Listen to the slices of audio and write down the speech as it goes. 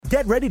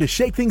Get ready to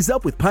shake things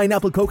up with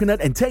Pineapple Coconut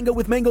and Tango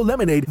with Mango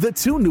Lemonade, the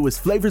two newest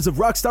flavors of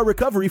Rockstar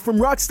Recovery from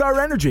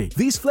Rockstar Energy.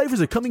 These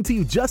flavors are coming to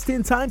you just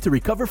in time to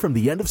recover from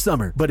the end of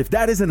summer. But if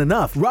that isn't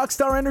enough,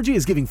 Rockstar Energy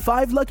is giving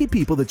 5 lucky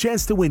people the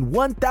chance to win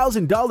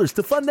 $1,000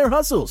 to fund their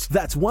hustles.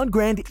 That's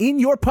 $1,000 in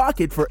your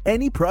pocket for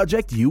any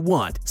project you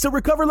want. So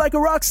recover like a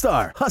rock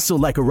star, hustle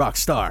like a rock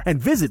star,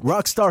 and visit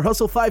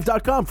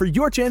rockstarhustle5.com for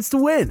your chance to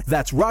win.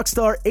 That's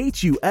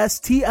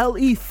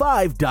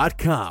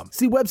rockstarhustle5.com.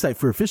 See website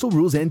for official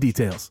rules and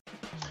details.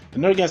 The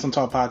Nerdgasm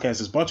Talk podcast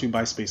is brought to you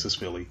by Spaces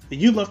Philly.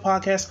 If you love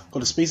podcasts, go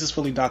to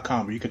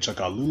spacesphilly.com where you can check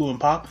out Lulu and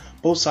Pop,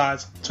 Both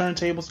Sides,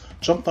 Turntables,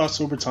 Jump Thought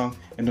Super Tongue,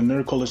 and the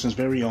Nerd Coalition's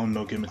very own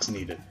No Gimmicks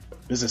Needed.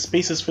 Visit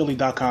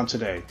spacesphilly.com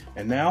today.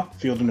 And now,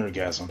 feel the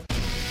Nerdgasm.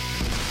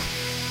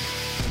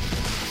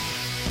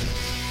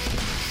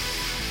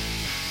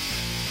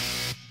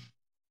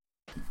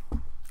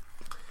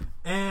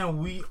 And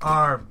we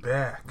are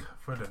back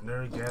for the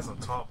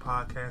Nerdgasm Talk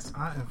podcast.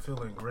 I am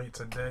feeling great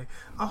today.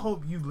 I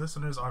hope you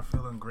listeners are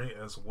feeling great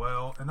as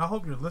well. And I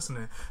hope you're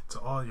listening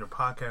to all your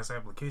podcast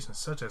applications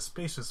such as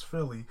Spacious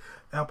Philly,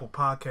 Apple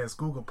Podcasts,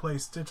 Google Play,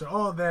 Stitcher,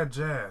 all that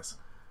jazz.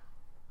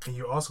 And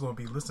you're also going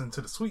to be listening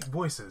to the sweet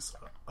voices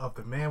of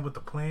the man with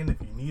the plan.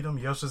 If you need him,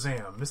 Yo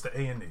Shazam, Mr.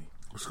 A&E.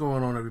 What's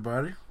going on,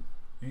 everybody?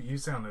 You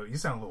sound a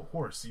little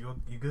hoarse. You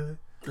good?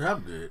 Yeah,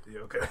 I'm good. Yeah,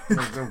 okay.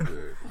 I'm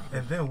good.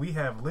 And then we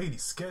have Lady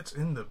Sketch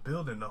in the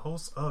building, the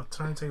host of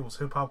Turntables,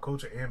 Hip Hop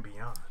Culture, and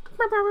Beyond.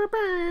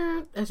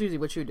 That's usually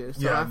what you do. So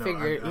Yeah, I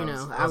figured,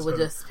 I would gonna-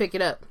 just pick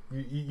it up.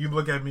 You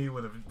look at me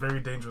with a very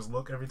dangerous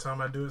look every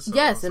time I do it. So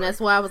Yes, and that's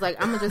why I was like,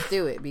 I'm going to just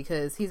do it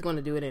because he's going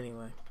to do it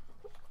anyway.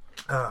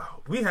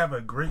 We have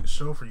a great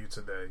show for you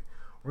today.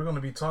 We're going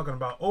to be talking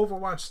about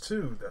Overwatch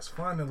 2 that's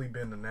finally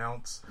been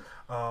announced.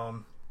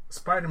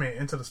 Spider-Man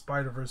Into the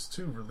Spider-Verse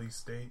 2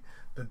 release date.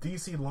 The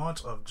DC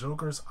launch of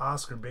Joker's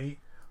Oscar bait.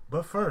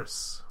 But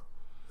first,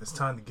 it's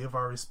time to give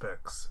our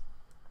respects.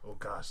 Oh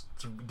gosh,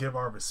 to give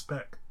our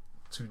respect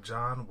to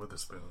John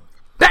Witherspoon.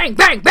 Bang,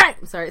 bang, bang!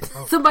 Sorry,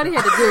 somebody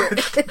had to do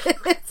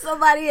it.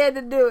 Somebody had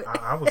to do it.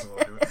 I wasn't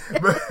going to do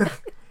it.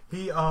 But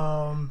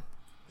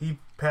he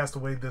passed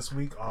away this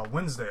week,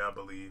 Wednesday, I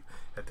believe,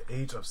 at the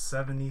age of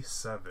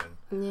 77.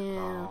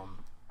 Yeah.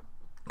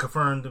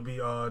 Confirmed to be,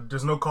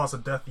 there's no cause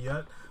of death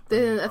yet.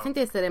 I think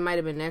they said it might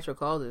have been natural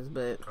causes,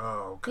 but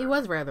okay. he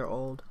was rather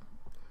old.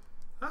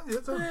 I mean,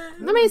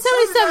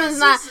 77 is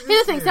not.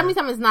 Here's the thing: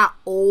 77 is not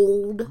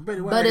old.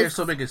 But it's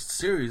so big a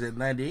series at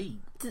 98.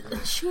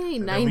 She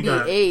ain't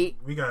 98.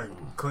 We got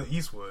Clint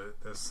Eastwood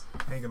that's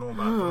hanging on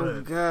by Oh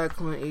thread. God,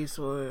 Clint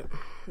Eastwood.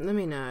 Let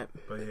me not.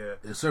 But yeah,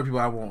 There's certain people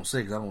I won't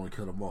say because I don't want to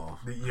kill them off.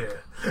 Yeah.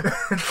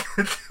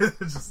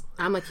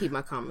 I'm gonna keep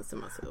my comments to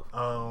myself.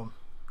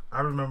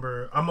 I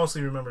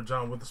mostly remember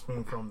John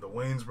Witherspoon from the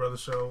Wayans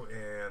Brothers show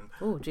and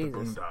the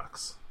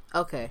Boondocks.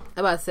 Okay,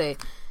 I'm about to say,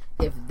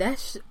 if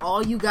that's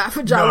all you got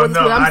for John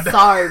Witherspoon, I'm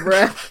sorry,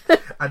 bruh.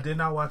 I did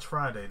not watch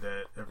Friday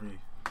that every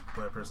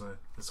black person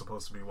is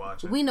supposed to be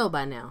watching. We know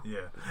by now.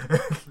 Yeah.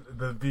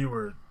 The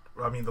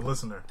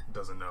listener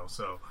doesn't know,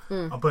 so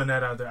I'm putting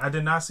that out there. I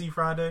did not see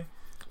Friday.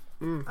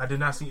 I did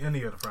not see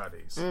any of the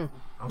Fridays. I'm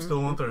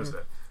still on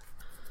Thursday.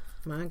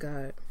 My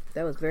God.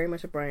 That was very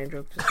much a Brian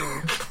joke.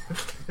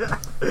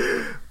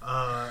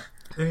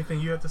 Anything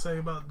you have to say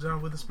about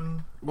John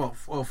Witherspoon? Well,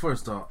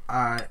 first off,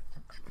 I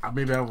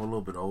maybe I'm a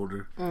little bit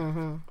older,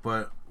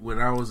 but when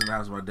I was in the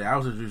house with my dad, I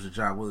was introduced to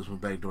John Witherspoon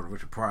back during the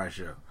Richard Pryor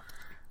show.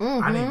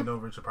 I didn't even know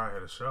Richard Pryor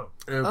had a show.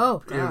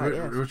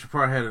 Richard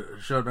Pryor had a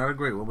show, not a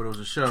great one, but it was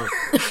a show.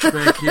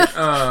 Back in,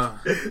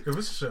 it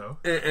was a show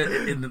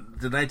in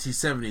the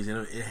 1970s,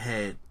 and it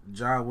had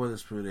John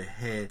Witherspoon, it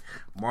had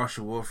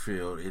Marshall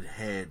Warfield, it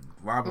had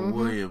Robin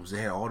Williams, it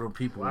had all them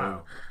people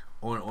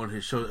on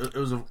his show. It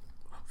was a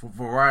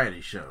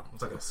variety show.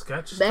 It's like a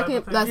sketch. Back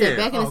in the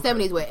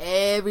 70s, where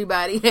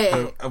everybody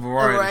had a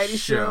variety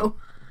show.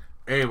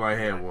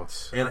 Everybody had one.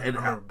 And I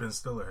remember Ben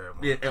Stiller had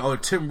one. Yeah,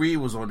 Tim Reed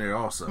was on there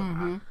also.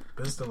 Ben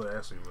Stiller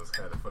actually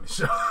had a funny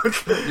show. I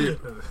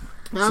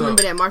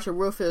remember that Marshall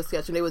Warfield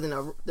sketch when they was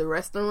in the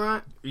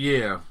restaurant.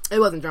 Yeah. It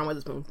wasn't John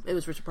Witherspoon. It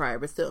was Richard Pryor,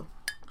 but still.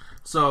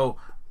 So,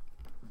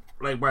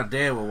 like, my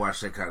dad would watch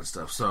that kind of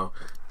stuff. So,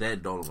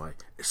 that don't like.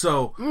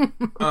 So,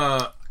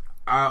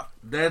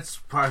 that's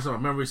probably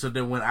some memory. So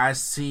then when I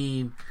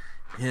seen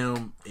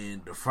him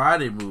in the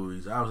Friday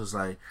movies, I was just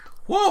like,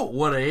 whoa,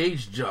 what an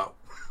age jump.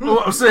 You know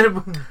what I'm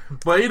saying?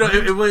 But, it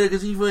really,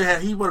 because he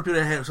wanted people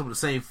that had some of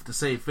the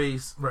same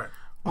face. Right.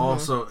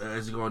 Also,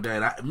 as you're going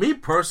down, me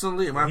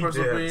personally, in my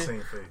personal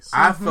opinion,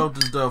 I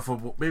felt as though,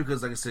 maybe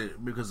because, like I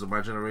said, because of my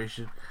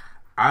generation,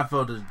 I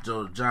felt as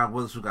though John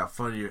Witherspoon got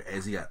funnier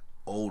as he got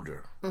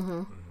older.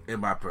 In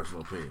my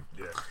personal opinion.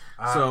 Yeah.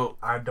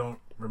 I don't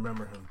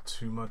remember him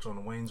too much on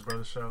the Wayans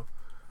Brothers show.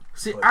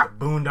 See, the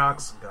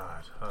Boondocks,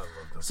 God, I love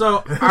them.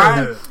 So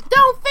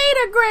don't feed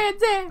her,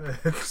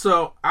 Granddad.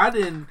 So I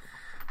didn't.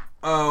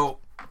 I'm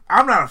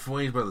not a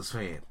Wayans Brothers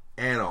fan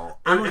at all.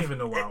 I don't even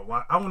know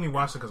why. I only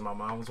watched it because my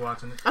mom was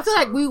watching it. I feel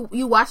like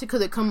you watch it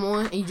because it come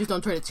on and you just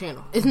don't turn the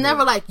channel. It's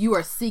never like you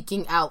are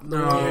seeking out the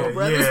role,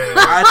 brother. Yeah.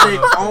 I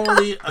think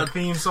only a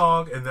theme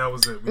song, and that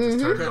was it. We just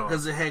turned it off.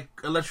 Because it had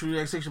Electric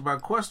Relaxation by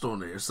Quest on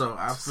there, so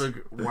I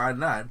figured why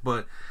not.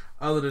 But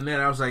other than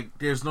that, I was like,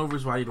 there's no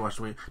reason why you don't watch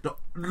Wayne. No,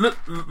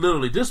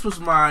 literally, this was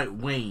my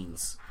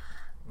Wayne's.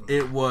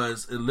 It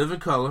was In Living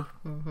Color.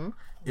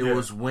 It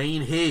was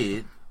Wayne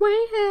Head.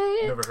 Wayne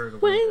Head. Never heard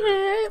of Wayne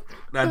Head.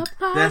 Now, the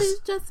party's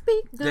just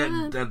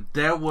begun.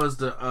 That was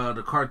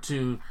the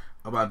cartoon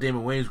about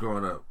Damon Wayans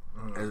growing up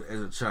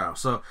as a child.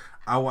 So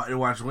I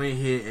watched Wayne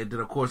Head, and then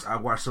of course I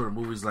watched some of the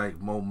movies like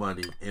Mo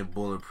Money and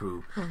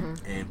Bulletproof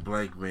and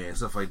Blank Man,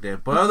 stuff like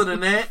that. But other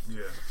than that,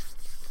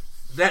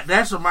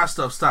 that's where my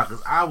stuff stopped.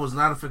 Because I was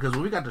not a fan. Because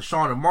when we got to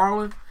Sean and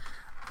Marlon,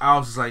 I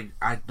was just like,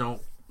 I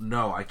don't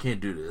know, I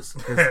can't do this.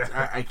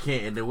 I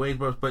can't. And the Wayans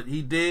Brothers, but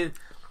he did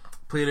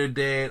play their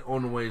dad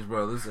on the Wayans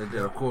Brothers, and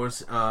then of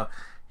course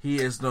he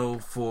is known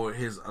for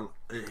his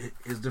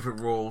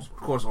different roles. Of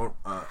course,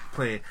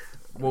 playing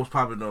most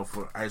popular known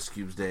for Ice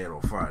Cube's dad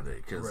on Friday,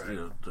 because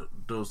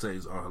those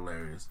things are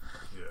hilarious.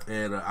 Yeah.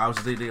 And I was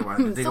just thinking about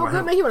so good,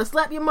 man. He want to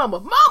slap your mama.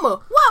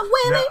 Mama, what,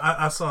 Winnie? Yeah,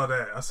 I saw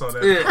that.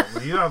 Yeah.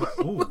 You know, I was like,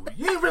 ooh,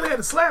 you ain't really had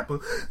to slap her.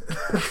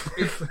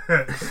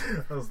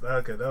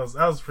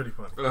 That was pretty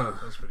funny.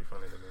 That was pretty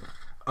funny to me.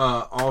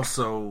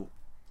 Also,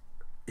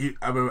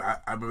 I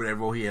remember that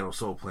role he had on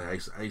Soul Plane. I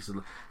used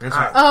to. That's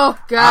why. Oh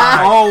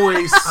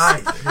God!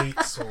 I hate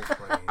Soul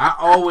Plane. I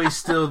always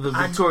steal the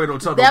Victoria Don't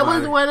Tell That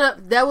Nobody.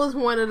 was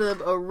one of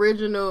the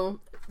original.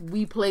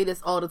 We play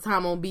this all the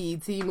time on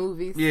BET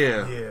movies.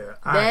 Yeah.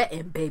 That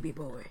and Baby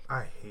Boy.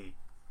 I hate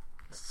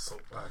Soul.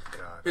 Oh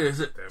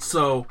God.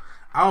 So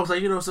I was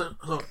like,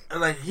 so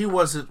like he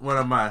wasn't one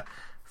of my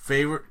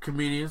favorite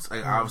comedians,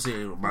 like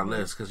obviously my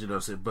list, because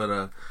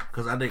but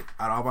because I think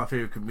out of all my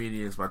favorite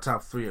comedians, my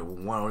top three,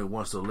 only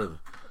one still living.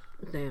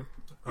 Damn.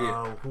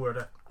 Who are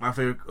that? My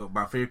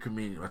favorite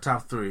comedian, my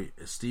top three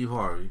is Steve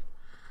Harvey,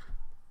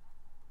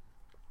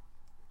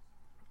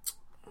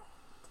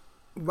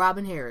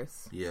 Robin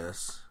Harris,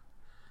 yes,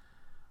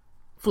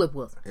 Flip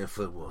Wilson, and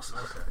Flip Wilson.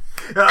 Okay.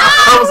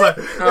 I was like,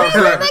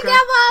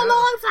 together a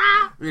long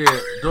time. Yeah,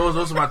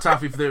 those are my top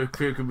three favorite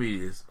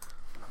comedians.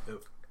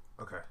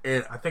 Okay,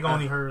 and I think I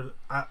only heard of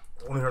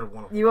one of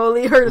them. You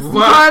only heard of Steve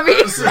Harvey?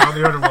 I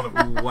only heard of one of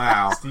them.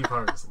 Wow, Steve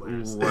Harvey's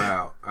hilarious.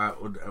 Wow.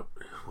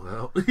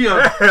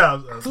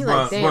 He's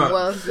like, damn.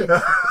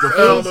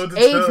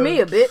 Age me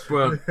a bit.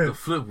 Bro, the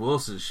Flip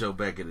Wilson show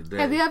back in the day.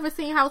 Have you ever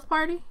seen House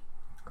Party?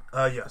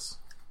 Yes.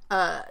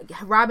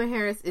 Robin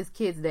Harris is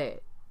Kid's dad.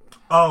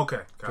 Oh,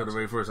 okay. Gotcha. For the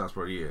very first House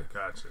Party, yeah.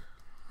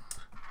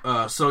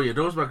 Gotcha. So yeah,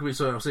 those might be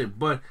so I'm saying,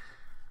 but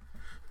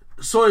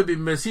Sorry be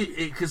missed.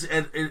 Because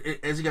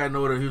as he got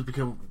older, he was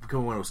becoming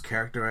one of those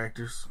character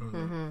actors.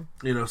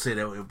 Mm-hmm. Say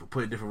that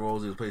playing different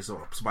roles. He was playing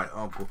somebody's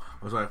uncle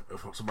or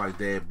somebody's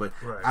dad. But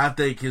I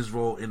think his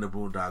role in the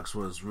Boondocks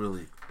was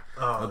really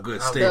a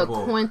good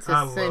staple. The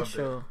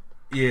quintessential.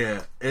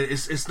 Yeah,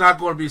 it's not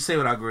going to be the same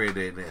without Grey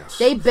Day now.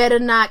 They better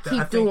not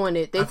keep doing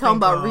it. They talking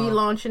about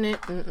relaunching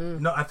it. Mm-mm.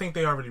 No, I think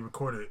they already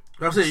recorded it.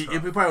 I'm saying he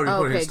probably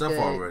recorded his stuff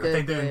already. I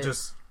think they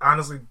just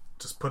honestly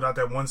just put out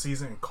that one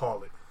season and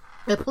call it.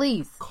 But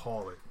please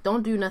call it.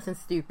 Don't do nothing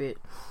stupid.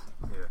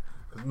 Yeah,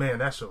 man,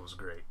 that show was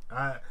great.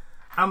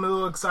 I'm a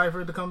little excited for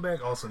it to come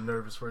back. Also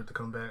nervous for it to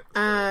come back.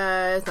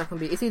 It's not gonna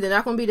be. It's either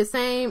not gonna be the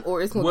same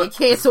or it's gonna get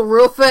canceled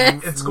real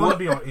fast. It's going to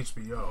be on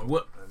HBO.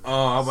 What?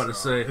 Oh, I'm about to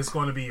say it's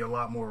going to be a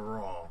lot more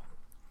raw.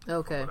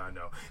 Okay. What I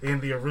know. And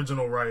the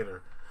original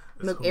writer,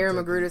 Aaron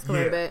McGruder's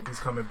coming back. He's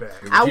coming back.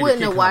 I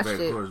wouldn't have watched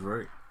it.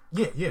 Right?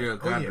 Yeah.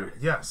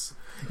 Yes.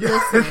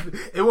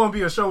 It won't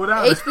be a show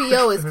without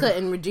HBO is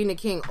cutting Regina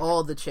King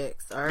all the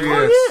checks. All right.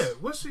 Yes. Oh yeah.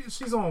 What's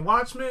she's on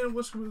Watchmen.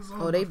 What she was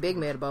on? Oh, they big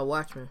mad about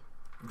Watchmen.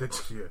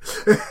 Has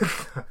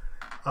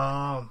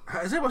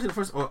anybody seen the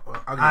first?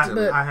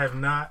 I have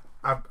not.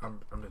 I've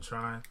been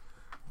trying,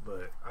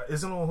 but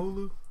is it on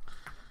Hulu?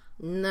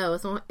 No,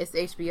 it's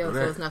HBO,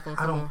 so it's not gonna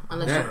come on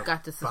unless you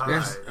got to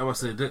subscribe. I was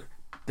saying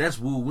that's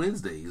Woo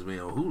Wednesdays, man,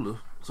 on Hulu.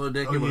 So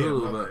that came on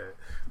Hulu, but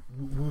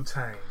Wu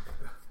Tang.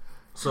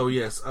 So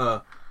yes,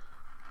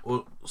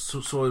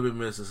 sorry we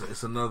missed.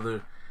 It's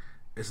another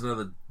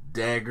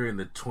dagger in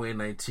the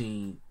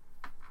 2019.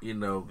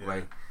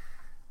 Like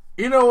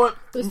you know what?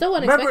 We still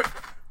want to remember.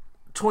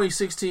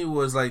 2016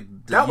 was like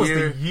that was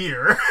the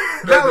year.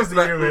 That was the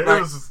year. It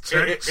was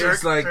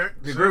it's like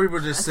the Grim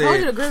Reaper just said. I told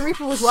you the Grim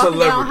Reaper was walking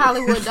down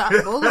Hollywood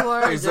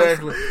Boulevard.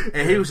 Exactly,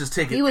 and he was just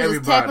taking. He was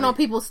everybody. just tapping on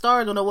people's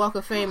stars on the Walk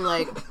of Fame,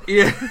 like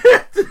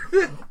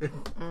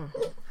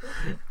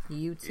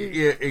you too.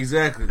 Yeah,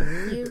 exactly.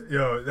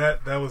 Yo,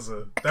 that was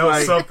something.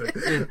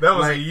 That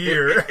was a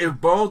year.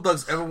 If Bone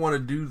Thugs ever want to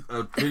do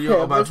a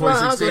video about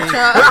 2016,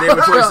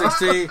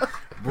 2016,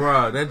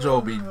 bruh, that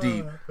joke be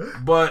deep.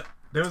 But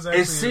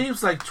it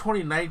seems like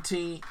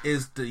 2019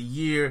 is the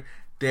year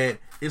that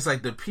it's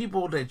like the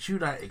people that you're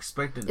not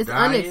expecting it's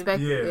dying.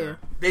 Unexpected. Yeah.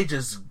 They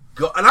just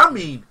go, and I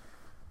mean,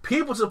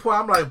 people to the point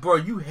I'm like, bro,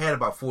 you had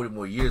about 40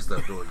 more years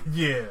left on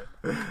you.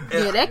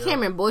 Yeah, that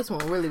Cameron Boyce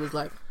one really was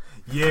like.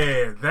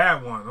 Yeah,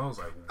 that one. I was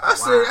like, wow.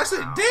 I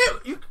said, damn,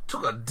 you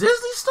took a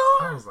Disney star?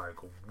 I was like,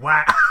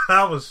 wow.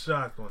 I was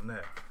shocked on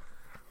that.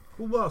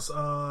 Who else?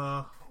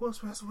 Who else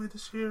passed away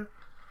this year?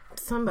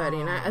 Somebody,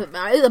 and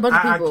it's a bunch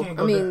of people.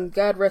 I mean,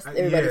 God rest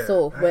everybody's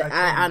soul, but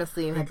I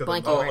honestly am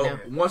blanking right now.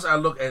 Once I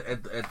look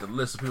at the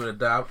list of people that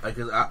died,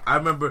 because I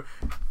remember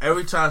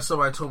every time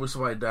somebody told me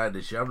somebody died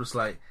this year, I'm just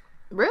like,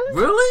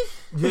 really?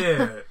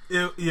 Yeah,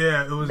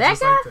 it was that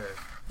just guy? like that.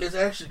 It's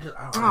actually.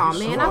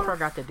 I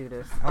forgot to do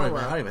this. I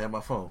don't even have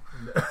my phone.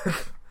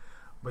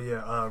 But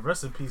yeah,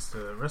 rest in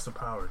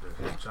power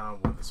to John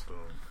Witherspoon.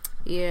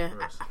 Yeah,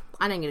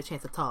 I didn't get a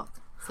chance to talk.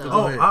 So.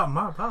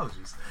 My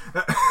apologies.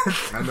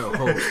 I know,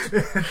 host.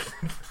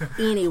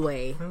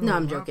 Anyway, no,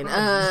 I'm joking.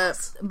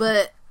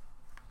 But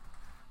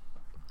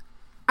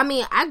I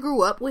mean, I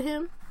grew up with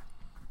him.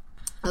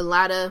 A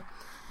lot of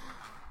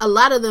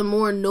the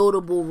more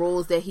notable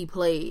roles that he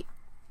played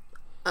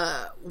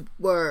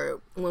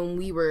were when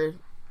we were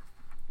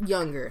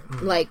younger.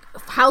 Like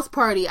House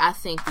Party, I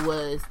think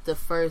was the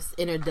first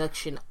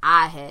introduction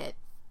I had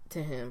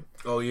to him.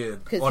 Oh yeah,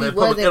 because he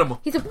wasn't.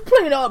 He said,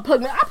 "Play it all,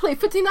 plug me. I paid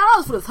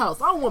 $15 for this house.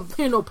 I don't want to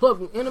pay no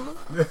plug animal."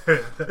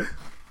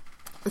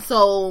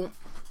 So,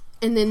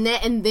 and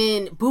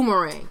then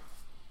Boomerang,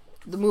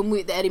 the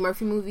movie, the Eddie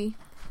Murphy movie.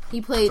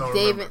 He played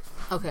David.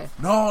 Okay.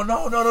 No.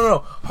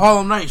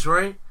 Harlem Nights,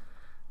 right?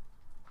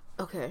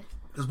 Okay.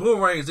 Because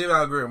Boomerang is David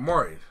Alexander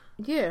Martin.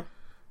 Yeah.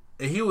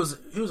 And he was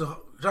a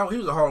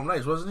Harlem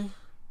Nights, wasn't he?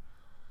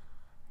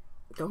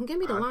 Don't give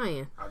me the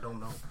lion. I don't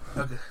know.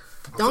 Okay.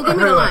 Don't give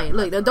me the line.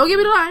 Look, don't give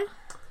me the line.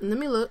 Let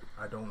me look.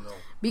 I don't know.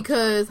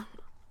 Because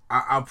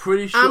I'm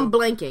pretty sure. I'm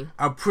blanking.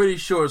 I'm pretty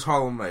sure it's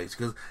Harlem Nights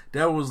because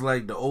that was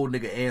like the old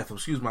nigga anthem.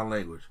 Excuse my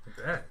language.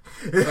 You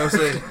know what I'm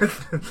saying?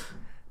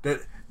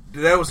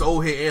 that was the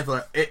old head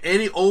anthem.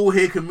 Any old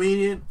head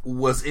comedian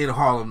was in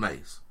Harlem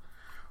Nights.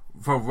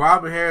 From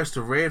Robin Harris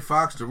to Red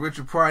Fox to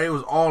Richard Pryor, it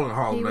was all in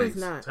Harlem Nights.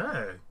 He was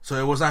not. So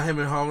it was not him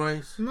in Harlem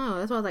Nights? No,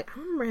 that's why I was like, I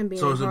remember him being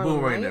so in it's Harlem a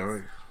Boomerang Nights. now,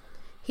 right?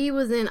 He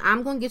was in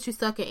I'm Gonna Get You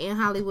Sucker and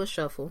Hollywood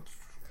Shuffle.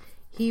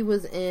 He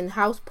was in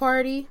House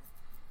Party.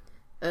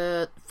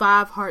 5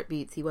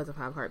 Heartbeats. He wasn't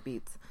 5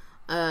 Heartbeats.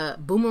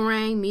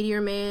 Boomerang,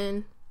 Meteor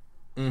Man.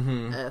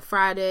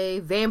 Friday.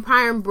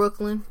 Vampire in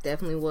Brooklyn.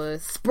 Definitely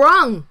was.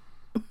 Sprung.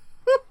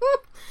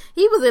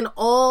 He was in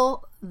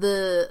all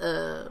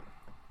the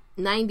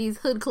 90s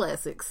hood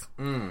classics.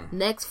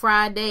 Next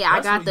Friday, I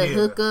got the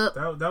hookup.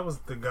 That was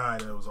the guy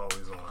that was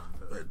always on.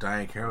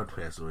 Diane Carroll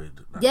passed away.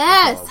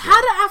 Yes.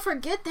 How did I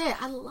forget that?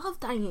 I love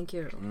Diane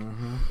Carroll.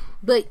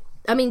 But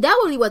I mean, that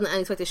one wasn't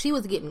unexpected. She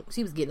was getting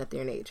up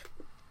there in age.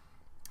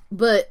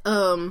 But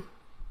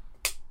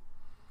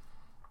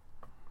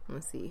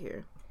let's see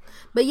here.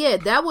 But yeah,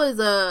 that was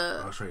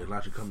I'll show you.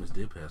 Elijah Cummings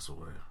did pass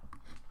away.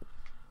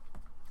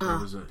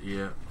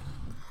 Yeah.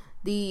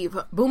 The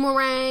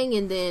Boomerang,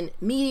 and then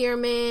Meteor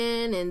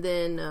Man, and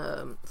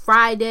then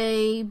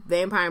Friday,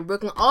 Vampire in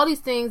Brooklyn. All these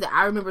things that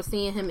I remember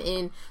seeing him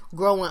in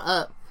growing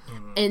up.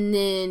 And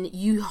then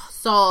you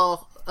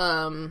saw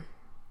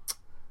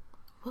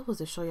what was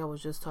the show y'all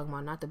was just talking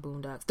about? Not the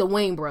Boondocks, the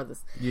Wayne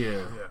Brothers.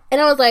 Yeah.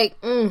 And I was like,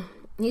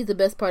 he's the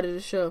best part of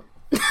the show.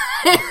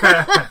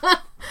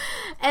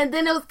 And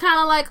then it was kind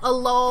of like a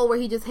lull where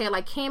he just had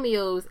like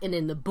cameos, and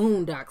then the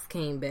Boondocks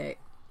came back,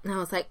 and I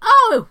was like,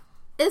 oh,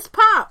 it's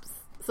Pops.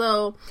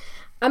 So,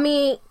 I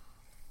mean,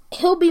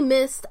 he'll be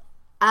missed.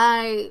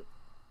 I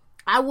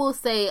will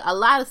say a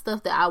lot of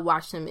stuff that I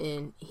watched him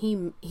in,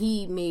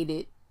 he made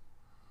it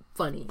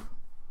funny.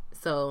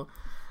 So,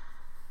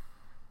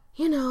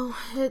 you know,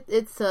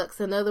 it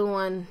sucks. Another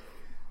one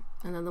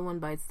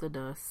bites the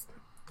dust.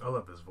 I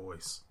love his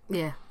voice.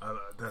 Yeah,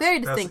 very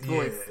distinct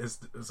voice.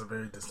 It's a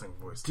very distinct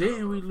voice.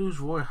 Didn't we lose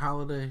Roy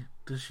Halladay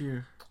this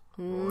year?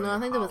 No, I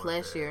think that was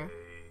last year.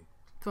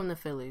 From the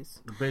Phillies.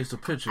 The base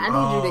of pitching. I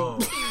need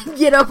you to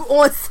get up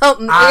on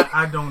something.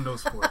 I don't know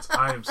sports.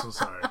 I am so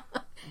sorry.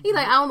 He's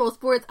like, I don't know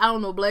sports. I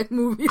don't know black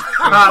movies.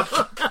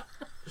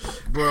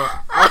 Bro,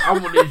 I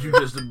want to need you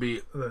just to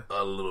be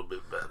a little bit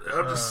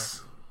better.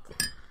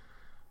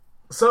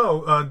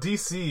 So,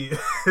 DC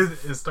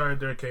has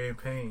started their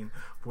campaign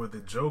for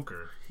the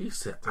Joker. He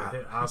said, to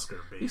hit Oscar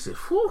bait. He said,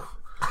 whew.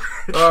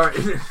 All right.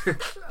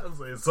 I was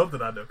like,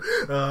 something I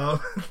know.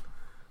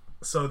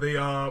 So they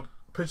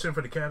pitching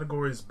for the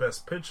categories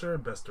Best Picture,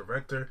 Best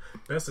Director,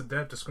 Best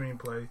Adapted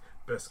Screenplay,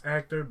 Best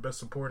Actor, Best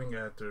Supporting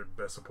Actor,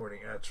 Best Supporting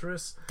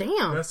Actress,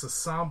 Best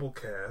Ensemble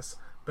Cast,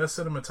 Best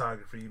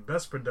Cinematography,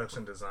 Best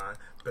Production Design,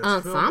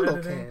 Best Film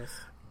Editing,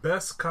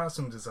 Best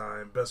Costume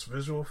Design, Best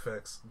Visual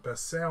Effects,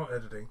 Best Sound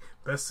Editing,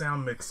 Best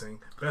Sound Mixing,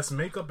 Best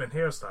Makeup and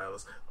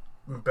Hairstylist,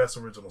 and Best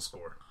Original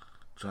Score.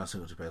 John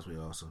Singleton passed away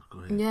also. Go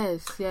ahead.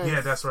 Yes.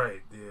 Yeah, that's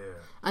right. Yeah.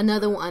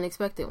 Another one,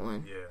 unexpected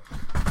one. Yeah.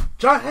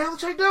 John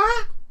Havlicek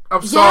died?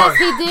 I'm sorry.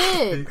 Yes, he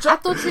did. I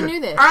thought you knew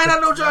that. I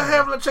didn't know John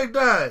Havlicek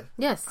died.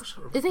 Yes.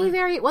 Wasn't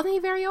he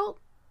very old?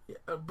 Yeah,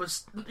 but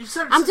you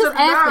said I'm just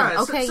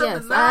asking. Okay,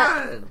 yes.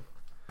 That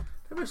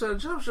makes a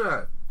jump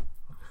shot.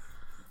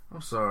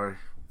 I'm sorry.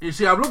 You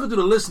see, I'm looking through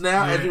the list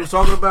now as you were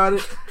talking about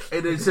it,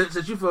 and then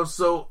since you felt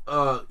so,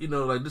 like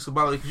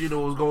discombobulated because you know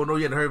what was going on,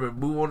 you had to hurry up and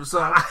move on to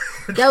something.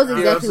 That was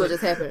exactly what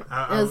just happened.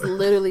 That was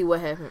literally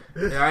what happened.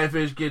 Yeah, I didn't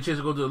finish getting a chance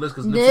to go through the list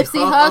because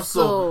Nipsey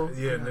Hussle.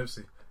 Yeah,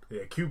 Nipsey.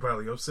 Yeah, Q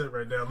probably upset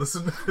right now.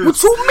 Listen to this.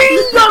 What you mean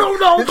you don't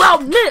know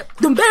about Nip?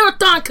 The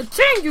marathon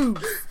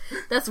continues.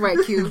 That's right,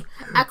 Q.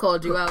 I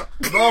called you out.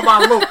 All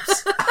my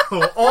loops.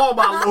 All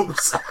my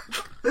loops.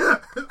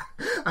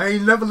 I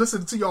ain't never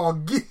listened to y'all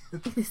again.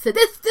 He said,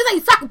 this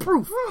ain't soccer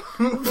proof.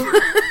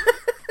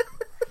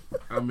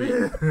 I mean,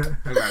 I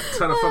got a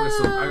ton of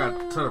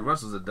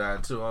wrestlers that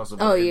died too also.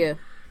 Oh, yeah.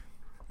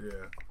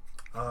 Yeah.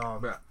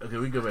 Okay,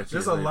 we go back to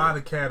there's a lot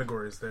of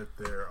categories that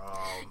they're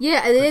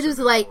yeah, and they're just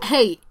like,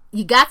 hey,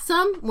 you got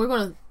some? We're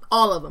gonna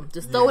all of them.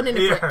 Just throw it in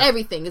there for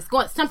everything. It's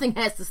going. Something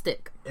has to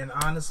stick. And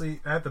honestly,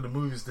 after the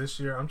movies this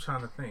year, I'm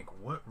trying to think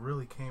what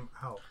really came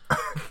out.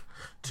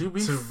 To be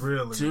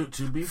fair, like,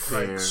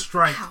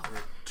 strike.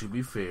 To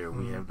be fair,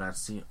 we have not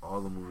seen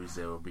all the movies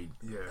that will be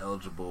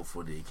eligible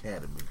for the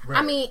Academy. Right.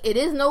 I mean, it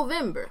is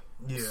November.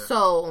 Yeah.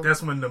 So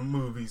that's when the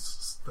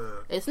movies.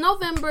 It's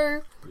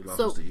November. We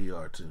lost the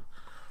ER too.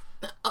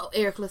 Oh,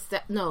 Eric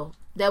Lestat. No,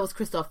 that was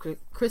Christoph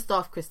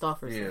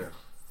Christopherson. Yeah.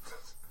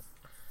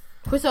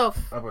 Christoph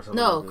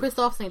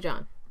St.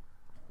 John.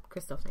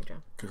 Christoph St.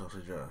 John.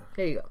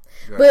 There you go.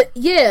 Got but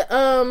yeah,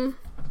 I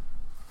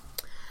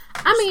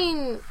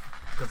mean,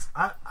 because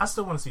I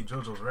still want to see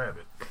JoJo's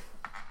Rabbit.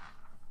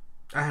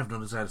 I have no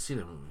desire to see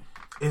that movie.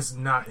 It's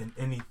not in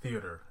any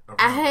theater.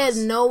 I had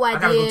no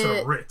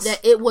idea that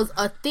it was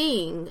a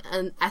thing,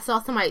 and I saw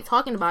somebody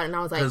talking about it, and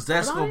I was like, because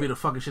that's going to be the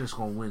fucking shit that's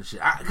going to win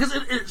shit. Because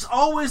it's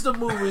always the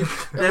movie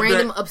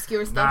random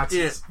obscure stuff.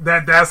 Nazis.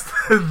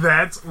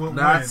 That's what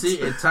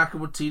Nazi wins. and Taika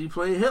Waititi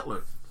playing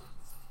Hitler.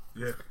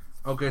 Yeah.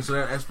 Okay, so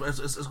that's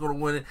going to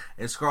win it,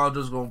 and Scarlett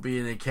is going to be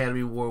an Academy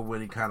Award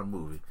winning kind of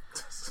movie.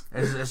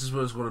 That's just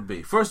what it's going to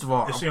be. First of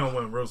all, if she don't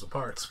win Rosa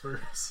Parks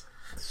first.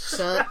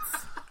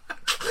 Shucks.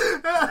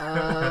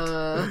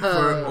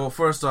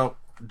 First off,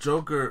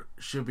 Joker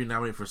should be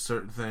nominated for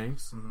certain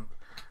things. Mm-hmm.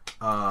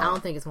 I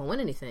don't think it's going to win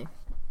anything.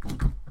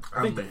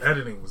 I think the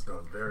editing was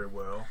done very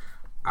well,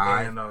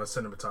 and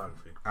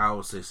cinematography. I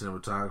would say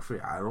cinematography.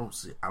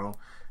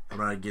 I'm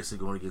not against it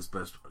going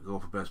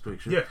for best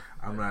picture. Yeah,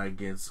 I'm not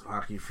against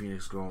Joaquin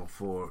Phoenix going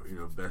for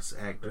best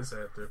actor. Best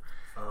actor.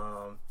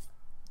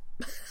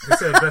 They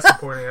said best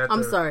supporting actor.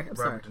 I'm sorry.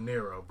 Robert De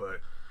Niro,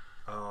 but.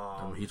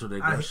 He took that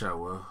gunshot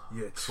well.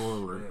 Yeah,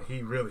 spoiler.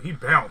 Yeah, he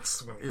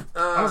bounced.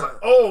 I was like,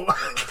 oh,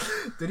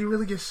 did he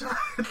really get shot?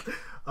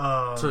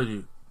 Tell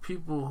you,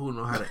 people who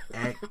know how to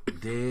act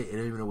dead and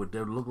don't even know what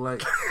dead look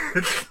like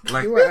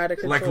you were out of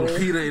control. Like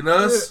Lupita and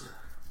Us.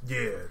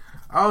 Yeah,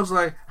 I was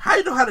like, how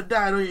you know how to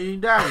die? I know you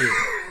ain't died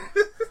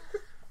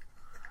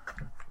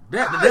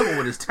yet. The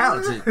devil is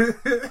talented.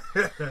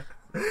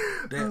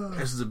 That's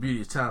just the beauty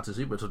of talented.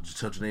 So you better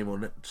touch your name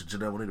on that.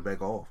 Janelle need to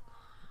back off.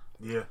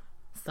 Yeah,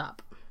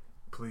 stop.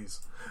 Please,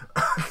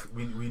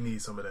 we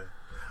need some of that.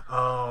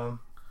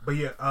 But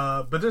yeah,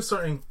 but there's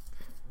certain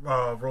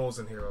roles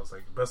in here. I was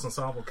like, best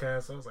ensemble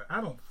cast. I was like,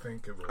 I don't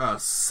think it was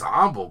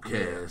ensemble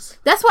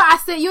cast. That's why I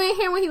said you ain't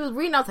hear when he was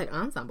reading. I was like,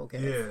 ensemble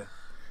cast. Yeah.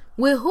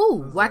 With who?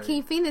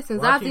 Joaquin Phoenix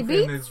and Zazie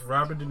Beetz?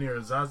 Robert De Niro,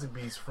 Zazie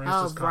Beetz,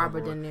 Francis Conroy,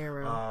 Robert De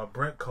Niro,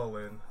 Brent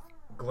Cullen,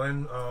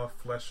 Glenn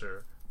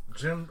Flesher,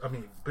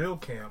 Bill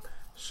Camp,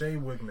 Shea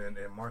Wigman,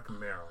 and Mark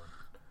Maron.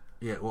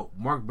 Yeah, well,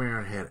 Mark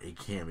Maron had a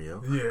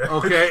cameo. Yeah.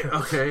 Okay.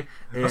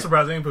 I'm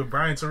surprised they didn't put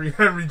Brian Tyree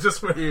Henry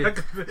just for. Yeah.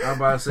 I'm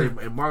about to say,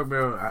 and Mark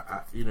Maron,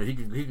 he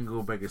can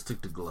go back and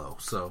stick to glow.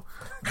 So,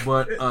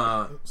 but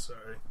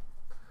sorry.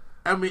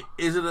 I mean,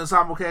 is it an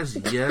ensemble cast?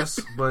 Yes,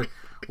 but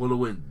will it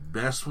win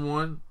best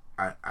one?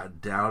 I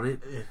doubt it.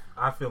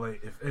 I feel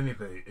like if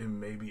anything, it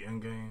may be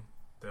Endgame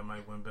that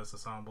might win best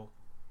ensemble.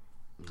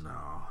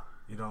 No,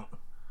 you don't.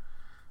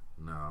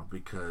 No,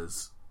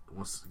 because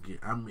once again,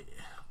 I mean.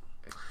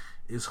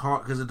 It's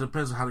hard because it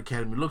depends on how the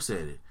Academy looks at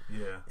it.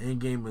 Yeah.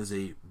 Endgame is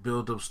a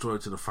build-up story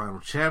to the final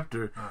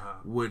chapter,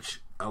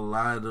 which a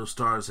lot of those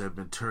stars have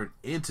been turned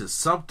into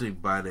something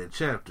by that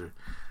chapter.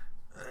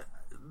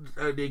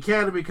 The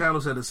Academy kind of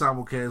looks at the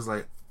simulcast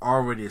like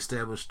already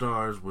established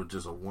stars with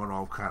just a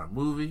one-off kind of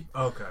movie.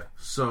 Okay.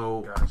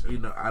 So,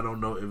 gotcha. I don't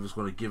know if it's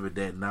going to give it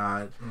that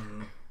nod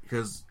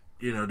because,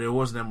 there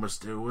wasn't that much.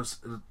 There was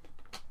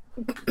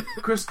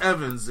Chris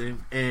Evans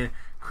and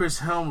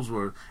Chris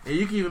Hemsworth, and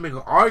you can even make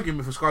an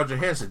argument for Scarlett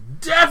Johansson.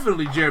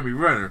 Definitely Jeremy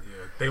Renner.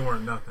 Yeah, they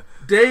weren't nothing.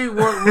 They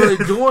weren't really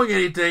doing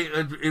anything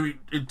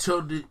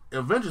until the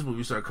Avengers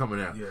movie started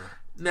coming out. Yeah.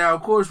 Now,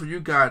 of course, when you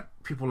got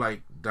people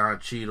like Don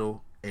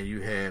Cheadle and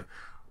you have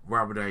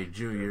Robert Downey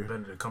Jr.,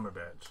 Benedict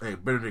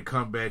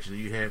Cumberbatch, and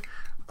you have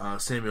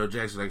Samuel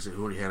Jackson, like I said,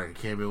 who only had like a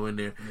cameo in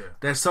there. Yeah.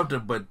 That's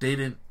something, but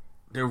their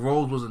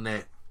roles wasn't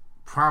that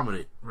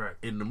prominent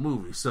in the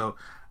movie, so.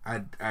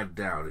 I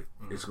doubt it.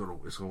 It's gonna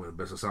win the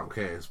best ensemble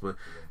cast, but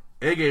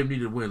Endgame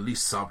needed to win at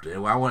least something.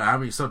 And I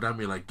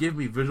mean like give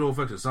me visual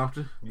effects or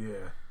something.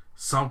 Yeah,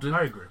 something.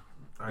 I agree.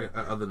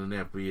 Other than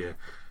that, but yeah,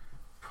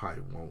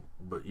 probably won't.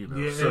 But you know,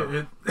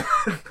 they're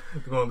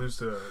gonna lose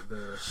to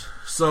the.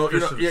 So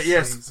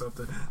yes.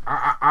 Something.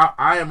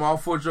 I am all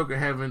for Joker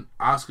having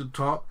Oscar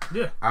talk.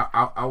 Yeah.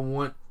 I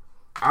want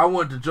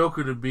the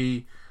Joker to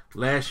be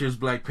last year's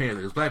Black Panther.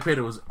 Because Black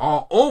Panther was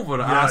all over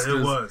the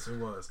Oscars. It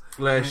was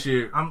last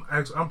year.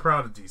 I'm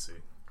proud of DC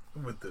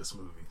with this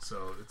movie.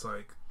 So it's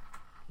like,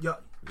 yeah,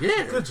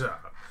 good job.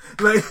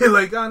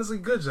 Like honestly,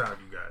 good job,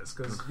 you guys,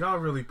 because y'all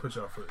really put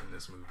your foot in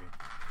this movie.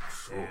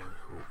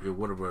 Yeah,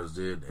 Warner Bros.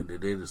 Did, and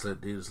they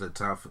just let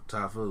Todd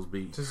Phillips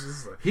be.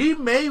 Like, he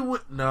may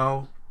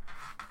no,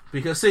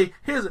 because see,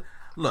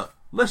 look.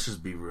 Let's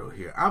just be real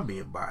here. I'm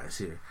being biased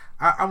here.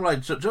 I'm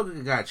like, Joker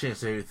got a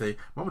chance at everything.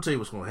 I'm gonna tell you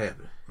what's gonna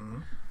happen. Mm-hmm.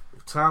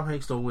 If Tom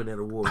Hanks don't win that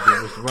award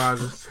against Mr.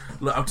 Rogers,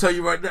 look, I'm telling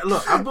you right now.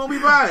 Look, I'm gonna be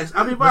biased.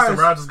 Mr.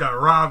 Rogers got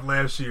robbed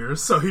last year,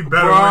 so he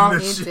better win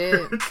this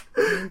year.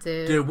 He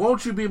did. Then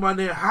won't you be my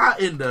name? How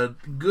in the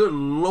good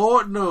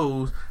Lord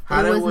knows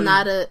how it that was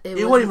not it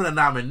wasn't even a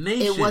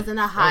nomination. It wasn't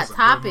a hot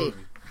topic.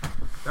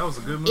 That was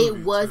a good movie.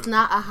 It was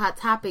not a hot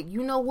topic.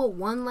 You know what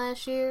won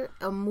last year?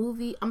 A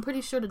movie. I'm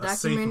pretty sure the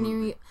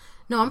documentary.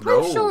 No, I'm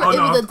pretty sure it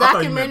was a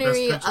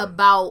documentary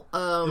about.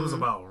 It was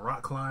about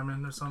rock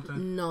climbing or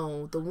something.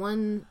 No, the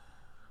one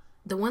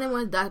that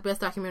won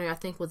best documentary, I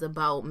think, was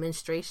about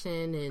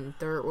menstruation in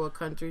third world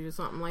countries or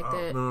something like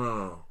that.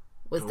 No.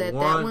 Was that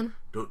one?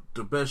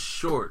 The best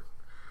short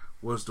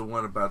was the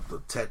one about the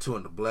tattoo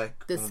on the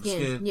black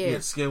skin. Yeah,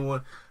 skin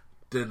one.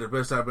 Then the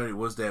best documentary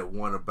was that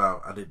one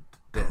about that.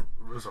 It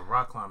was a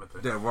rock climbing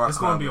thing. It's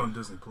going to be on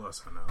Disney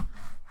Plus. I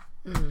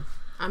know. Mm-hmm.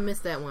 I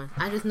missed that one.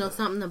 I just know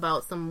something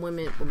about some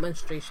women with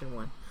menstruation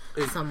one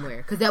somewhere,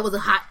 because that was a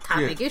hot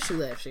topic issue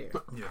last year.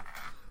 Yeah,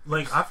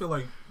 like I feel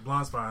like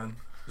Blind Spot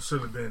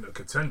should have been a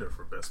contender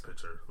for Best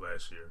Picture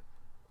last year.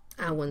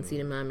 I wouldn't see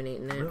them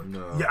nominating that. Really?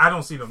 No. Yeah, I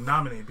don't see them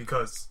nominating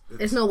because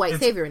there's no white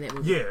savior in that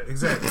movie. Yeah,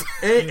 exactly.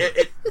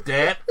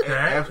 That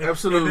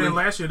absolutely. And then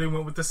last year they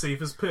went with the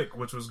safest pick,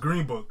 which was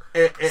Green Book.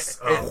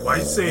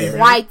 White savior.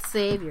 White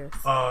saviors.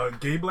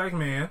 Gay black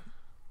man.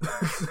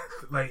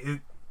 Like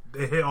it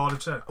hit all the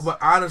checks. But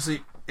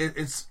honestly,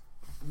 it's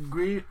not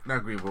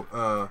Green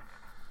Book.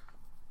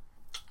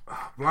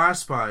 Blind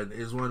Spot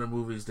is one of the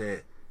movies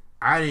that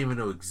I didn't even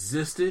know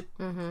existed.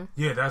 Mm-hmm.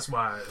 Yeah, that's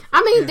why.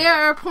 I mean, there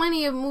are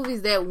plenty of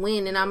movies that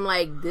win, and I'm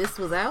like, this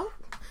was out?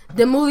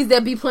 The movies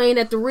that be playing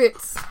at the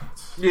Ritz.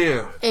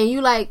 Yeah. And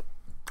you like,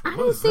 I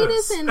didn't see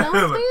this in no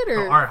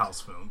theater. The art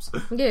house films.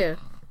 Yeah.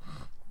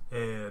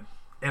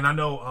 And I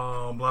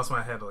know Blind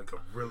Spot had like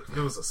it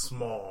was a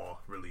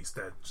small release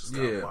that just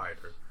got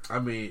wider. I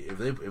mean,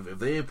 if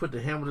they had put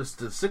the hammer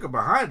the sticker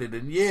behind it,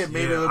 then maybe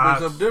it would have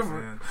been something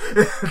different.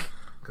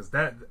 Because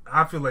that,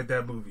 I feel like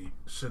that movie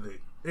should have.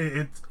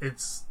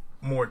 It's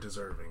more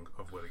deserving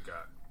of what it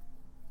got.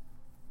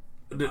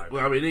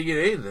 Well, I mean, they get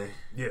anything.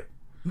 Yeah.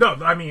 No,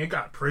 I mean, it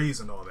got praise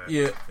and all that.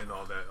 Yeah. And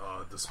all that.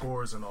 The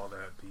scores and all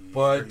that.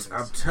 But ratings.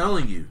 I'm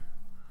telling you,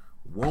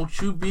 won't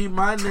you be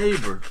my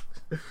neighbor?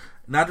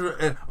 Not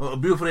a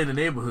beautiful day in the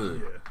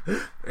neighborhood. Yeah.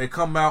 And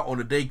come out on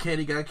the day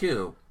Kenny got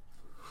killed.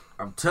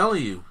 I'm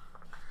telling you,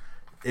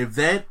 if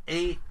that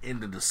ain't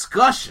in the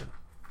discussion,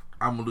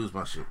 I'm gonna lose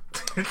my shit.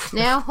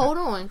 Now hold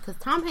on, because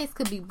Tom Hanks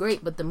could be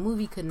great, but the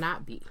movie could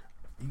not be.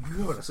 You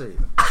heard what I said?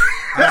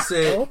 I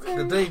said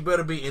the thing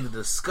better be in the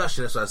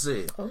discussion. That's what I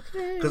said.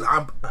 Okay. Because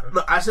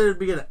I said at the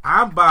beginning,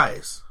 I'm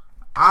biased.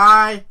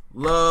 I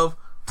love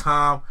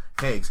Tom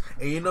Hanks,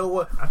 and you know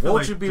what? I feel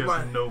like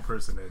there's no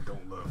person that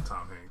don't love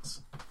Tom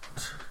Hanks.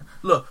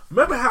 Look,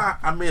 remember how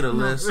I made a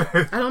list?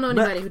 I don't know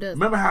anybody who does.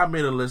 Remember how I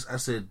made a list? I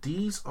said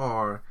these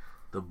are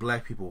the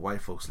black people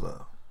white folks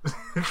love.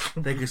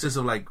 They consist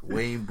of like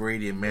Wayne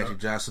Brady and Magic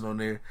Johnson on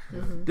there.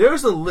 Mm-hmm.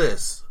 There's a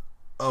list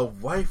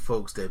of white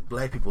folks that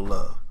black people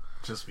love.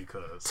 Just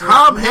because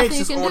Tom Hanks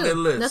is on that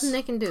list. Nothing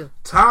they can do.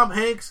 Tom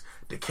Hanks,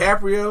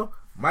 DiCaprio,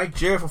 Mike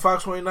Jarrett from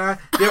Fox 29,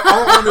 they're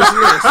all on this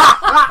list.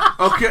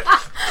 Okay.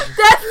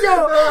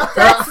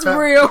 That's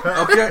real.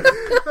 Okay.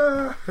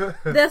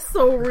 That's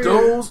so real.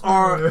 Those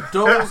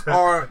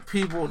are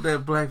people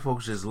that black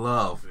folks just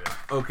love.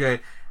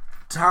 Okay.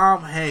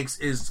 Tom Hanks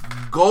is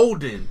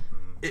golden.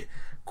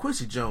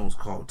 Quincy Jones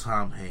called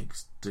Tom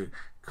Hanks to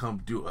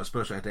come do a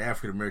special at the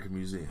African American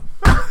Museum.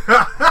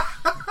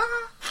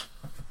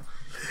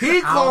 He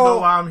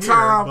called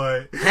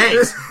Tom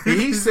Hanks.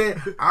 He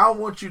said, I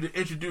want you to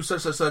introduce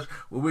such and such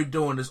when we're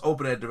doing this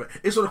open at the...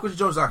 It's on the Quincy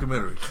Jones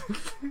documentary.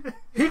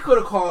 He could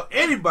have called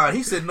anybody.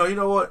 He said, no, you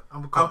know what?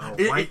 I'm going to call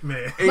a white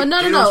man. But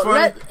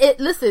no.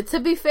 Listen, to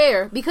be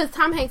fair, because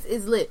Tom Hanks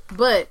is lit,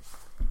 but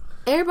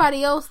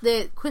everybody else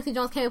that Quincy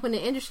Jones came up in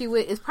the industry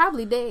with is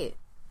probably dead.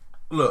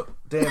 Look,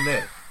 damn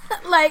that.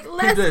 Like,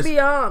 let's be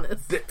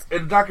honest.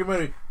 In the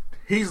documentary,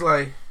 he's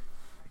like,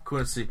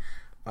 Quincy,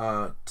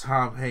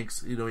 Tom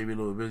Hanks, maybe a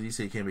little busy. He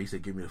said he came back. He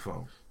said, give me the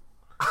phone.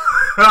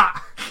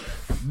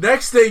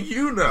 Next thing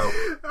you know,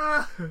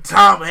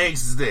 Tom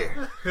Hanks is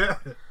there.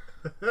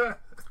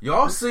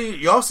 Y'all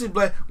see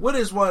Black. What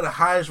is one of the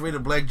highest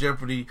rated Black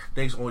Jeopardy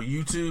things on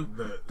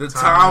YouTube? The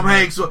Tom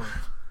Hanks.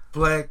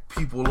 Black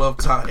people love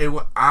Tom.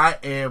 I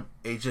am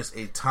just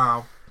a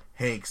Tom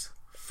Hanks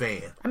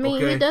fan. I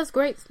mean, he does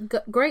great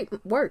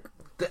work.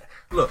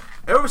 Look,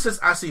 ever since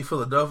I see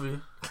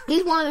Philadelphia,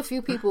 he's one of the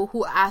few people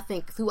who I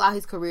think throughout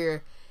his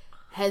career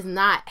has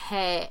not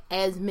had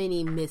as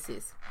many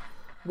misses,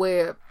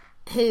 where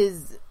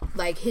his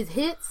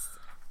hits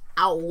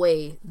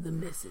outweigh the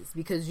misses.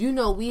 Because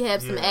we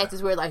have some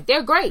actors where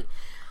they're great,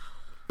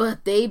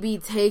 but they be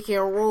taking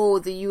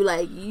roles and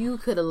you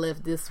could have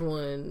left this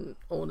one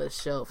on the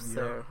shelf,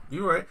 sir.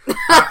 You're right.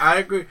 I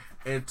agree.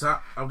 And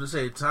I'm just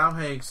saying, Tom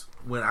Hanks,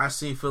 when I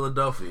see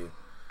Philadelphia,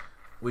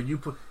 when you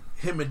put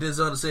him and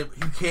Denzel in the same,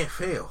 you can't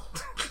fail.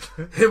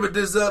 Him and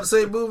Denzel in the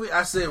same movie,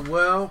 I said,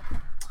 well,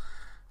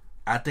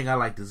 I think I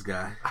like this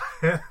guy.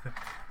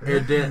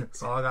 And then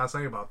that's all I gotta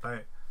say about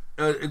that.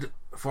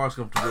 Forrest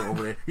Gump to go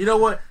over there. You know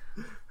what?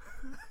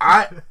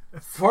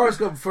 Forrest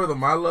Gump further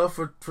my love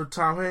for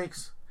Tom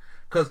Hanks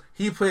because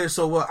he played it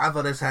so well. I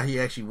thought that's how he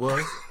actually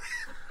was.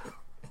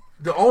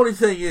 The only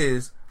thing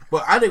is,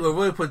 but I think what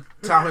really put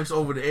Tom Hanks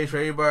over the edge for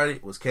everybody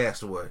was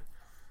Castaway.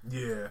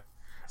 Yeah.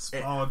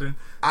 Spalding.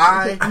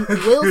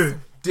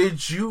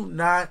 Did you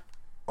not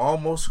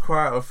almost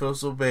cry or feel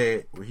so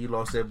bad when he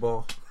lost that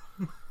ball?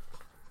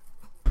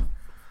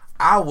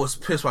 I was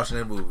pissed watching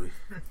that movie.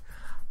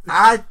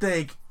 I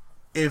think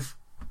if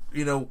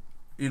when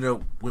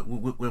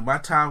my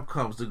time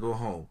comes to go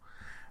home,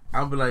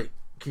 I'll be like,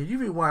 can you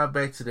rewind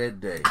back to that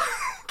day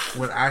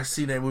when I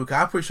seen that movie?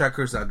 'Cause I'm pretty sure I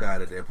cursed out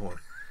God at that point.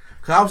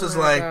 Cause I was just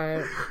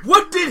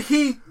what did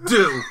he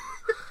do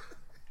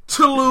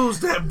to lose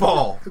that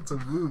ball? It's a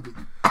movie.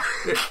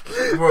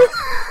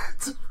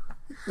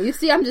 You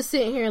see, I'm just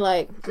sitting here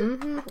I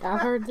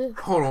heard this.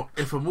 Hold on.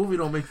 If a movie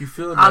don't make you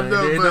feel I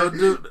know, they but don't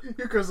do.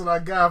 You're cursing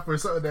out God for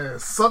something that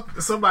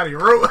somebody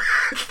wrote.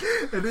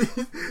 And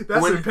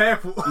that's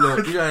impactful.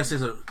 Look, you gotta say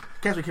so.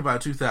 Castaway came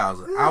out in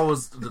 2000. I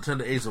was the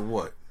tender age of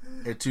what?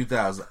 In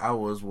 2000. I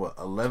was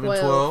 11,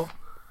 12?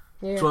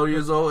 Yeah. 12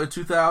 years old in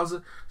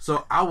 2000.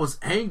 So I was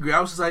angry. I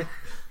was just like,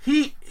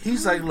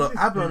 he's like, look,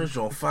 I've been on this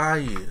show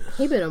 5 years.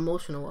 He been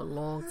emotional a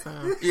long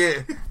time.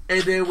 Yeah.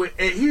 And then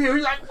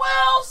he's like,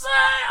 well, say,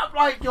 I'm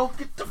like, yo,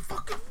 get the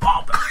fucking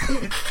ball back.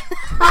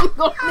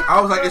 I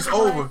was like, it's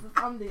over.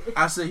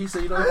 I said, he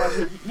said,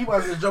 he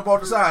might as jump off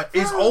the side.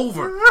 It's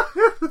over.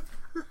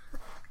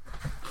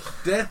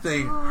 That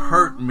thing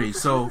hurt me.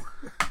 So,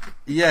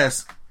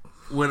 yes,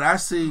 when I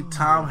see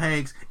Tom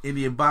Hanks in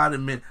the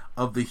embodiment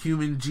of the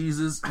human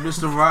Jesus,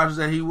 Mr. Rogers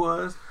that he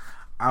was,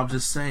 I'm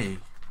just saying.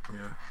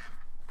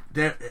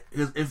 Yeah.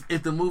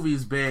 If the movie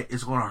is bad,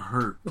 it's gonna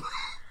hurt.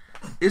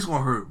 It's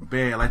gonna hurt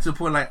bad. Like to the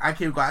point, I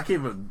can't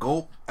even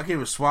gulp. I can't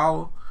even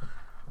swallow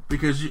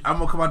because I'm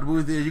gonna come out the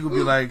movie there. You gonna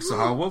be like, so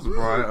how was it,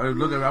 bro?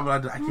 Look at me. I'm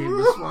like, I can't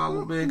even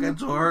swallow, man. That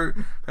joke hurt.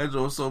 That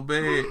joke was so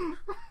bad.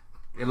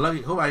 And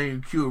lucky, hope I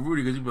didn't cue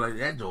Rudy because you'd be like,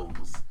 that joke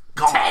was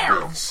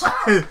terrible.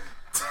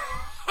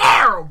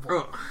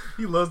 Terrible.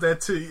 He loves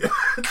that tea.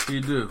 He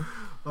do.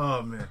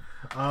 Oh man.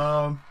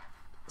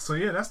 So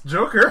yeah, that's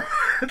Joker.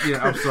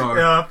 Yeah, I'm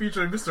sorry.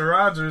 Featuring Mr.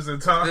 Rogers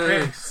and Tom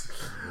Hanks.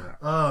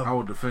 I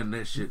will defend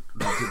that shit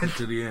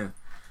to the end.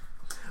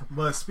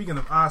 But speaking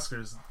of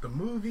Oscars, the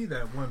movie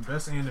that won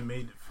Best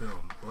Animated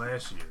Film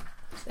last year,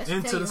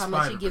 Into the Spider-Verse. How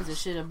much he gives a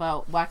shit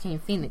about Joaquin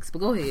Phoenix, but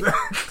go ahead.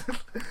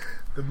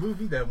 The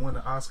movie that won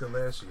the Oscar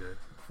last year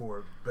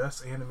for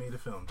Best Animated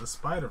Film, The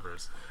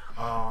Spider-Verse.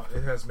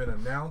 It has been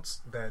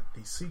announced that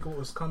the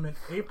sequel is coming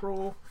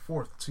April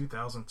 4th,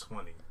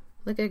 2020.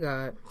 Look at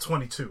God.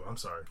 22. I'm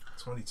sorry.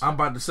 22. I'm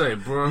about to say,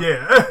 bro.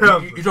 Yeah.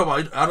 You talking about,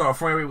 I thought our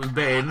frame rate was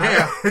bad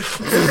now.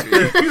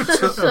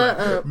 Shut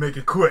up. Make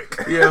it quick.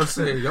 Yeah, I'm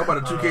saying, y'all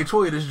about to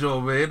 2K20 this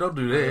joint, man. Don't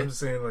do that. I'm just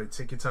saying,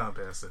 take your time,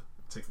 Pastor.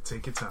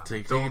 Take your time.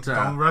 Take your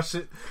time. Don't rush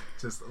it.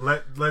 Just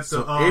let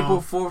so the... April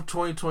 4th,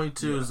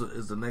 2022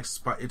 is the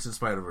next Into the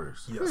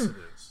Spider-Verse. Yes, it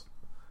is.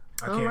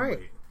 I can't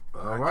wait.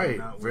 All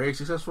right. Very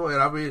successful.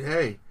 And I mean,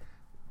 hey,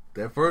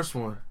 that first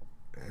one...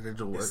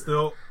 It's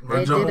still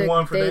number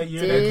one for that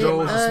year. That Joe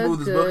was the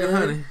smoothest book in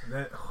honey.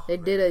 They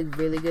did a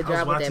really good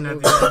job with that movie. I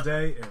was watching that the other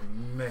day,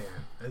 and man,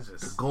 it's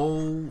just... The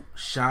gold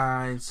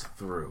shines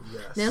through.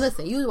 Yes. Now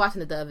listen, you was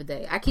watching it the other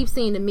day. I keep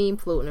seeing the meme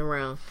floating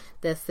around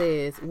that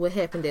says, what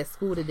happened at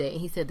school today?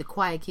 And he said, the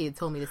quiet kid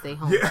told me to stay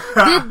home. Yeah.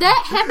 Did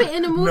that happen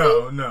in the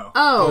movie? No.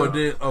 Oh, it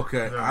did?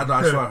 Okay. No.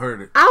 I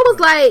heard it. I was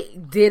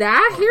like, did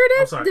I hear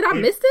this? Did I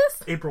miss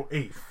this? April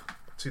 8th,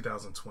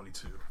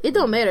 2022. It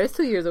don't matter. It's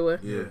 2 years away.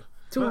 Yeah.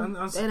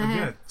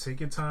 Again,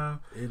 take your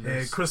time.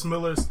 And Chris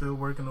Miller is still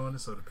working on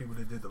it. So the people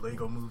that did the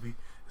Lego movie,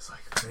 it's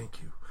like,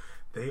 thank you.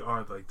 They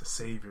are like the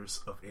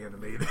saviors of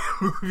animated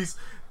movies.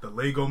 The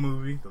Lego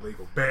movie, the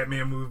Lego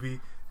Batman movie,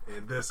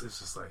 and this is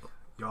just like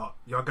y'all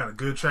got a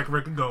good track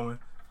record going.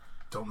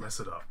 Don't mess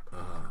it up.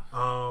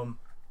 I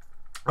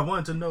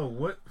wanted to know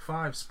what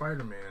 5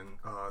 Spider-Men,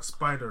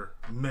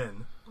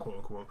 quote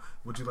unquote,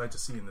 would you like to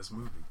see in this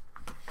movie?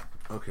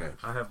 Okay,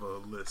 I have a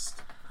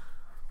list.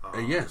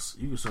 Yes,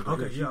 you can start.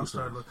 Okay, I'll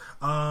start.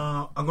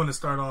 I'm going to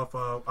start off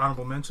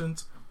honorable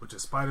mentions, which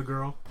is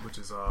Spider-Girl, which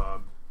is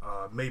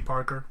May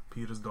Parker,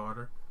 Peter's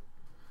daughter.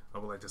 I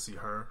would like to see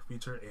her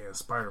feature, and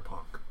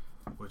Spider-Punk,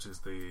 which is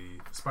the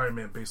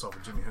Spider-Man based off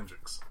of Jimi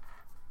Hendrix.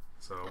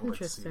 So I would like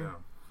to see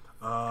them.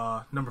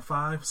 Number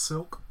 5,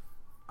 Silk.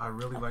 I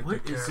really like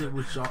that character. What is it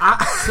with y'all?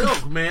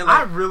 Silk, man.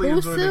 I really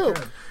enjoy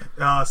that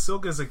character.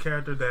 Silk is a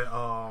character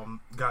that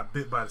got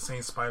bit by the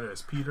same spider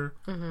as Peter,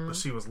 but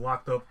she was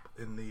locked up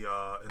in the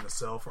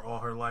cell for all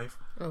her life.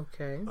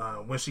 Okay.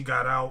 When she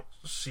got out,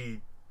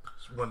 she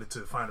wanted to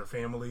find her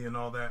family and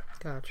all that.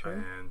 Gotcha.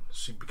 And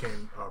she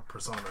became a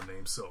persona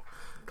named Silk.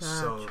 Gotcha.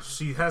 So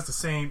she has the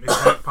same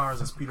exact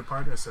powers as Peter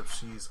Parker, except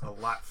she's a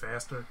lot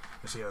faster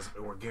and she has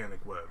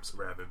organic webs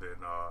rather than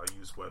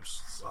use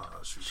webs.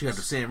 She got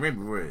the Sam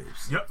Raimi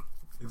webs. Yep,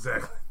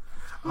 exactly.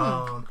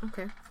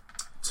 Okay.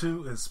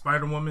 2 is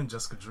Spider-Woman,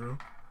 Jessica Drew.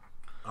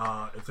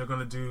 If they're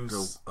gonna do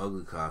the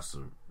ugly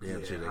costume, I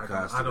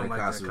costume. don't like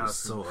that costume.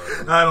 So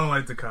ugly. I don't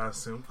like the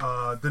costume.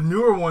 The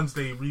newer ones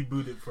they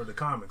rebooted for the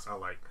comics, I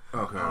like.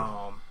 Okay.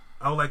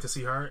 I would like to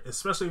see her,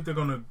 especially if they're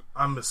gonna.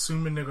 I'm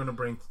assuming they're gonna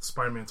bring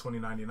Spider-Man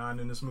 2099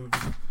 in this movie.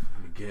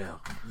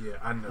 Miguel. Yeah,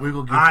 I know. We're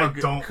gonna I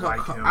don't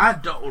like him. I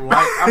don't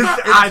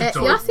like.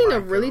 Y'all seem to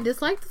really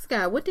dislike this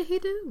guy. What did he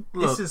do?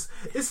 Look,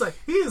 it's like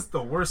he is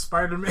the worst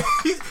Spider-Man.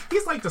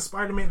 He's like the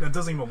Spider-Man that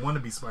doesn't even want to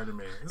be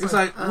Spider-Man. It's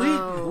like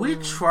we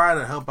try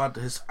to help out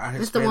his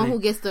Hispanic. It's the one who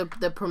gets the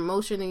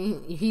promotion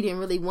and he didn't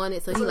really want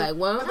it, so he's like,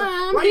 well,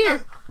 I'm why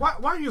here. Why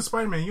are you a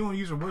Spider-Man? You don't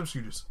use your web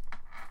shooters.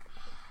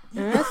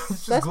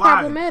 That's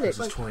problematic.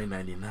 This is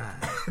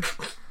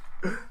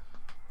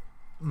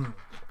 $20.99.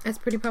 That's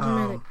pretty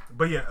problematic.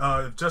 But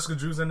yeah, if Jessica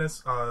Drew's in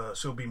this,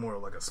 she'll be more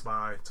like a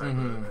spy type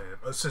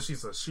of. Since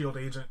she's a S.H.I.E.L.D.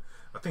 agent,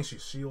 I think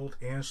she's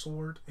S.H.I.E.L.D. and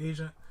S.W.O.R.D.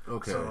 agent.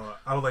 Okay. So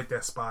I would like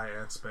that spy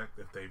aspect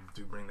if they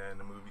do bring that in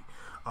the movie.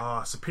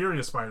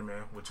 Superior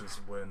Spider-Man, which is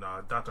when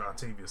Dr.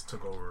 Octavius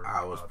took over.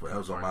 That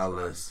was on my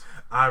list.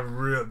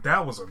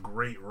 That was a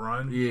great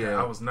run. Yeah,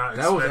 I was not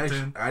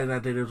expecting. I did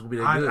not think it was going to be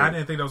that good. I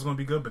didn't think that was going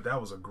to be good, but that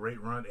was a great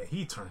run, and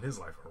he turned his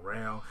life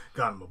around.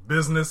 Got him a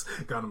business,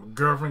 got him a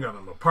girlfriend, got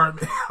him an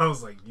apartment. I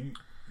was like, you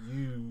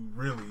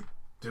really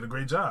did a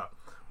great job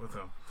with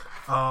him.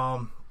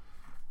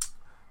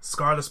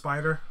 Scarlet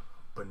Spider,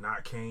 but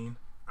not Kane.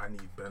 I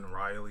need Ben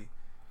Reilly.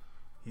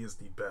 He is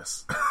the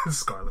best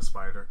Scarlet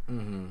Spider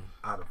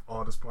out of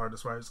all the Scarlet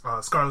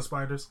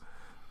Spiders.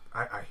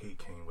 I hate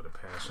Kane with a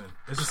passion.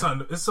 It's just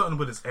something. It's something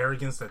with his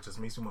arrogance that just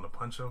makes me want to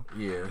punch him.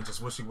 Yeah, and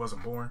just wish he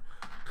wasn't born.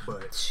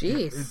 But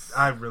jeez,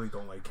 I really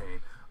don't like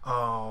Kane.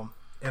 And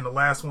the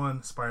last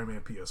one,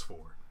 Spider-Man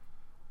PS4.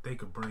 They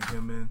could bring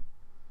him in.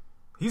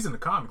 He's in the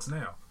comics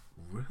now.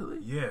 Really?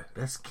 Yeah,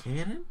 that's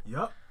canon.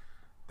 Yep.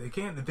 They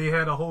can't. They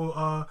had a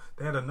whole.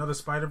 They had another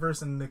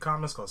Spider-Verse in the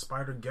comics called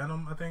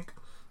Spider-Genom, I think.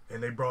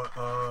 And they brought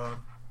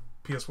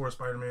PS4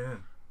 Spider-Man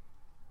in.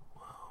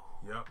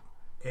 Whoa. Yep.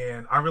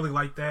 And I really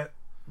like that.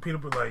 Peter,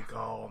 like,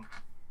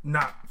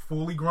 not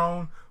fully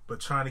grown, but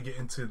trying to get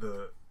into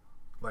the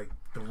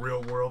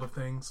real world of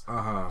things.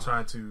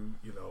 Trying to,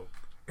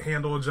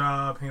 handle a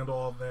job, handle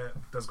all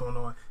that's going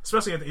on.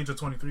 Especially at the age of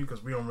 23,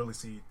 because we don't really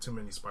see too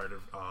many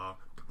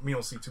we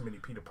don't see too many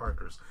Peter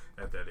Parkers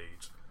at that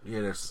age.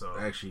 Yeah, that's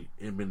actually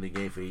been in the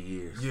game for 8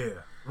 years.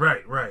 Yeah,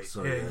 right.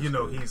 So, and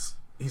good.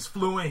 He's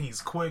fluent,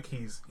 he's quick,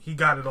 he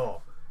got it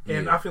all.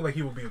 And I feel like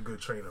he will be a good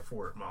trainer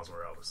for Miles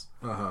Morales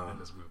in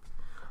this movie.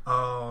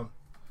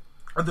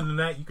 Other than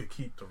that, you could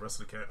keep the rest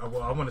of the cast.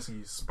 Well, I want to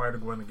see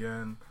Spider-Gwen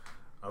again.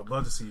 I'd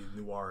love to see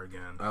Noir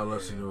again. I'd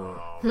love to see Noir.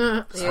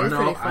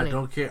 I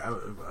don't care.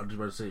 I'm just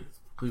about to say.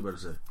 Who you about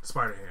to say?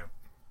 Spider-Ham.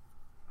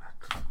 I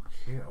don't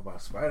care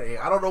about Spider-Ham.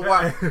 I don't know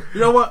why. You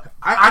know what?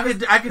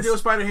 I could do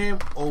Spider-Ham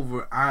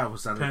over. I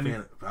was not a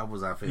fan. I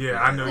was not a fan.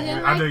 Yeah, I know you.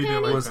 I know you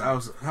didn't like I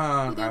was.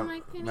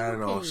 Not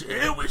at all.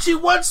 She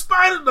wasn't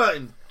Spider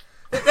nothing.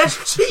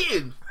 That's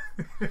cheating.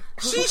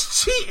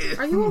 She's cheating.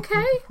 Are you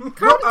okay?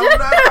 No,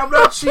 I'm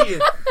not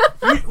cheating.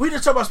 We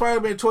just talk about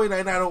Spider-Man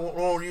 2099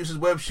 on use his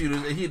web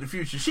shooters and he in the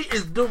future. She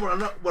is doing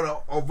with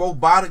a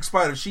robotic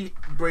spider. She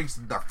breaks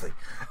nothing.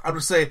 I'm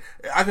just saying,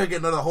 I could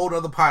get whole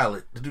other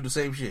pilot to do the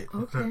same shit.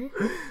 Okay.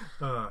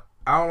 I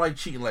don't like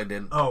cheating like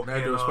that. Oh,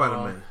 and doing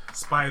Spider-Man.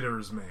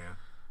 Spiders, man.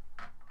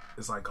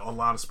 It's like a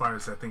lot of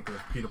spiders that think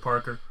they're Peter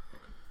Parker.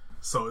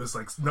 So it's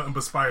like nothing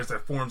but spiders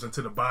that forms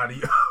into the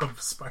body of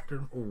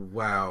Spider-Man.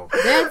 Wow.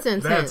 That's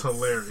intense. That's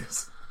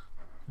hilarious.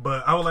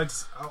 But I would like to...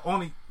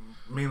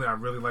 Mainly, I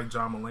really like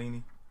John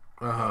Mulaney.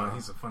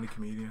 He's a funny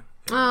comedian.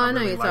 I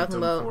know you're talking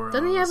about.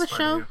 Doesn't he have a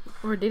show?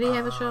 Or did he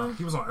have a show?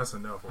 He was on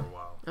SNL for a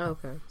while. Oh,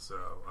 okay. So,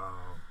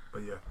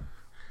 but yeah.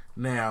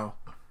 Now,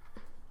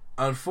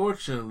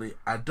 unfortunately,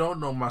 I don't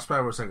know my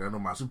Spider-Verse like I know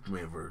my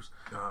Superman verse.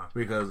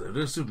 Because if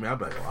this Superman, I'm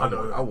like,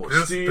 I want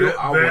Steel,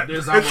 I want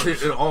this, I want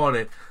this, and all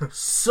that.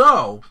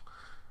 So,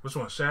 which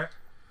one, Shaq?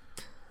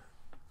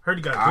 Heard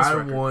you got this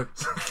record. I want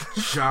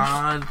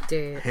John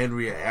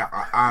Henry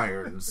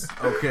Irons.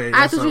 Okay,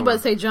 I thought you were about to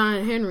say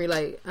John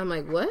Henry. I'm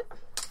like, what?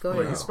 Go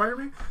ahead. He's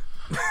Spider-Man?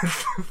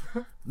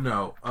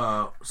 No.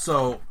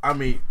 So, I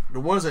mean,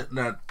 the ones that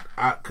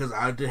because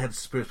I did have the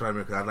Spirit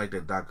Spider-Man because I like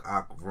that Doc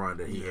Ock run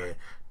that he had.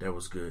 That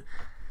was good.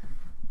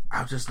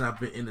 I've just not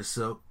been into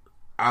Silk.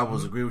 I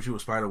was agreeing with you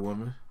with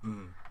Spider-Woman.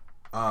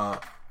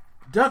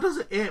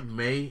 Doesn't Aunt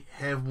May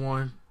have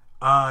one?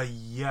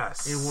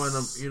 Yes. In one of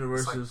them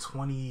universes? It's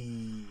like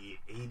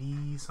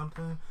 2080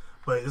 something.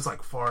 But it's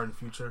like far in the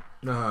future.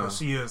 Uh-huh. But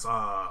she is,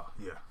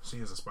 she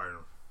is a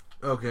Spider-Man.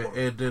 Okay,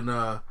 and then,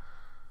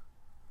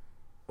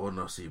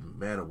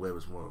 Madam Web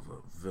is more of a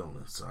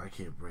villain, so I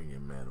can't bring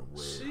in Madam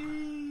Web.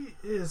 She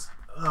is,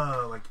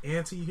 like,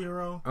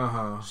 anti-hero.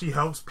 Uh-huh. She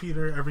helps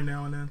Peter every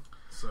now and then,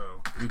 so.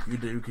 You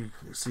can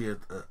see a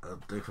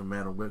thing from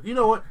Madam Web. You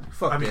know what?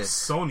 Fuck that.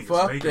 Sony's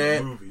making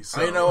a movie,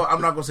 so. You know what?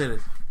 I'm not gonna say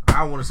this.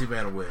 I want to see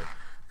Madam Web.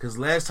 Because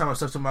last time I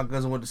stuck to my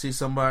guns and went to see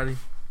somebody,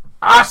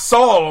 I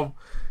saw them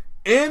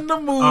in the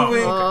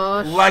movie,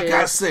 like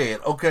I said,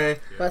 okay?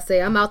 I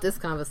say, I'm out this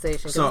conversation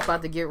because it's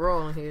about to get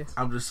wrong here.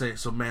 I'm just saying,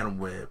 so Madam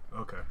Web.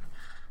 Okay.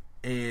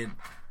 And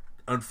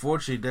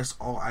unfortunately, that's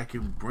all I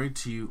can bring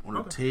to you on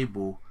the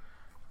table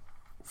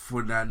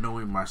for not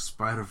knowing my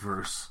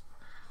Spider-Verse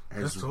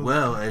as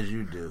well as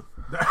you do.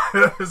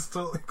 That's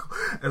totally cool.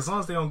 As long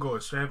as they don't go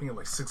extravagant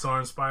like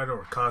 6-armed spider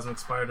or cosmic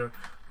spider,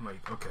 I'm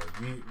like, okay,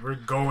 we're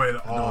going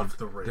off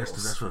the rails.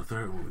 That's for the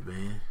third movie,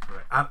 man.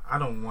 Right. I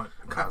don't want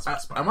cosmic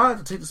spider. I might have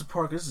to take this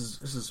apart. This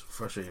is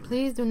frustrating.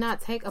 Please do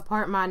not take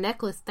apart my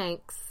necklace.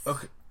 Thanks.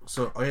 Okay,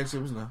 so all you had to say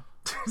was no.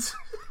 That's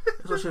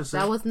what I should have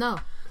said. That was no.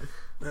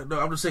 No,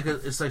 I'm just saying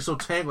cause it's like so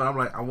tangled. I'm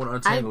like, I want to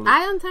untangle it.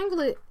 I untangle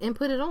it and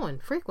put it on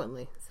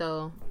frequently,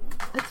 so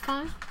it's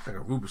fine. It's like a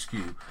Rubik's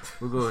Cube.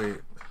 We'll go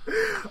ahead.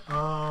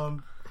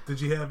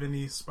 Did you have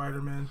any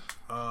Spider-Man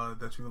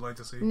that you would like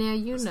to see? Now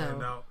you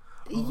know.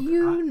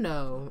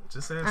 Know.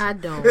 Just answer. I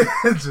don't.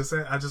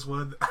 I just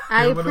wanted.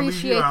 I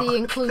appreciate the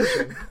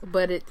inclusion,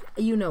 but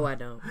I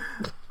don't.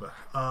 But,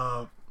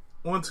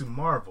 on to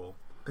Marvel.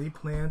 They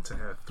plan to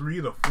have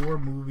 3 to 4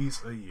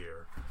 movies a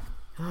year.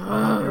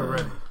 You're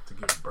ready to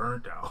get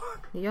burnt out.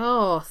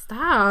 Yo,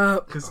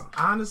 stop. Because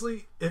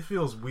honestly, it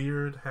feels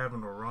weird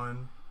having a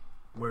run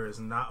where it's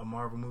not a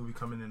Marvel movie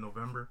coming in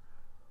November.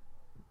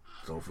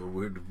 Don't feel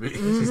weird to me.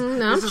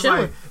 Mm-hmm, I'm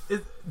chilling.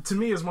 To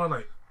me, it's more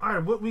like, all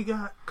right, what we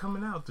got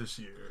coming out this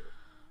year?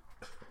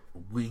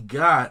 We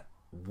got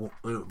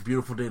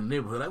Beautiful Day in the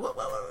Neighborhood. Like,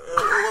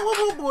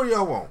 what more do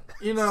y'all want?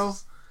 You know?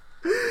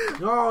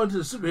 Y'all into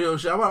the superhero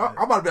shit. I'm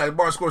about to be like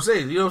Martin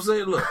Scorsese. You know what I'm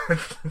saying? Look.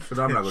 But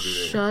I'm not going to do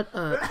that. Shut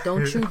up.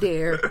 Don't you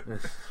dare.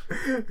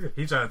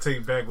 He trying to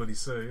take back what he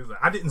said. He's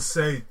like, I didn't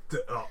say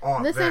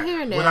all Listen that.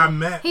 Here now. What I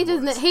meant he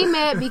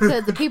mad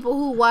because the people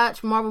who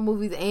watch Marvel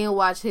movies and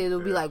watch his will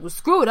be like, well,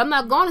 screw it. I'm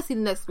not going to see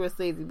the next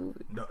Scorsese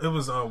movie. No, it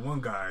was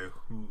one guy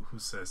who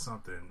said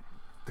something.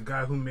 The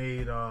guy who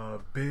made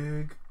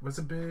Big. Was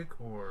it Big?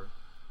 Or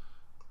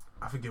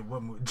I forget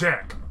what movie.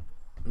 Jack.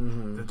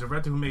 Mm-hmm. The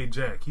director who made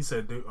Jack, he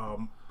said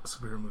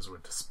superhero movies were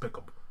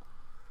despicable.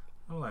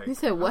 I'm like, he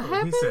said what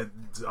happened? He said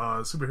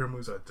superhero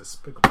movies are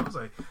despicable. I was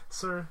like,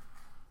 sir,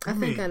 I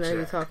think I know what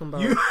you're talking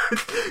about.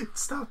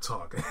 Stop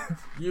talking.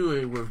 You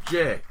ain't with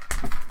Jack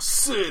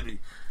City.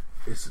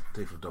 It's a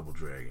thing from Double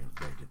Dragon,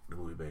 the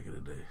movie back in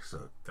the day.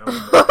 So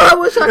I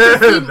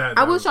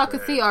wish I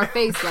could see our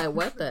face. Like,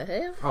 what the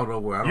hell? Oh,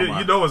 don't worry.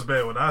 You know it's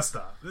bad when I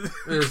stop.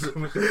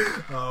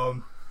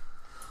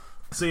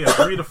 So yeah,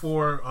 3 to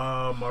 4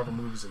 Marvel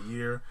movies a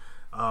year.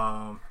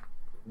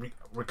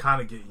 We're kind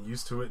of getting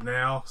used to it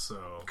now.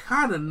 So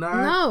kind of not.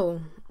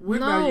 No, we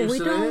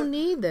don't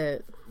need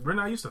that. We're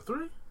not used to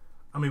 3.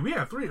 I mean, we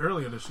had 3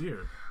 earlier this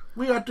year.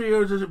 We got 3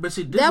 earlier this year, but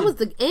see, that was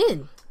the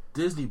end.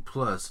 Disney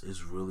Plus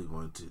is really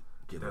going to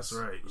get us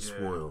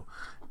spoiled,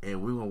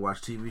 and we're gonna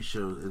watch TV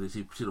shows. And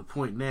to the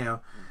point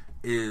now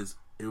is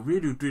if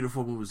we do 3 to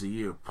 4 movies a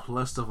year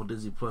plus stuff on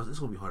Disney Plus, it's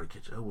gonna be hard to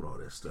catch up with all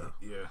that stuff.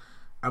 Yeah,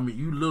 I mean,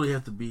 you literally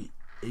have to be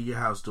in your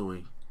house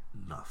doing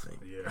nothing.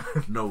 Yeah,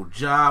 no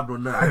job, no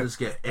nothing. I just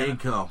get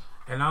income.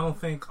 And I don't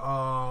think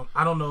I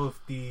don't know if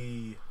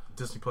the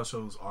Disney Plus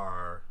shows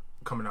are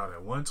coming out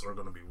at once or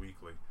going to be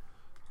weekly.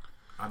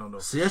 I don't know.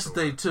 See, that's the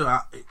thing too.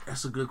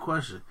 That's a good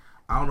question.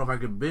 I don't know if I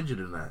can binge it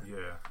or not.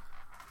 Yeah.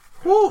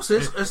 Woo,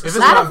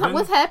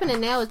 what's happening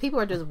now is people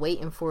are just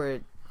waiting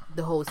for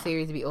the whole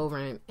series to be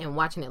over and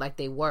watching it like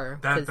they were.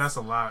 That's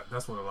a lot.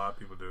 That's what a lot of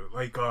people do.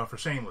 Like for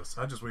Shameless,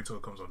 I just wait till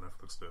it comes on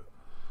Netflix to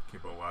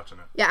keep on watching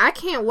it. Yeah, I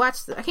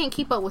can't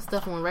keep up with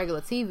stuff on regular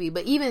TV,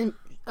 but even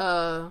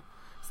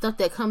stuff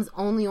that comes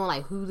only on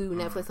like Hulu,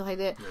 Netflix, stuff like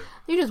that. Yeah.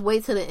 You just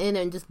wait till the end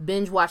and just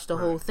binge watch the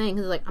whole thing.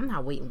 Cause like I'm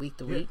not waiting week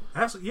to week.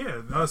 Same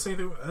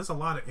thing. There's a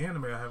lot of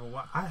anime I haven't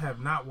watched. I have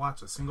not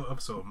watched a single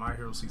episode of My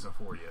Hero season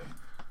 4 yet.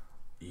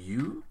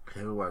 You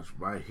haven't watched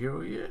My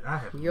Hero yet? I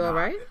have. You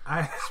alright?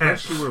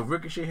 Especially when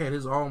Ricochet had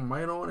his All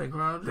Might on at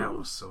Ground Zero. That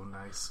was so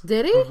nice.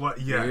 Did he?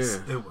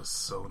 Yes, it was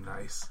so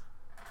nice.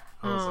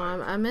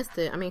 I missed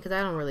it. I mean, because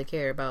I don't really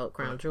care about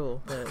Crown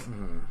Jewel, but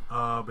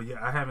but yeah,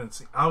 I haven't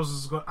seen. I was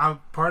just going.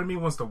 Part of me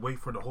wants to wait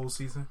for the whole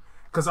season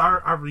because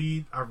I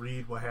read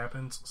what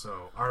happens,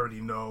 so I already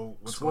know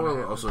what's going to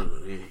happen. Also,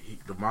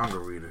 the manga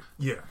reader.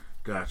 Yeah,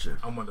 gotcha.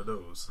 I'm one of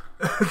those.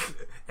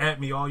 At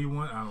me all you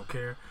want. I don't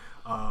care.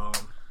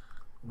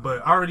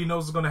 But I already know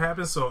what's going to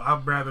happen, so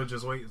I'd rather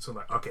just wait until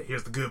like, okay,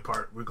 here's the good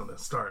part. We're going to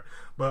start.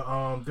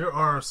 But there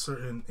are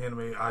certain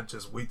anime I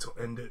just wait till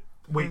end it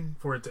wait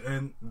for it to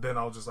end. Then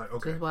I'll just like,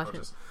 okay, I'll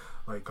just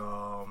like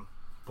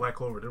Black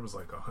Clover. There was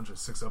like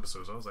 106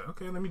 episodes. I was like,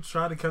 okay, let me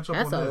try to catch up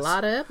on this. That's a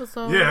lot of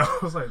episodes. Yeah, I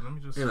was like, let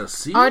me just. In a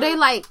season? Are they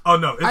like? Oh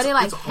no, are they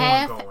like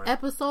half ongoing.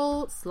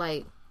 episodes?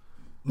 Like.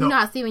 No, you know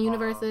how Steven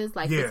Universe is?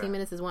 Like 15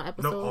 minutes is one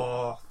episode? No,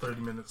 all 30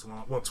 minutes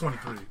long. Well,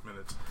 23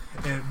 minutes.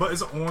 But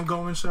it's an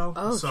ongoing show.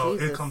 Oh, so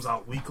Jesus. it comes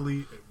out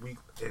weekly.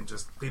 And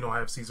just, they don't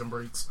have season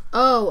breaks.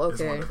 Oh, okay.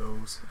 It's one of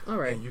those. All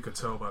right. And you could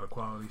tell by the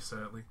quality,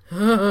 sadly.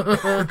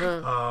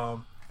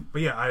 But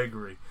yeah, I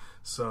agree.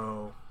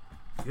 So,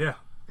 yeah.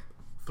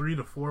 3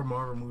 to 4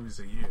 Marvel movies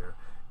a year.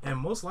 And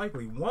most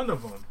likely, one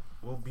of them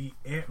will be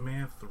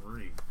Ant-Man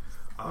 3.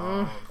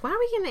 Why are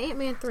we getting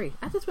Ant-Man 3?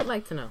 I just would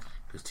like to know.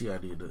 Because T.I.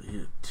 did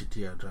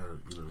T.I. tried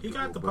to, he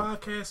got the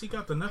podcast. He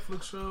got the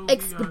Netflix show.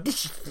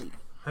 Expeditiously.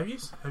 Have you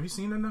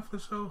seen the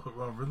Netflix show,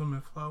 Rhythm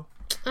and Flow?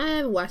 I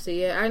haven't watched it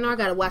yet. I know I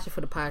gotta watch it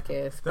for the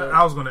podcast.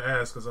 I was gonna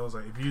ask because I was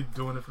like, if you're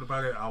doing it for the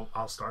podcast,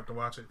 I'll start to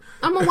watch it.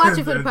 I'm gonna watch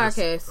it for the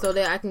podcast so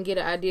that I can get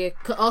an idea.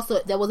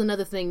 Also, that was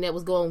another thing that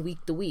was going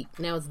week to week.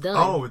 Now it's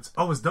done. It's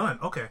done.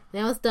 Okay.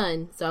 Now it's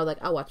done. So I was like,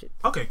 I'll watch it.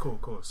 Okay,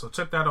 cool. So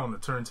check that on the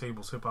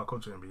Turntables, Hip Hop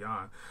Culture and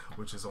Beyond,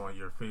 which is on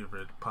your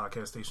favorite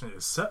podcast station,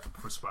 except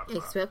for Spotify.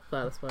 Except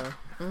Spotify.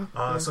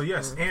 Mm-hmm. So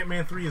yes,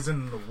 Ant-Man 3 is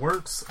in the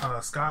works.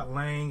 Scott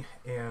Lang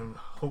and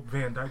Hope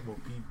Van Dyke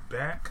will be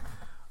back.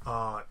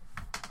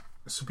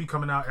 This will be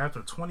coming out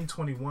after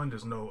 2021.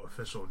 There's no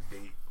official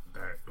date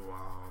that for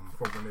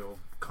when it will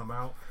come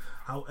out.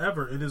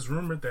 However, it is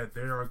rumored that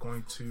they are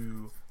going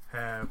to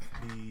have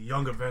the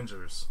Young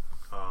Avengers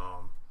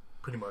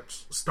pretty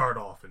much start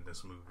off in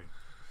this movie,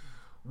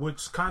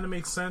 which kind of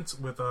makes sense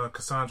with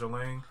Cassandra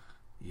Lang,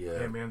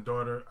 Ant-Man's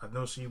daughter. I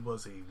know she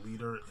was a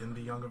leader in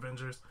the Young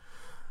Avengers.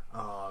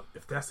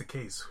 If that's the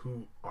case,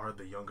 who are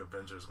the Young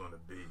Avengers going to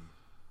be,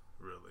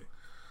 really?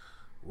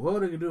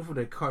 Well, they can do it for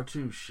their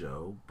cartoon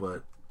show,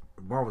 but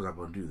Marvel's not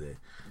going to do that.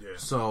 Yeah.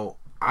 So,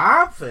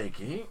 I'm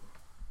thinking,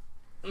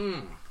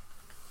 we're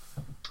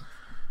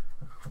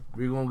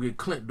going to get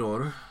Clint's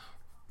daughter.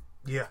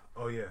 Yeah.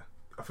 Oh, yeah.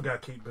 I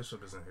forgot Kate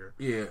Bishop is in here.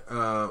 Yeah.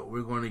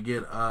 We're going to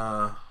get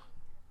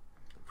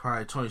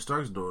probably Tony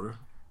Stark's daughter.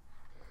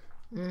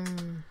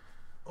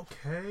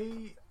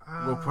 Okay.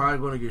 We're probably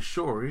going to get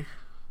Shuri.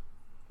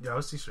 Yeah,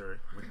 let's see Shuri.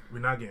 We're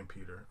not getting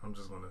Peter. I'm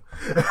just going to...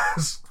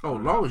 as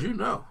long as you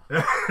know.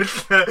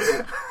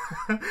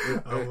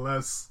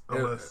 Unless...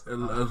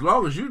 As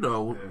long as you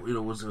know,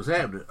 what's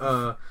happening.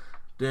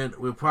 Then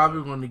we're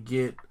probably going to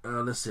get...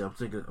 let's see. I'm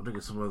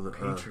thinking some other...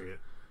 Patriot.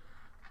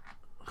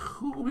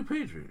 Who will be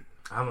Patriot?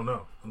 I don't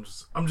know.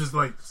 I'm just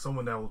like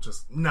someone that will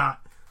just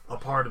not a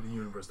part of the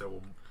universe that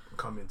will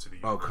come into the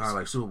universe. Oh, kind of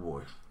like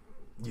Superboy.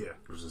 Yeah.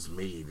 It was just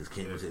me. Just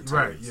came with it.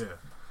 Right, yeah.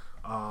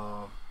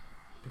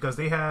 Because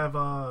they have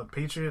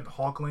Patriot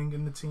Hawkling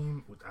in the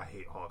team. I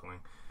hate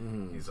Hawkling.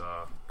 Mm-hmm. He's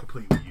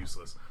completely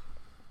useless.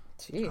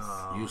 Jeez.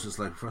 Useless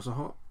like Professor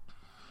Hawk?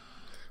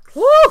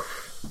 Woo!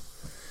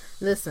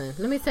 Listen,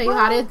 let me tell you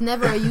how there's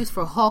never a use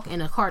for Hawk in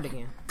a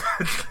cardigan.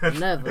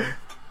 Never.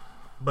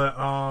 But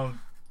I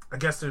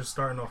guess they're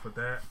starting off with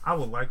that. I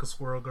would like a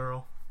Squirrel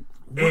Girl.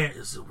 What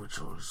is it with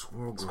your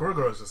Squirrel Girl? Squirrel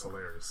Girl is just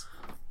hilarious.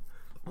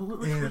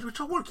 What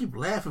y'all want to keep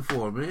laughing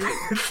for, man?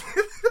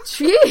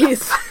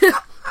 Jeez.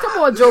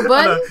 Come on, Joe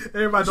Budden.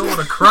 Everybody don't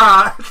want to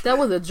cry. That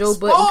was a Joe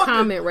Budden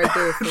comment right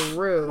there,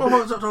 for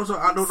real.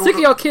 Sick of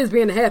your kids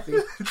being happy.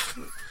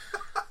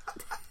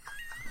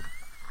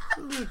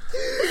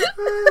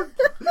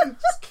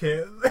 just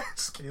can't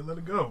let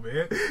it go,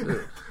 man.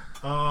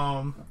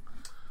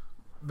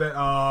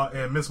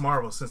 And Miss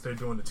Marvel, since they're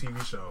doing the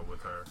TV show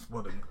with her,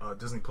 the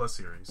Disney Plus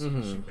series, she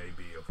may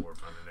be a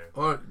forefront in there.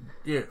 Or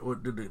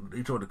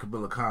you told the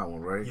Camilla Khan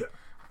one, right? Yeah.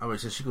 I mean,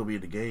 since she gonna be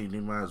in the game, they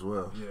might as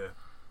well. Yeah.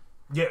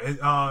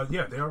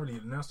 Yeah, they already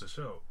announced the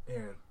show,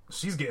 and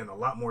she's getting a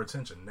lot more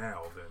attention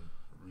now than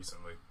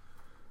recently.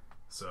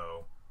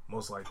 So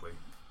most likely,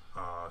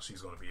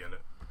 she's going to be in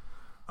it.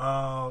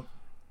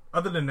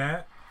 Other than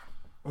that,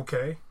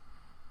 okay.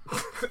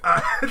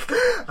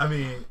 I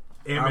mean,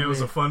 Ant-Man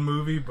was a fun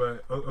movie,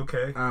 but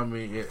okay. I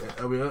mean,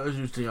 it's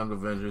used to Young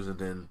Avengers, and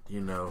then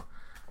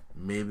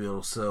maybe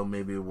it'll sell,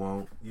 maybe it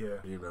won't.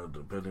 Yeah.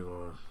 Depending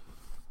on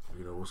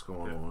what's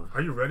going on.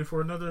 Are you ready for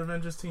another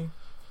Avengers team?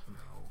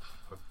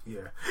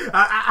 Yeah,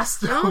 I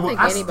still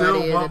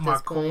want my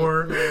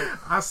core. Yeah.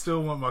 I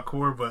still want my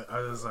core, but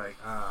I was like,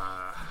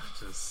 yeah.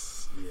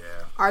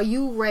 Are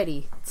you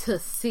ready to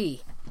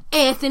see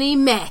Anthony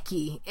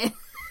Mackie? I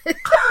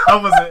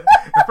wasn't.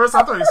 At first,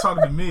 I thought he was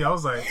talking to me. I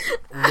was like,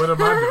 "What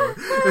am I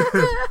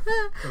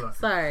doing?"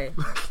 Sorry.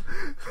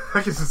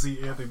 I get to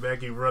see Anthony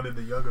Mackie running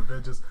the Young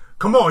Avengers.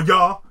 Come on,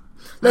 y'all.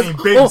 They ain't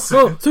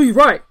babysitting. To you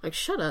right. Like,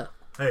 shut up.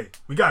 Hey,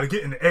 we got to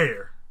get in the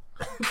air.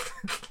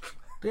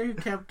 There you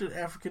Captain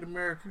African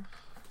American.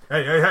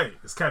 Hey!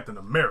 It's Captain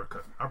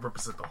America. I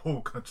represent the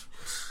whole country.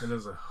 And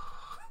there's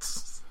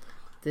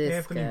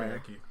Anthony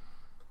Mackie.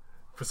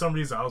 For some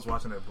reason, I was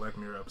watching that Black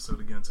Mirror episode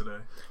again today.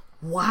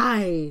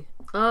 Why?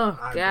 Oh,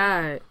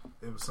 God.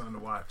 It was something to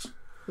watch.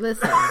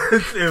 Listen,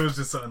 it was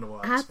just something to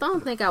watch. I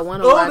don't think I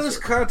want to watch all this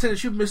content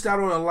that you missed out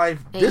on in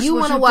life. And you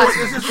want to watch,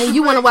 and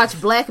you want to watch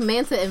Black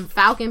Manta and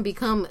Falcon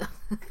become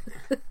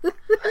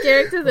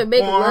characters and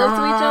make love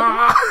to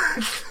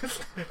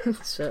each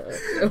other. Shut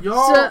up.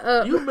 Y'all, Shut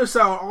up. You miss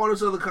out on all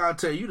this other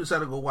content. You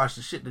decided to go watch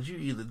the shit that you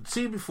either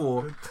seen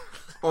before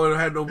or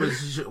had no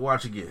business you should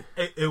watch again.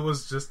 It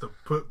was just to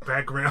put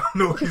background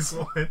noise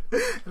on,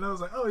 and I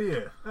was like, "Oh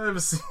yeah, I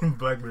haven't seen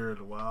Black Mirror in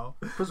a while."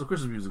 Put some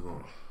Christmas music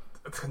on.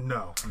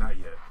 No, not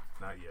yet.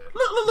 Not yet.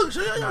 Look.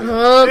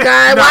 Oh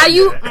God, why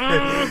you?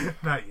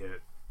 Not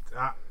yet.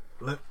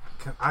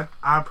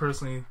 I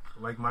personally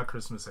like my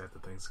Christmas after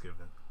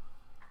Thanksgiving.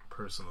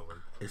 Personally,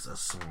 it's a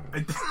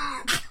song.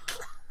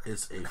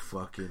 It's a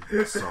fucking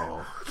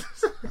song.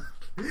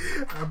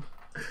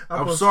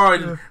 I'm sorry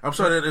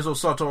that there's no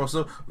song talking about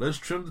stuff. Let's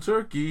trim the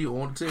turkey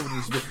on the table.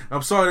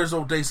 I'm sorry there's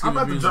no Thanksgiving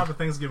I'm about music. to drop a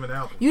Thanksgiving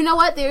album. You know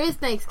what? There is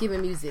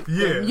Thanksgiving music.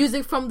 Yeah. The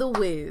music from The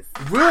Wiz.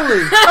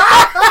 Really?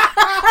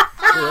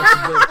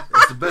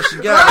 That's the best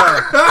you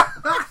got,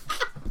 huh?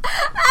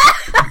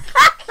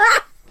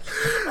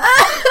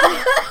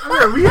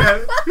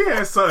 We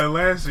had something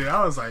last year.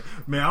 I was like,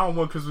 man, I don't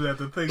want Christmas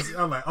after Thanksgiving.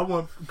 I'm like, I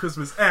want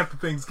Christmas after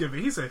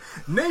Thanksgiving. He said,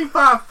 name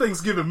 5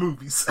 Thanksgiving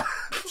movies.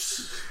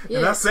 Yeah,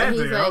 and I sat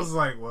there. like, I was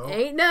like, well,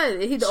 ain't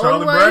none. He the Charlie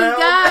only one Brown. he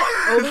got.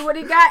 Only one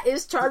he got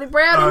is Charlie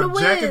Brown and The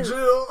Jack Wiz. and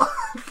Jill.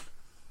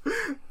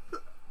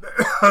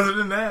 Other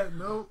than that,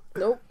 no.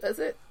 Nope, that's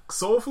it.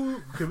 Soul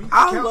Food? Can we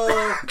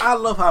I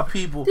love how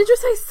people. Did you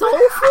say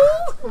soul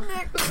food?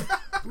 Man,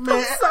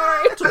 I'm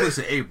sorry. It took place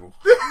in April.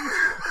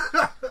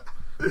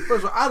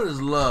 First of all, I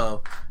just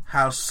love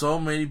how so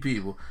many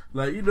people,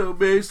 like, you know,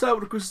 man, stop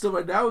with the Christmas stuff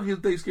right now. I don't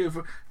get Thanksgiving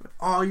for.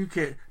 Oh, you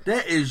can't.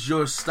 That is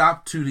your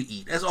stop to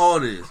eat. That's all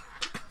it is.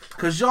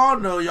 Because y'all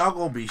know y'all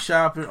going to be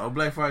shopping or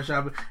Black Friday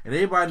shopping, and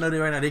everybody know that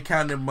right now they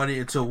counting their money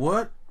until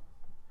what?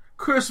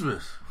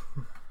 Christmas.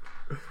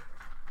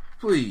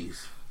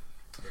 Please.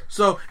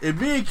 So, if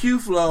me and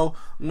Q-Flow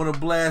want to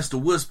blast the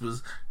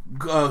Whispers,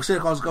 Santa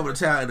Claus is coming to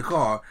town in the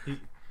car.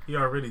 He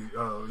already,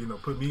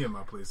 put me in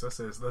my place. I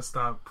said, let's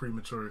stop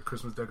premature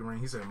Christmas decorating.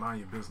 He said, mind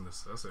your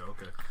business. I said,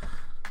 okay.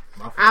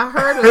 I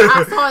heard him.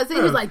 I saw his thing.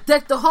 He was like,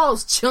 deck the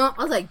halls, chump.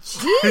 I was like,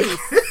 jeez.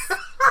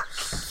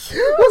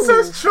 Who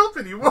says chump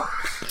anymore?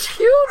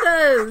 Q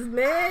does,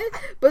 man.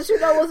 But you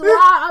know what's wild?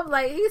 I'm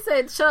like, he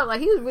said chump. Like,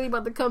 he was really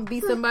about to come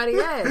beat somebody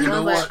ass. You know I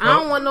was what? like, I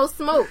don't want no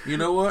smoke. You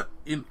know what?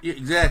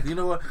 Exactly. You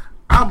know what?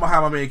 I'm going to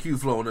have my man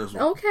Q-Flow on this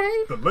one.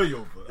 Okay. The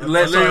layover.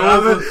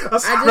 Layover.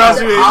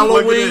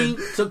 Halloween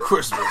to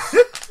Christmas.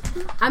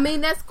 I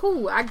mean, that's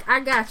cool. I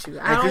got you.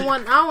 I don't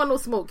want no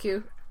smoke,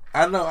 Q.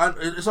 I know.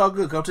 It's all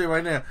good. I'll tell you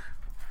right now.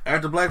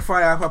 After Black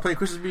Friday, if I play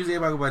Christmas music,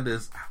 everybody go like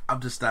this.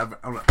 I'm just stopping.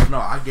 I'm like, no,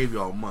 I gave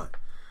y'all a month.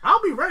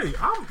 I'll be ready.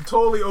 I'm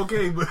totally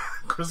okay with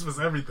Christmas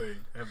everything.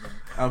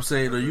 I'm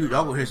saying,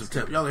 y'all gonna hear some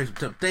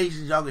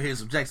Temptations. Y'all gonna hear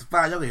some Jackson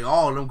 5. Y'all gonna hear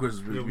all of them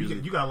Christmas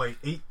music. You got like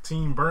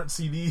 18 burnt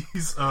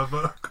CDs of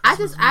I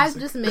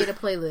just made a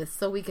playlist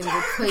so we can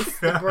replace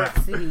the burnt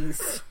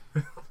CDs.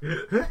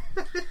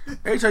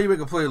 Every time you make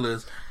a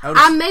playlist,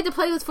 I made the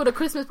playlist for the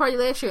Christmas party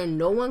last year and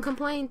no one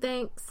complained.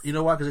 Thanks. You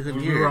know why? Because they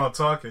couldn't hear. We were all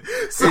talking.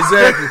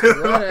 Exactly.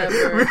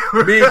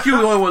 Whatever. Me and Q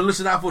the only one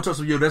listen out for.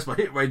 Yo, that's my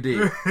hit right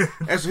there.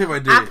 That's my hit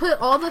right there. I put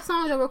all the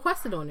songs I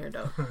requested on there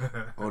though.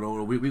 Oh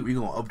no, we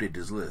gonna update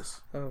this list.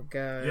 Oh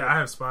god. Yeah, I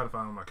have Spotify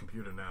on my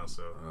computer now.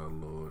 So. Oh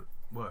lord.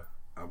 What?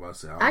 I'm about to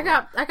say. I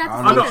got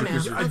the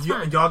speaker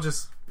now. Y'all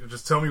just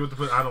tell me what to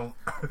put. I don't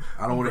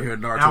want to hear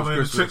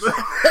Naruto's Christmas.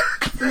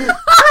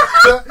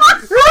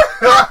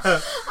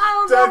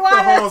 I don't know why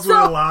the halls that's with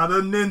so... a lot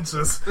of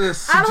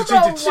ninjas. I don't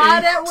know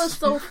why that was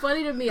so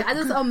funny to me. I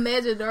just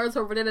imagined Naruto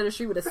over there in the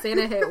street with a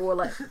Santa hat or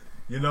like.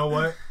 You know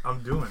what?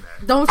 I'm doing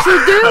that. Don't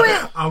you do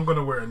it! I'm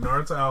gonna wear a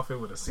Naruto outfit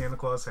with a Santa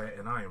Claus hat,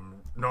 and I am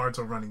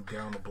Naruto running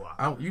down the block.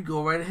 You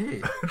go right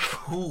ahead.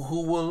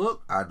 Who will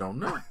look? I don't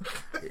know.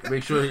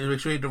 Make sure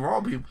ain't the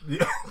wrong people.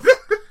 Yeah.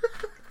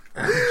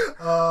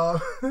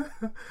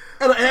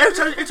 Every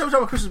time we talk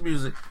about Christmas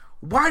music,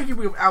 why do you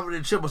bring Alvin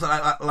and Chipmunks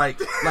like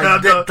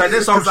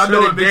that song shut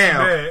it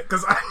down?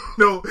 Because I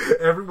know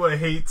everyone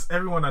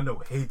I know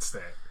hates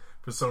that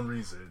for some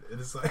reason. And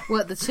it's like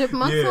what, the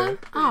Chipmunks one?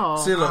 Oh,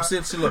 see,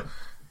 look.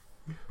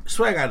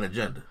 Swag got an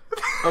agenda.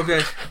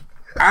 Okay,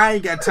 I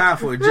ain't got time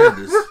for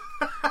agendas.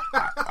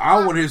 I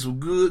want to hear some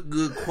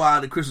good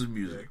quality Christmas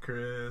music.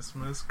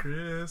 Christmas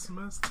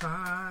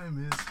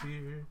time is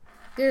here.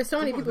 There's so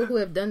many people who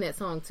have done that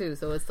song too,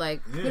 so it's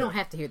like you don't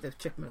have to hear the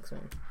Chipmunks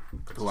one.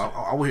 So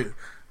I will hear.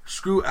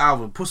 Screw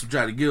Alvin, put some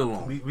Johnny Gill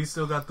on. We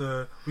still got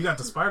the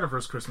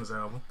Spider-Verse Christmas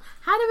album.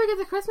 How did we get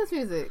the Christmas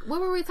music? What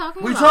were we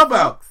talking about? We talking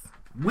about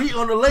we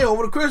on the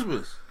layover to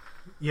Christmas.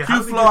 Yeah,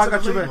 Q-Flow, I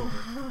got your back.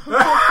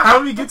 How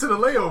did we get to the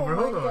layover?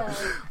 Hold on. God.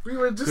 We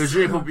were just because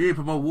you ain't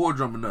put my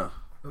wardrobe enough.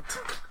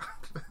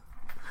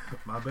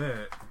 My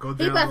bad. Go down.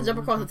 He about to jump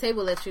across the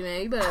table at you,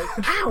 man. You better.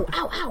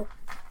 Ow.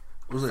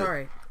 What's that?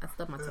 Sorry, I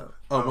stubbed my toe.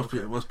 Oh,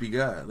 must be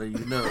God. Let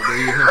you know.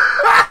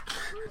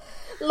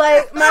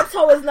 Like, my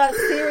toe is not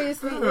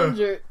seriously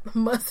injured.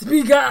 Must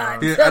be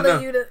God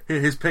telling you that.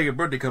 His pagan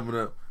birthday coming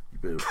up. You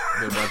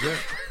better watch that.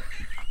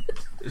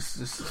 It's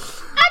just...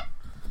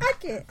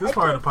 This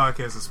part of the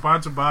podcast is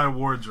sponsored by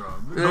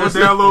Wardrobe. Go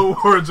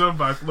download Wardrobe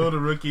by Flo the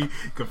Rookie. You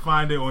can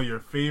find it on your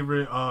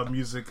favorite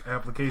music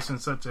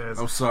applications such as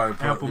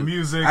Apple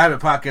Music. I have a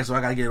podcast, so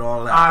I gotta get it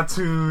all out.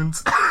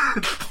 iTunes.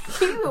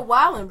 You been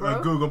wildin',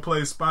 bro. Google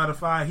Play,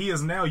 Spotify. He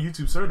is now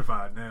YouTube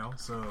certified now.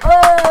 So.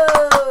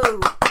 Oh!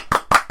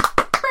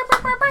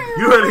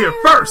 You heard it here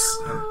first.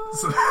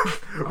 So,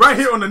 right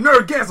here on the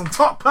Nerdgasm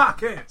Talk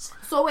podcast.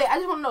 So wait, I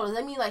just want to know, does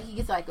that mean like he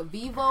gets like a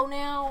Vivo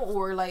now,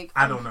 or like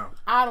I don't know.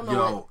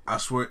 Yo, I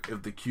swear,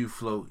 if the Q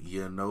Flow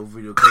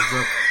video comes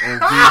up on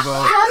Vivo,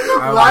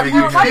 why do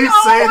you keep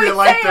saying it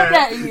like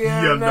that?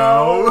 You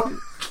know.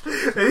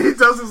 And he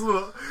does his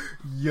little,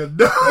 you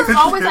know. It's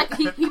always like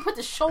he put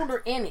the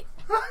shoulder in it.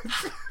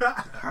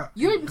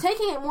 You're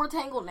taking it more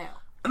tangled now.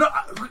 No,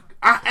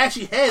 I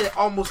actually had it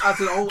almost out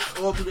to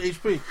all to the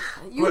HP.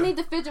 You need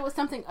to fidget with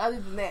something other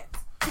than that.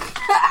 Why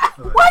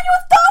you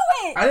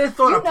throw it? I didn't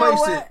throw it. I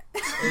placed it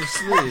and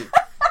slid.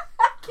 I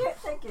can't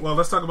take it. Well,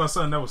 let's talk about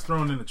something that was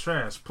thrown in the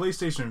trash.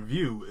 PlayStation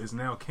Vue is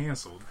now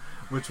canceled,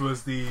 which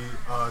was the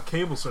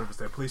cable service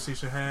that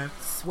PlayStation had.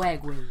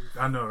 Swag wave.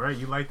 I know, right?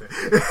 You like that.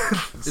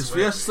 Is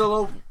Fiesta still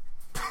open?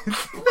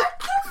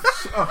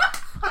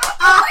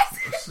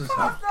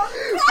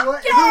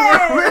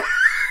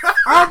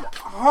 I'm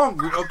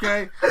hungry,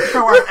 okay? That's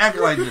how I act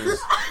like this.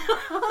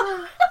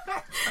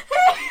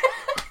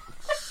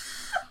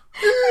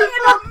 In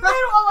the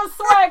middle of a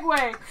swag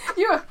way.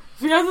 You're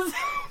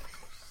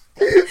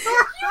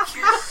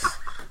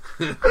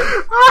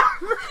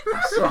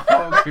so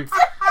hungry.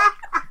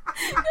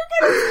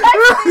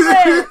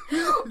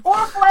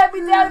 Or flag me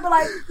down and be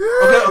like,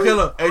 okay,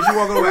 look. As you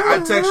walk away, I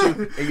text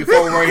you and your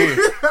phone right here.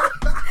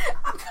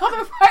 I'm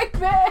coming right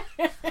back.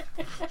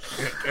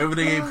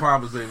 Everything ain't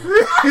promised, baby.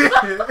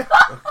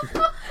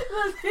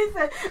 He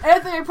said,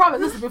 everything ain't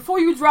promised. Listen, before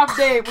you drop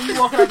dead when you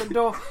walk out the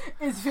door,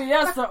 it's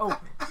Fiesta open.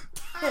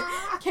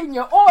 Can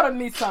you order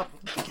me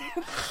something?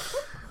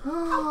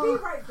 I'll be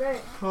right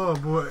back. Oh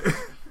boy.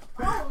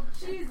 Oh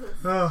Jesus.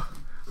 But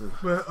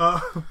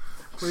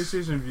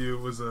PlayStation Vue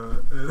was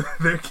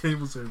their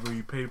cable service where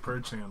you pay per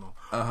channel,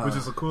 which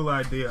is a cool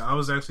idea. I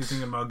was actually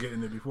thinking about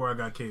getting it before I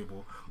got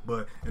cable,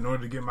 but in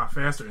order to get my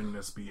faster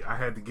internet speed, I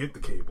had to get the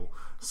cable.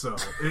 So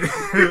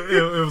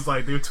it was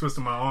like they were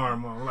twisting my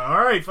arm. I'm like,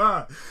 all right,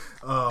 fine.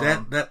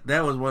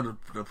 That was one of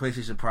the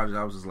PlayStation projects.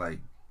 I was just like,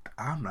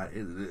 I'm not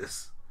into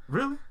this.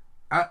 Really?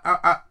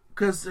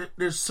 Because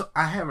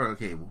I have a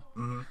cable.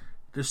 Mm-hmm.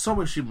 There's so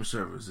much streaming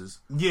services.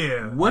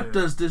 Yeah. What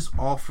does this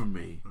offer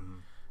me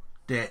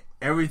that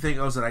everything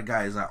else that I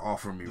got is not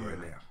offering me right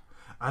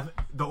now?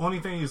 The only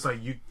thing is like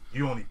you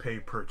only pay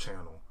per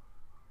channel.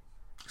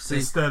 See,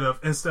 instead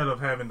of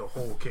having the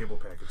whole cable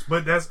package.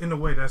 But that's in a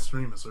way that's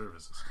streaming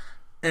services.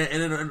 And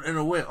in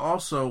a way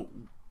also,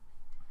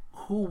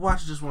 who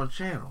watches just one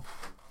channel?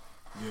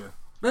 Yeah.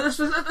 Let's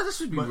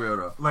just be real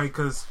though. Like,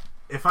 because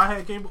if I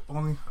had cable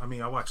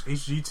I watch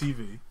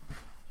HGTV,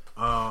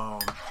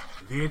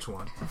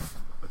 VH1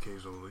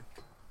 occasionally,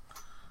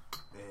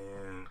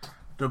 and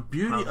the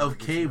beauty of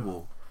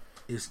cable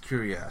is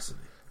curiosity.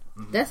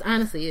 Mm-hmm. That's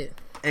honestly it.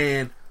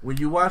 And when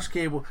you watch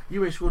cable,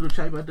 you ain't supposed to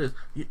chat about this.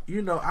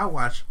 You know, I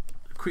watch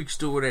Creek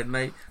Stewart at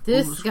night.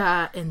 This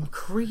guy in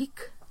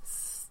Creek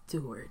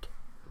Stewart.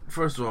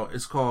 First of all,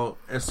 it's called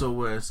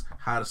SOS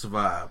How to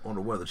Survive on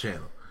the Weather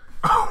Channel.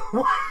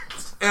 What?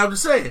 And I'm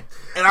just saying.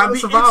 And How to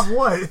survive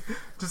what?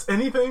 Just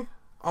anything?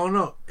 Oh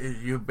no,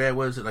 you're bad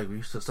weather. Like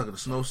we stuck in a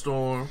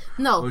snowstorm.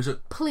 No,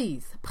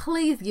 please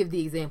give the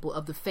example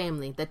of the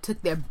family that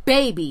took their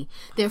baby,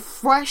 their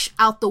fresh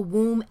out the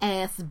womb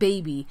ass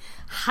baby,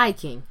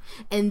 hiking,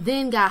 and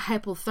then got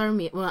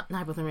hypothermia. Well,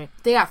 not hypothermia.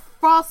 They got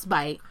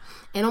frostbite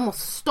and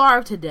almost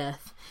starved to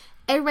death.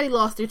 Everybody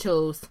lost their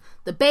toes.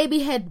 The baby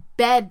had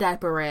bad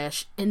diaper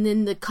rash, and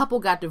then the couple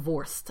got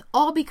divorced,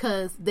 all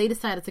because they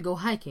decided to go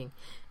hiking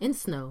in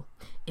snow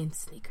in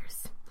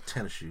sneakers,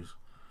 tennis shoes.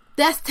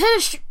 That's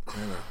tennis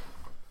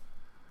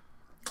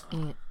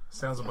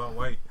Sounds about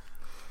white.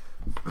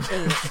 Well,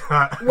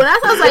 I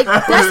was like,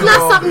 that's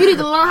not something you need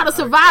to learn how to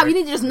survive. You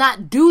need to just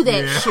not do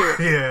that shit.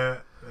 Yeah.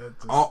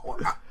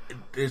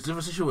 There's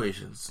different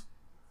situations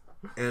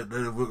that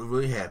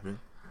really happen,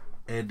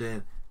 and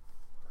then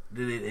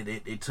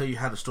they tell you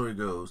how the story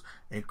goes,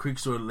 and Creek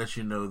Story lets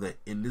you know that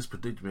in this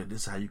predicament,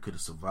 this is how you could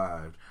have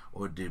survived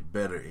or did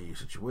better in your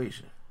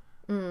situation.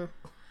 Mm.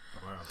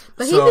 Wow.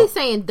 But he be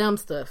saying dumb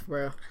stuff,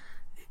 bro.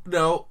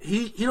 No,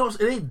 he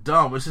don't. It ain't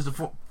dumb. It's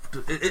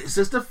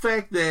just the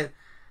fact that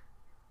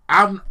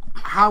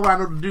how would I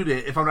know to do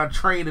that if I'm not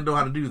trained to know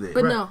how to do that?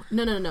 But no.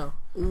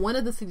 One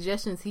of the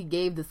suggestions he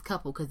gave this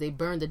couple, because they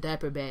burned the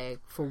diaper bag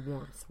for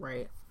warmth,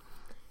 right?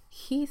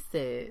 He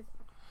said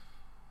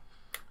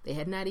they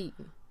had not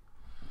eaten.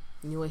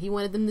 You know what he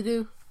wanted them to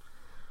do?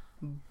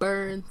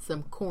 Burn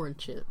some corn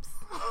chips.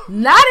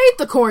 Not eat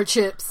the corn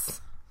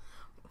chips.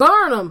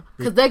 Burn them,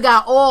 because they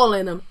got oil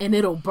in them, and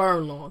it'll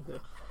burn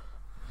longer.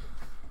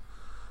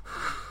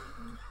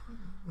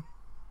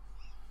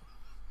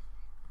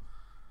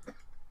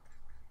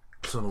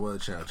 It's on the Weather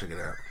Channel. Check it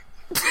out.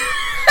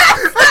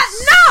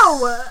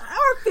 No,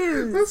 I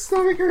refuse. That's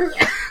stomach hurt.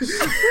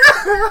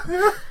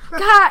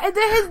 God, and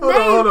then his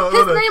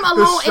name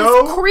alone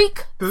is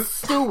Creek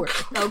Stewart.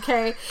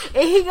 Okay,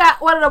 and he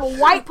got one of them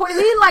white points.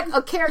 He's like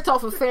a character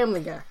off of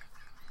Family Guy.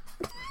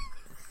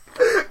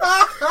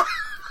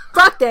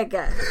 Fuck that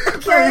guy.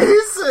 Okay?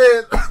 He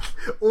said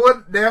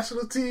on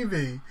national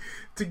TV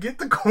to get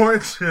the corn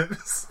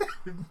chips.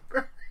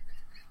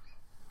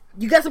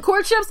 You got some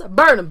corn chips?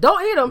 Burn them.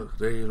 Don't eat them. Look,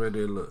 there he is right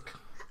there. Look.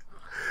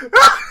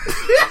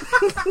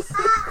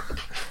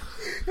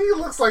 He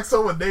looks like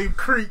someone named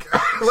Creek.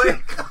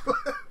 Like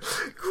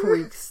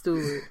Creek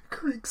Stewart.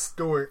 Creek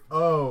Stewart.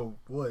 Oh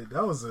boy,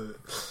 that was a.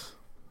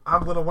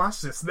 I'm gonna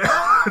watch this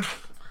now.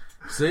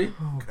 See?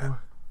 Oh boy.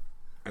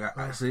 I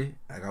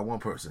got one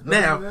person.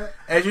 Now,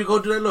 as you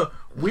go through that, look,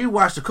 we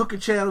watch the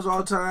cooking channels all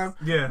the time.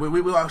 Yeah. We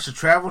watch the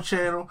travel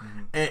channel,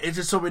 and it's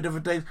just so many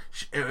different things.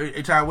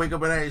 Every time I wake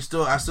up at night,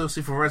 I still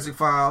see Forensic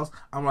Files.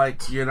 I'm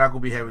like, you're not gonna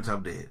be happy until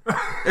I'm dead,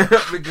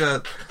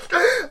 because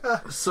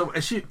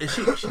and she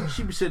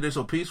be sitting there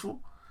so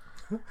peaceful.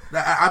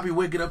 I be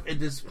waking up in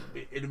the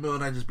middle of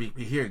the night, just be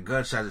hearing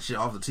gunshots and shit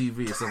off the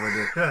TV and stuff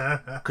like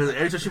that. Because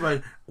every time she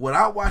like, what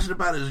I'm watching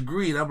about is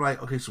Greed. I'm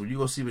like, okay, so you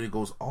gonna see when it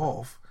goes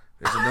off.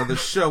 There's another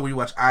show where you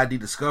watch ID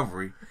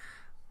Discovery,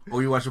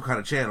 or you watch some kind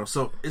of channel.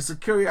 So it's a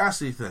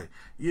curiosity thing.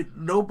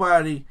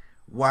 Nobody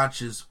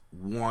watches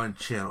one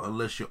channel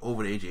unless you're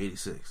over the age of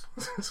 86.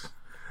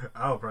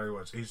 I'll probably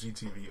watch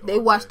HGTV. They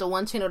watch the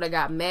one channel that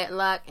got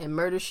Matlock and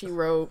Murder, She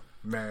Wrote.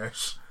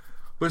 MASH.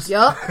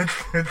 Yup.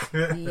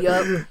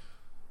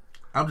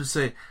 I'm just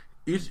saying,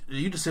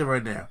 you just said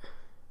right now,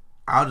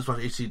 I'll just watch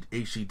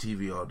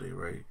HGTV all day,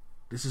 right?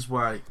 This is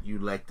why you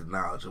lack the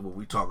knowledge of what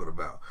we're talking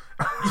about.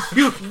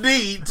 You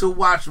need to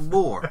watch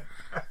more.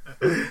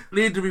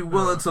 Need to be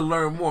willing to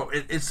learn more.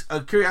 It's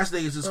a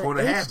curiosity is just going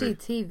to happen.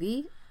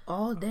 HGTV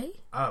all day?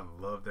 I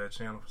love that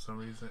channel for some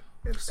reason.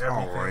 It's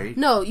all right.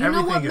 No, you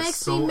know what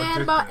makes me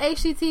mad about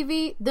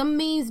HGTV? The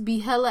memes be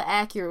hella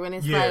accurate when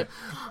it's like,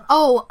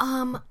 oh,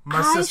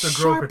 my sister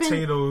grow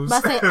potatoes.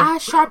 I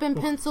sharpen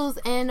pencils,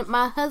 and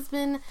my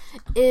husband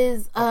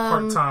is a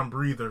part-time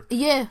breather.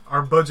 Yeah,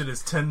 our budget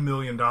is $10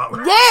 million.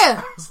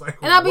 Yeah, like,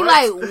 and I'll be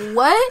like,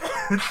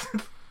 what?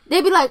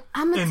 They'd be like,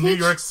 I'm a teacher. In New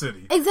York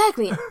City.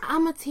 Exactly.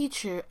 I'm a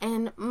teacher,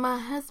 and my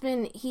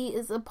husband, he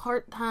is a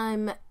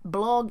part-time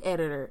blog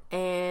editor,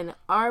 and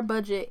our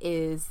budget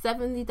is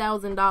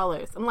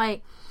 $70,000. I'm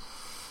like,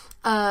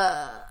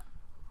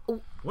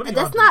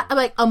 that's not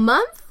like a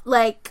month?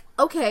 Like,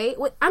 okay,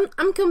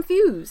 I'm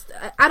confused.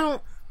 I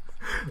don't.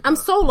 I'm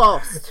so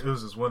lost. It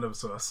was just one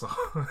episode I saw.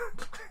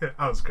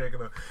 I was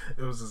cracking up.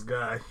 It was this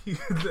guy.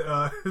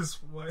 His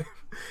wife.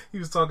 He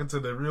was talking to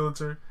the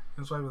realtor.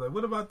 His wife was like,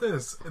 "What about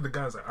this?" And the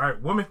guy was like, "All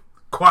right, woman,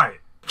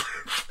 quiet."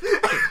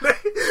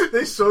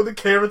 They showed the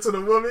camera to the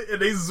woman and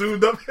they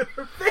zoomed up in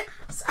her face.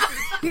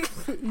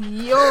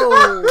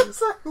 Yo,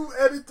 it's like, who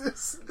edited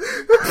this?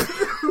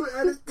 Who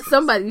edited this?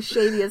 Somebody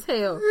shady as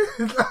hell.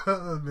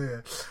 Oh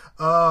man.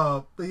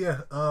 But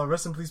yeah.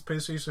 Rest in peace,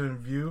 PlayStation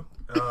View.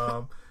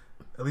 At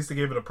least they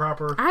gave it a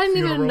proper. I didn't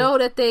funeral. even know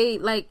that they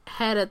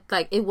had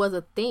it was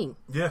a thing.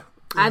 Yeah.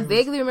 I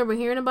vaguely remember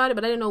hearing about it,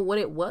 but I didn't know what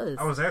it was.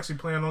 I was actually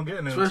planning on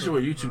getting it. Especially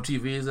when YouTube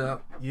TV is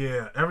out.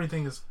 Yeah,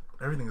 everything is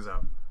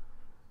out.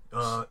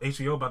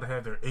 HBO about to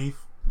have their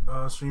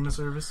 8th streaming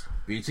service.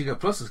 BT got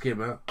Plus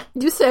came out.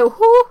 You said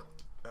who?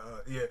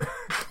 Yeah.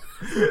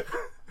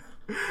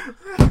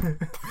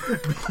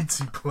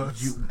 BT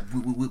Plus.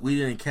 We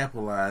didn't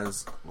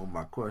capitalize on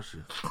my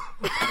question.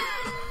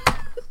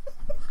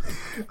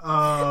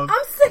 I'm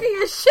sick of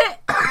your shit.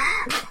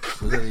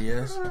 Was that a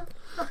yes?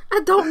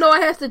 I don't know. I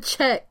have to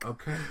check.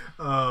 Okay.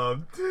 I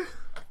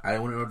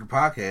didn't want to interrupt the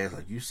podcast,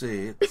 like you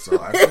said. So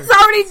it's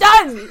already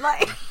done.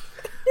 Like,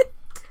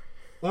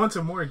 on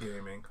to more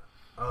gaming.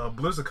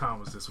 BlizzardCon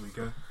was this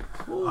weekend.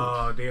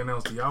 They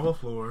announced Diablo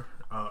 4.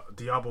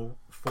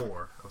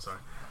 I'm sorry.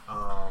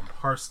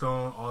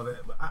 Hearthstone, all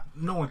that. But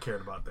no one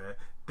cared about that.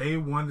 They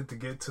wanted to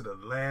get to the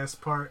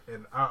last part,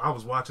 and I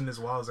was watching this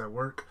while I was at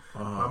work.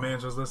 My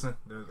manager was listening.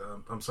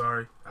 I'm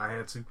sorry, I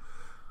had to.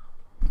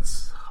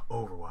 It's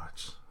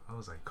Overwatch. I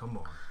was like, come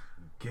on,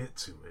 get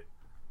to it.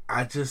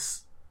 I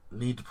just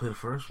need to play the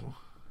first one.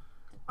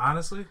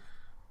 Honestly,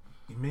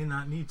 you may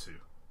not need to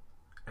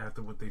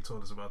after what they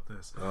told us about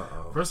this.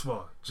 First of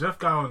all, Jeff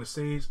got on the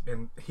stage,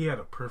 and he had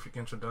a perfect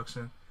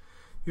introduction.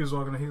 He was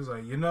walking, and he was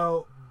like,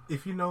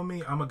 if you know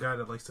me, I'm a guy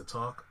that likes to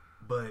talk,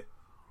 but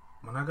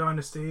when I got on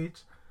the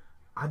stage,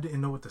 I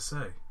didn't know what to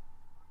say.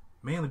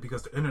 Mainly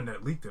because the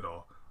internet leaked it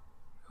all.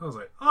 I was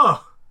like,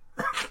 oh,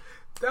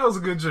 that was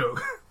a good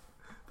joke.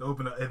 To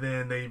open up, and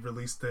then they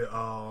released the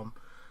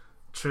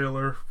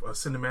trailer, a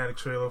cinematic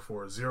trailer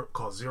for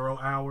called 0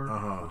 Hour,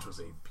 which was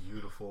a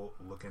beautiful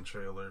looking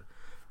trailer.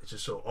 It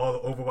just showed all the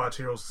Overwatch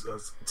heroes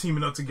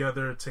teaming up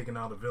together, taking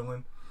out a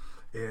villain.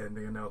 And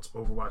they announced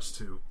Overwatch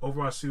 2.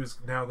 Overwatch 2 is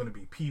now going to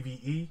be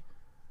PvE.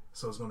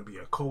 So it's going to be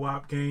a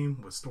co-op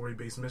game with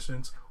story-based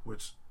missions,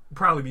 which will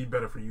probably be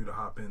better for you to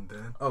hop in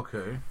then.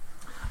 Okay.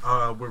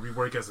 where we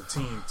work as a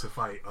team to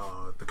fight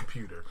the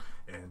computer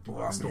and do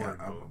story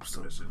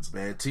missions.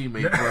 Bad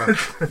teammate,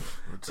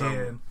 bro.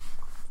 And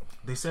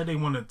they said they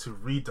wanted to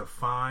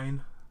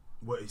redefine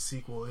what a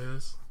sequel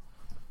is.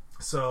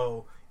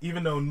 So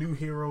even though new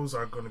heroes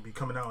are going to be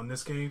coming out in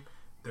this game,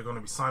 they're going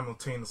to be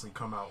simultaneously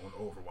come out on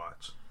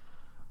Overwatch,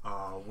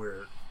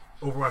 where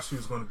Overwatch 2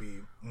 is going to be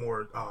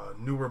more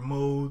newer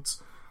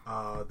modes.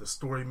 The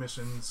story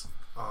missions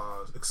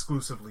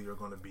exclusively are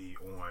going to be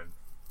on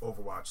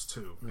Overwatch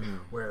 2,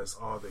 whereas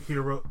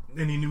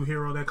any new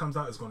hero that comes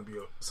out is going to be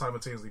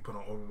simultaneously put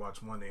on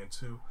Overwatch 1 and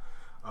 2.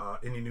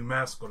 Any new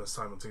maps going to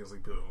simultaneously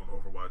put on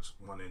Overwatch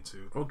 1 and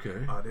 2.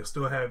 Okay. They'll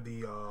still have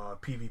the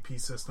PvP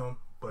system,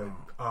 but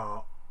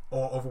all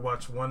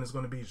Overwatch 1 is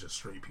going to be just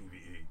straight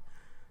PvE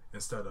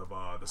instead of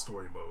the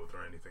story mode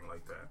or anything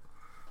like that.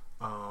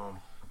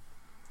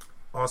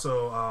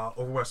 Also,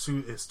 Overwatch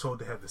 2 is told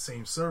to have the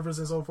same servers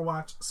as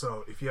Overwatch,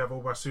 so if you have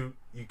Overwatch 2,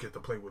 you get to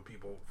play with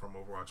people from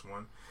Overwatch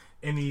 1.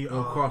 Any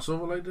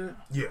crossover like that?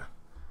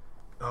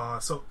 Yeah.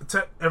 So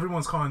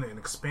everyone's calling it an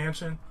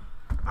expansion.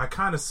 I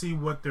kind of see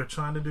what they're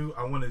trying to do.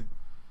 I want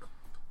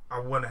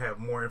to have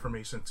more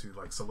information to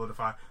like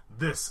solidify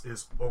this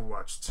is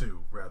Overwatch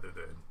 2 rather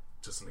than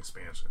just an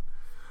expansion.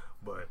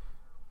 But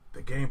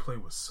the gameplay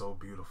was so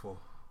beautiful.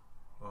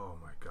 Oh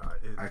my god!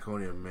 I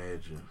can't even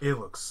imagine. It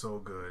looks so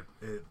good.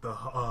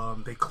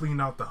 They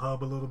cleaned out the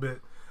hub a little bit,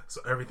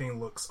 so everything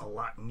looks a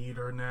lot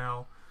neater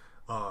now.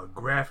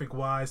 Graphic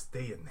wise,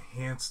 they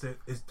enhanced it.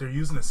 They're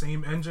using the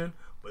same engine,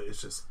 but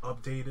it's just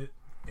updated,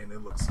 and it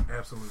looks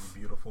absolutely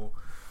beautiful.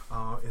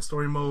 In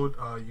story mode,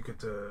 you get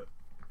to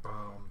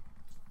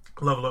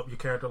level up your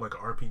character like an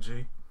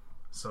RPG.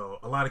 So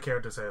a lot of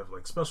characters have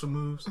like special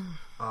moves.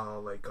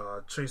 Like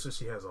Tracer,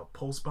 she has a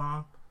pulse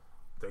bomb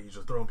that you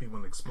just throw on people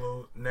and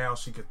explode. Now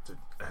she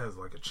has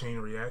like a chain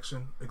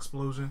reaction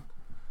explosion,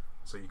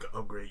 so you can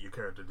upgrade your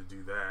character to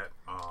do that.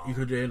 You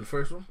could do that in the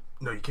first one?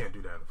 No, you can't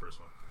do that in the first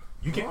one.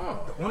 You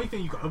can't. The only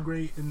thing you can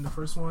upgrade in the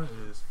first one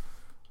is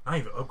not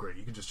even upgrade.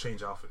 You can just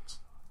change outfits.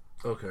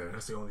 Okay,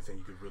 that's the only thing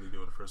you could really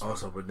do in the first one.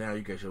 Also, but now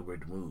you got to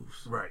upgrade the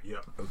moves. Right.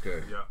 Yep.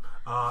 Okay.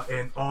 Yep.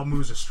 And all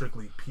moves are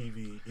strictly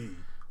PvE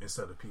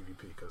instead of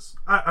PvP because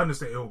I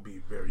understand it will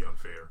be very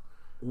unfair.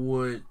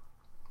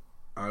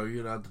 Are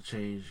you allowed to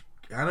change?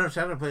 I never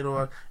tried to play the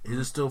one. Is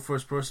it still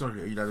first person,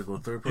 or are you allowed to go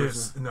third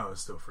person? No,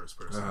 it's still first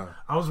person.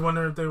 I was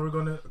wondering if they were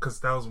going to, because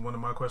that was one of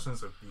my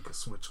questions, if you could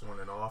switch on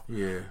and off.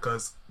 Yeah.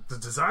 Because the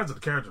designs of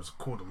the characters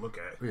are cool to look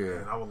at. Yeah.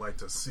 And I would like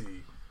to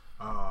see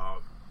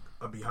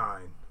a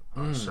behind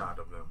shot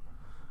of them.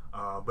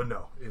 But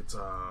no, it's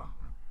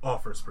all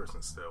first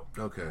person still.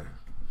 Okay.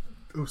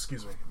 Ooh,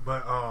 excuse me.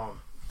 But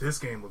this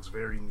game looks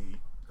very neat.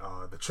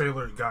 The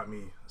trailer got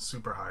me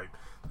super hyped.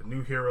 The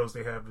new heroes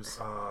they have is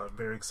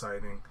very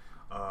exciting.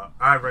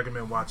 I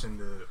recommend watching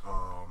the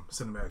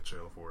cinematic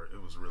trailer for it.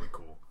 It was really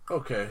cool.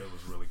 Okay. It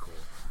was really cool.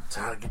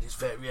 Time to get these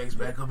fat reacts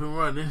back up and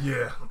running.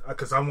 Yeah,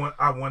 because I want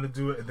to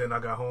do it, and then I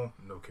got home,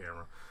 no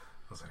camera.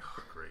 I was like,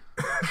 oh, great.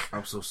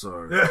 I'm so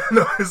sorry. Yeah,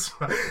 no, it's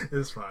fine.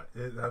 It's fine.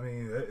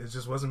 It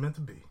just wasn't meant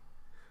to be.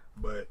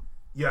 But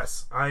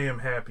yes, I am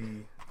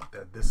happy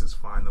that this is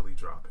finally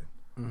dropping.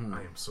 Mm-hmm.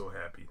 I am so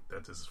happy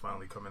that this is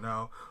finally coming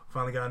out.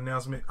 Finally got an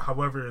announcement.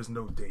 However, there's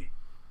no date.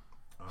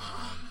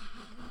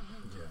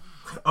 Yeah.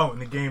 Oh, in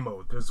the game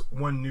mode, there's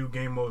one new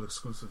game mode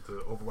exclusive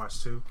to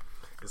Overwatch 2.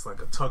 It's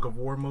like a tug of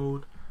war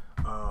mode,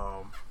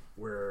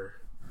 where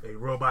a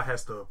robot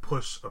has to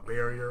push a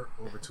barrier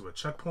over to a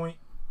checkpoint,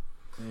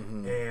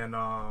 and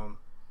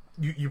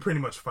you're pretty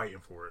much fighting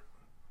for it.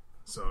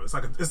 So it's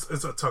like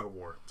it's a tug of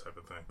war type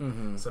of thing.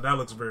 Mm-hmm. So that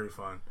looks very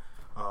fun,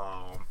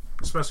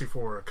 especially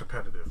for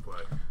competitive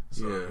play.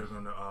 So they're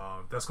gonna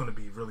that's gonna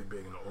be really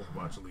big in the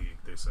Overwatch League.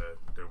 They said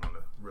they're gonna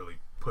really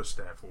push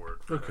that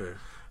forward. Okay.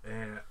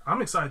 And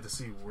I'm excited to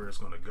see where it's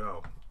going to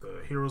go.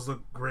 The heroes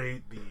look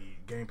great. The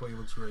gameplay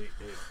looks great.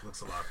 It looks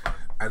a lot of fun.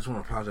 I just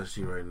want to apologize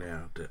to you right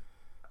now that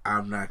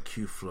I'm not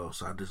Q-Flow,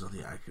 so I just don't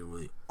think I can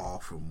really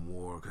offer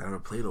more because I never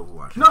played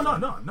Overwatch.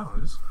 No.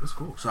 It's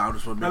cool. So I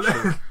just want to make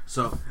sure.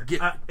 So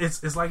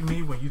it's like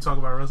me when you talk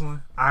about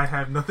wrestling. I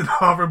have nothing to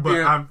offer,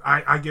 but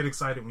I get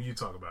excited when you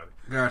talk about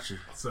it. Gotcha.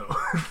 So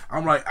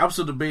I'm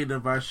still debating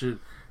if I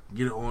should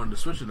get it on the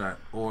Switch or not,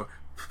 or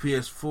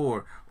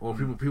PS4, or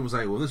people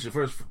say, well, this is your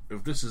first.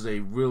 If this is a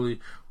really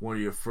one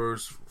of your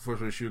first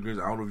person shooters,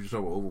 I don't know if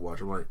you're talking about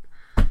Overwatch. I'm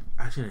like,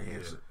 I shouldn't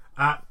answer.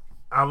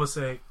 I would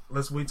say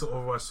let's wait till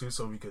Overwatch 2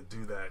 so we could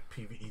do that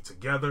PvE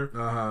together.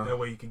 That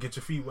way you can get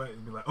your feet wet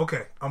and be like,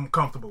 okay, I'm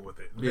comfortable with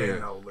it. Yeah,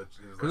 then I will let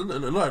you. Because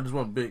a lot of just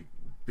one big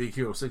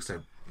Hero 6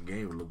 type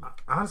game.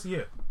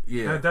 Honestly,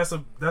 yeah. That's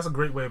a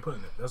great way of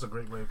putting it.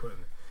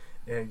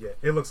 And yeah,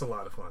 it looks a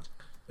lot of fun.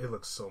 It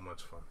looks so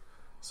much fun.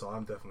 So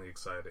I'm definitely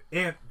excited.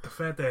 And the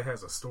fact that it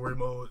has a story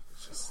mode,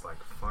 it's just like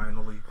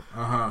finally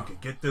we can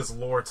get this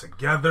lore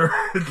together.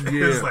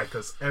 It's like,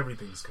 because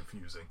everything's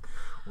confusing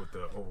with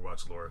the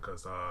Overwatch lore.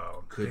 Because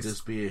could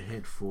this be a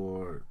hint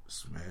for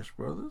Smash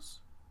Brothers?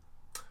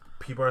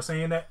 People are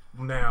saying that.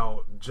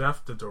 Now,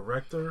 Jeff, the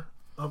director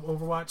of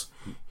Overwatch,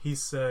 he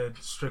said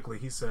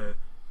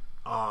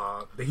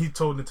he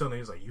told Nintendo, he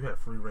was like, you have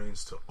free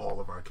range to all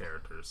of our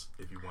characters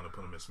if you want to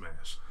put them in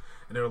Smash.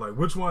 And they were like,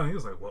 which one? He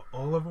was like, well,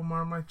 all of them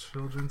are my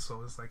children,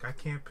 so it's like I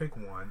can't pick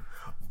one.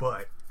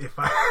 But if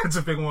I had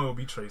to pick one, it would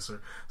be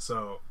Tracer.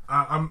 So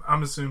I'm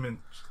assuming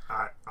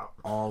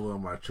all of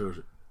them are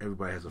children.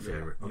 Everybody has a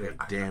favorite. Okay,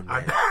 damn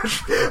that.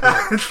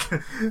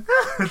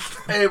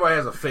 Everybody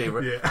has a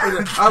favorite. Yeah.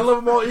 I love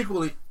them all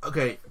equally.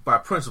 Okay, by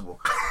principle.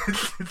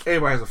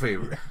 Everybody has a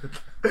favorite.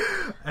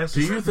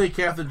 Do you think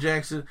Captain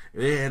Jackson,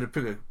 if they had to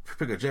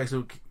pick a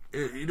Jackson,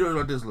 you know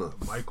what this look?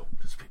 Michael.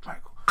 Just pick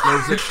Michael.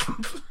 I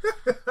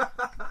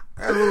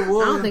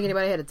don't think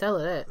anybody had to tell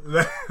her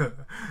that.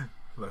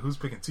 Like, who's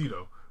picking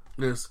Tito?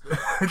 This.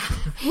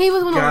 He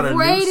was on the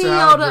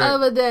radio the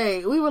other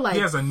day. We were like, he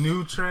has a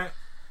new track.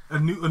 A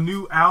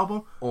new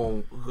album?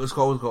 It's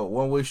called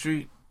One Way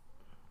Street.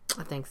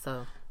 I think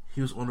so.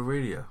 He was on the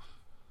radio.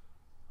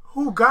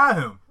 Who got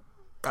him?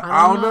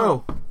 I don't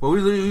know. But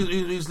we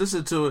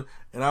listened to it,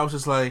 and I was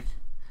just like,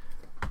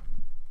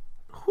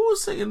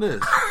 who's singing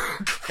this?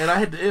 And I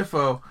hit the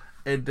info,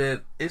 and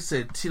then it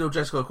said Tito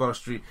Jackson across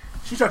the street.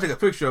 She tried to take a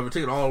picture of it,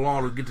 take it all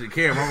along to get to the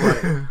camera. I'm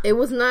like, it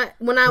was not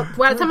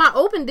by the time I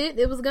opened it,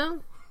 it was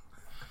gone.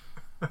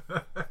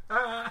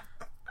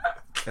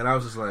 And I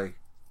was just like,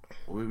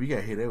 we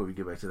gotta hear that when we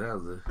get back to the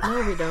house.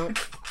 No, we don't.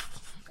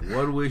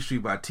 One Way Street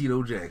by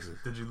Tito Jackson.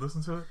 Did you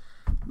listen to it?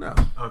 No.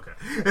 Okay.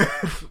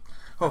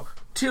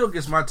 Tito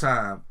gets my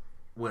time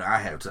when I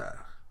have time.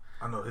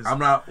 I know his. I'm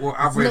not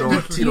operating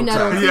on Tito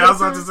time. Yeah, I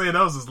was about to say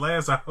that was his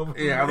last album.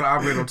 Yeah, I'm not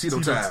operating on Tito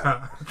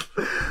time.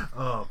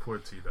 Oh, poor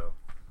Tito.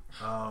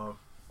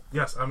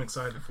 Yes, I'm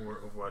excited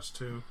for Overwatch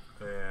 2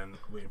 and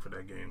waiting for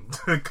that game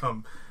to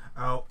come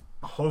out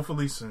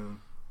hopefully soon.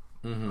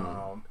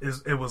 Mm-hmm.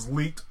 It was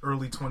leaked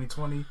early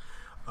 2020.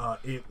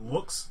 It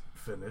looks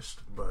finished,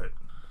 but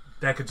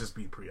that could just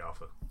be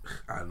pre-alpha.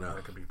 I know.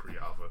 That could be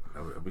pre-alpha.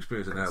 I'm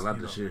experiencing that a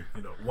lot this year.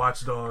 You know,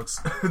 Watch Dogs,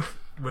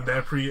 when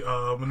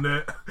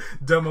that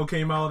demo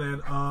came out at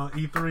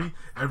E3,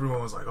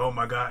 everyone was like, "Oh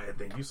my god!" And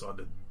then you saw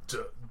the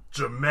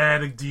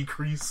dramatic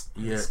decrease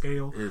in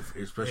scale,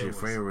 especially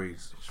frame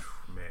rates.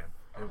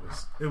 Man,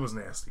 it was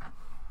nasty.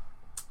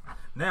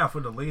 Now for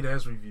the late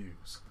as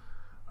reviews,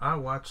 I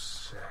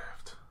watched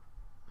Shaft.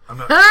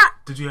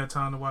 Did you have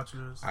time to watch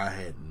yours? I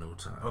had no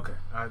time. Okay,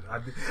 I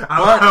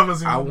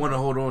want to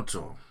hold on to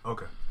them.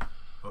 Okay.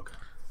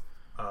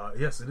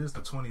 Yes, it is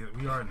the 20th.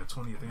 We are in the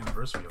 20th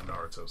anniversary of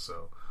Naruto,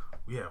 so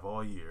we have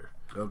all year.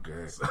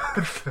 Okay.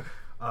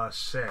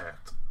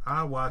 Shaft.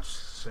 I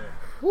watched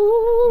Shaft.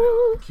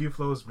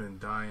 Q-Flow's been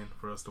dying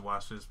for us to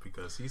watch this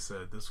because he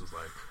said this was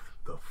like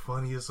the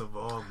funniest of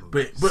all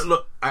movies. But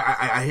look,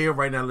 I hear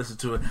right now. Listen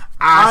to it.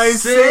 I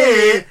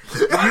said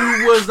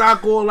you was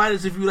not going to like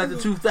this if you like the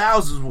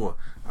 2000s more.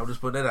 I'm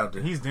just putting that out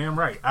there. He's damn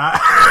right.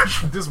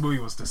 This movie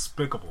was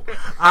despicable.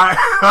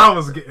 I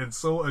was getting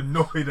so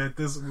annoyed at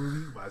this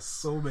movie by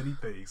so many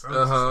things. I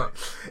was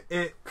just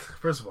like,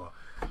 first of all,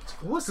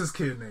 what's this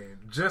kid name?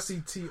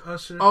 Jesse T.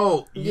 Usher.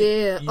 Oh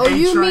yeah.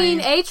 You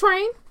mean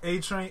A-Train?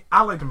 A-Train.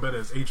 I liked him better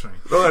as A-Train.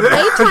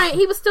 A-Train.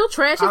 He was still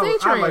trash as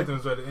A-Train. I liked him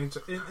better.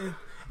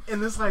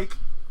 And it's like,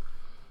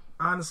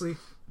 honestly,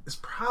 it's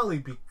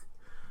probably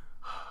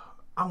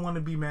I want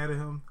to be mad at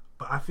him,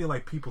 but I feel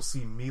like people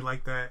see me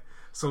like that.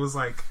 So it's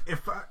like,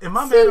 am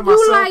I mad at myself?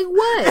 You like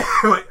what?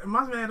 Like, am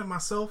I mad at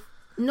myself?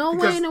 No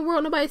way in the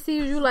world nobody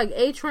sees you like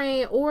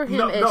A-Train or him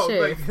as Shaft.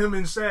 Like him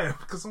and Shaft.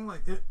 Because I'm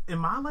like,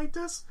 am I like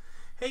this?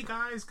 Hey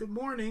guys, good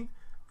morning.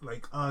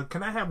 Like,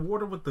 can I have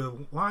water with the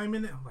lime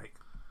in it? I'm like,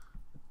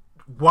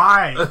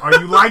 why are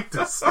you like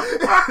this?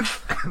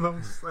 And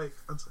I'm just like,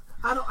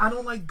 I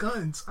don't like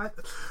guns. It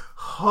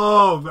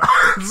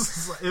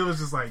was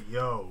just like,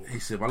 yo. He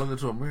said, "Am I looking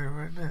into a mirror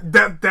right now?"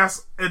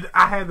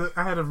 I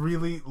had to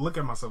really look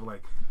at myself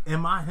like,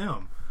 am I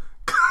him?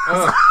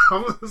 I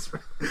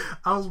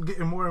was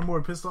getting more and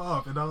more pissed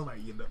off, and I was like,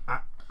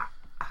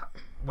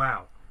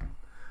 wow.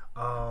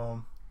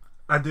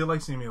 I did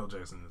like Samuel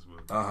Jackson in this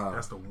movie.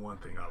 That's the one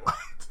thing I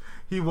liked.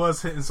 He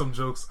was hitting some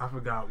jokes. I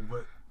forgot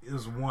what. It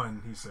was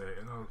one he said.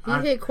 He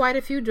hit quite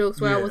a few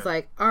jokes where I was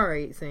like, all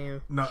right,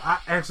 Sam. No, I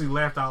actually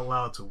laughed out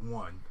loud to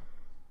one.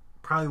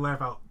 Probably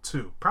laughed out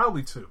two.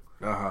 Probably two.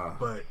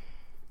 But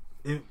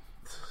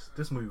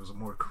this movie was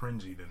more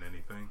cringy than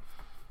anything.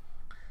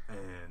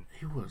 And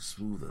he wasn't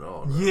smooth at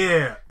all.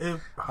 Yeah.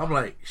 I'm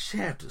like,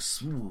 Shaft is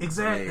smooth.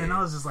 Exactly. Man. And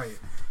I was just like,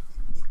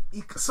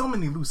 so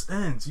many loose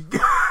ends.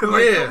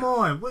 Come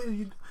on. What are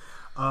you?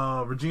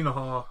 Regina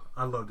Hall,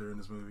 I loved her in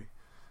this movie.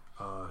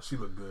 She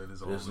looked good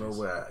as always. There's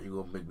no way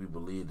you're gonna make me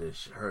believe that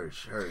her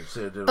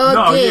said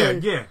that.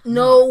 Again,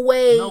 no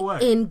way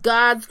in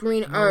God's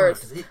green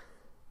earth.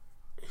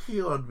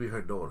 He ought to be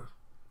her daughter,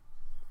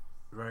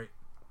 right?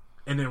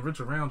 And then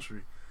Richard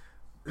Roundtree,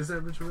 is that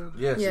Richard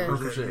Roundtree? Yes.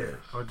 Okay, yeah.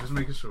 Oh, just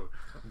making sure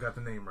I got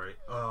the name right.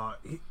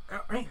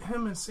 Ain't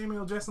him and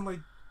Samuel Jackson like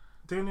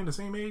they're near the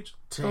same age?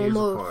 10 years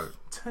apart.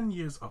 10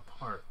 years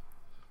apart.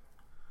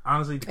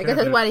 Honestly, I guess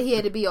that's why he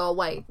had to be all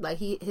white. Like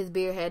his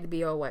beard had to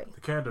be all white.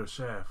 The character of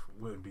Shaft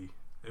wouldn't be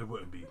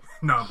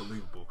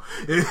non-believable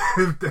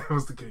if that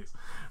was the case.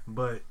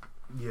 But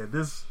Yeah,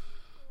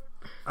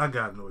 I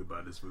got annoyed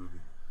by this movie.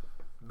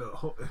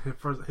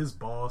 His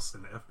boss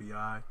in the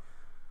FBI,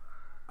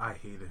 I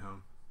hated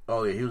him.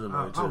 Oh yeah, he was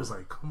annoying too. I was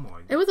like, come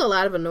on. There was a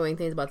lot of annoying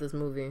things about this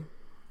movie.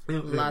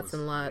 Lots.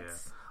 Yeah.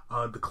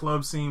 The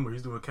club scene where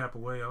he's doing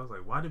capoeira, I was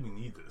like, why did we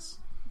need this?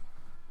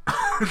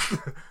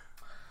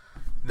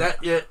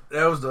 that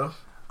was the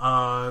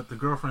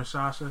girlfriend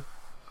Sasha.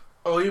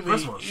 Oh, you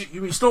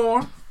mean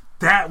Storm?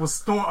 That was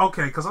Storm.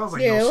 Okay, because I was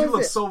like, she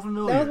looks so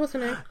familiar. That was what's her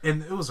name?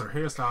 And it was her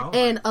hairstyle.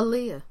 And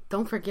Aaliyah.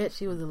 Don't forget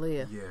she was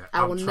Aaliyah. Yeah,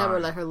 I will never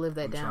let her live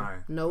that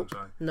down. Nope.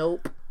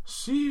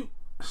 She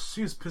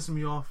was pissing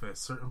me off at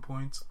certain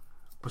points,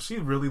 but she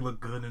really looked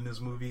good in this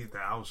movie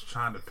that I was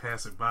trying to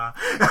pass it by.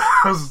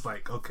 I was just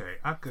like, okay,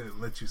 I could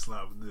let you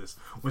slide with this.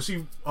 When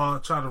she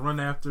tried to run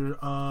after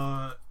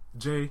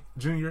Jay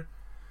Jr.,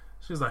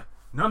 she was like,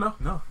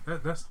 no,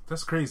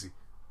 that's crazy.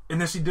 And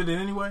then she did it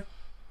anyway.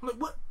 I'm like,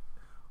 what?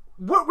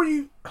 What were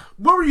you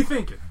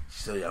thinking? She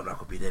said, I'm not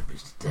gonna be that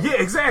bitch today.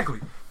 Yeah, exactly.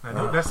 I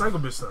know that psycho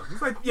bitch stuff.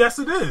 It's like, yes,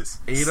 it is.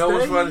 And you know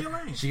what's funny?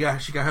 She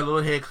got her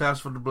little head claps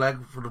for the black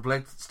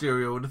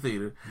stereo in the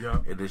theater. Yeah.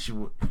 And then she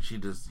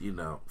just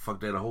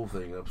fucked that whole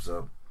thing up.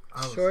 So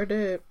sure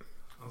did.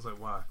 I was like,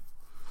 why?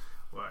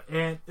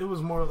 And it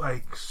was more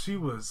like she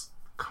was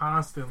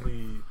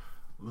constantly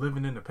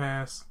living in the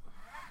past,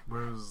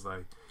 where it was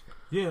like,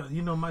 yeah,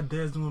 my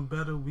dad's doing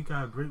better. We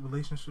got a great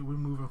relationship. We're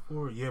moving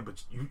forward. Yeah,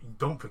 but you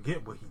don't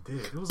forget what he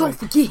did. It was don't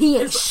forget he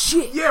ain't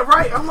shit. Yeah,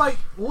 right. I'm like,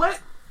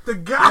 let the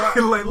guy,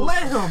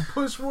 let him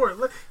push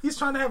forward. He's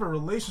trying to have a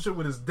relationship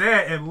with his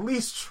dad. At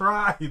least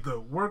try to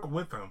work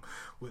with him.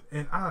 What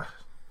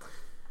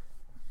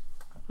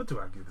do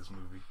I give this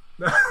movie?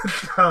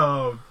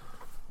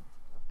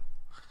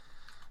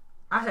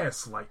 I had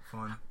slight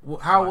fun. Well,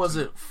 how was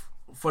it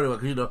funny?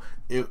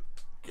 Because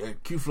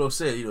Q-Flow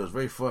said, it's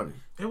very funny.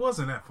 It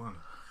wasn't that funny.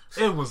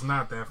 It was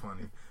not that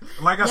funny.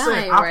 Like I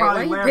said, I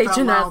probably laughed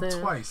out loud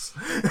twice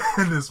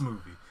in this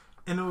movie.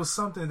 And it was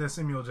something that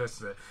Samuel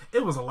Jackson said.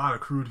 It was a lot of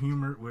crude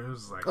humor where it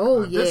was like,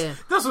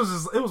 this was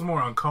just, it was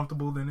more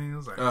uncomfortable than it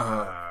was like,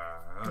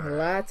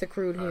 lots of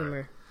crude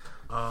humor.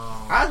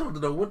 I just want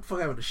to know what the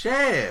fuck happened to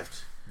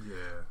Shaft.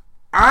 Yeah.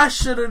 I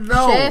should have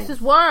known. Shaft is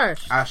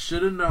washed. I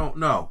should have known.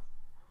 No.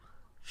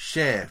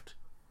 Shaft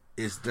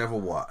is never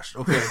washed.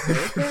 Okay.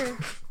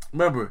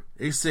 Remember,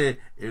 they said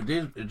if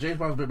James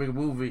Bond was make a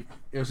movie,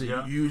 if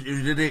that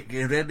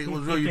nigga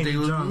was real, you think it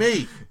was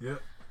me. Yep.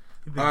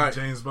 You think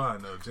James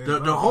Bond? No.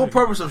 The whole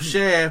purpose of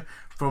Shaft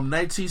from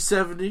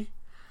 1970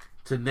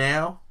 to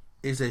now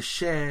is that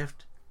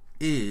Shaft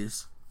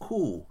is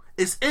cool.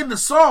 It's in the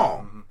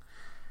song.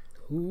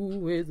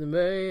 Who is the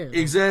man?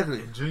 Exactly.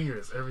 And Junior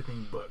is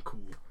everything but cool.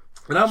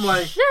 And I'm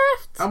like,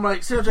 Shaft. Samuel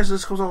Jackson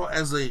just comes off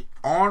as a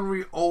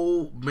ornery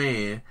old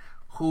man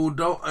who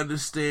don't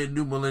understand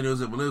new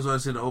millennials and millennials don't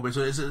understand the old man.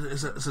 So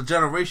it's a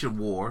generation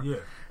war. Yeah.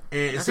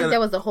 And I think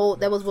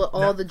that was what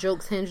all the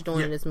jokes hinged on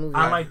in this movie.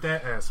 I like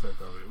that aspect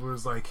of it. Where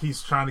it's like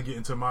he's trying to get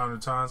into modern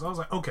times. I was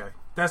like, okay,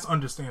 that's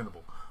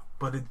understandable.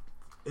 But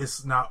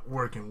it's not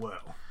working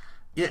well.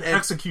 Yeah, the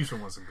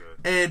execution wasn't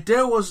good. And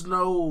there was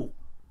no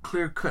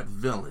clear-cut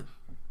villain.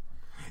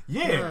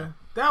 Yeah.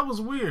 That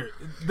was weird.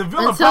 The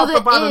villain popped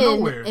up out of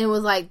nowhere. And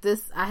was like,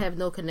 this, I have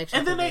no connection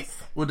and then to this.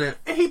 With that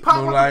he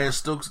popped Mariah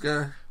Stokes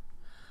guy?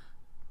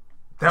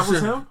 That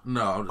was him?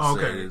 No, I'm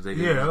just saying.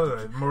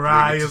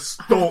 Mariah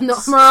Stokes. No,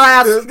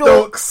 Mariah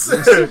Stokes.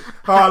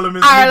 Harlem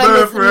is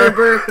my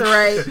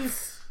birthright.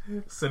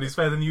 Said he's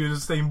faster than you in the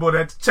same boat. I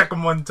had to check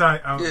him one time.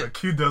 I was like,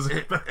 Q does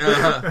it. But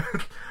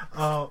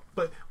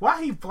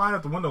why he fly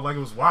out the window like it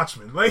was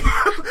Watchmen? Like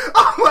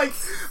I'm like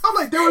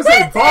there was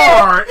a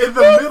bar in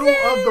the middle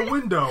of the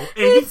window,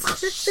 and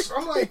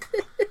I'm like,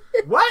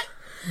 what?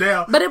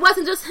 Now, but it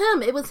wasn't just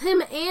him. It was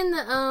him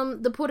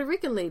and the Puerto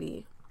Rican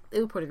lady.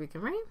 It was Puerto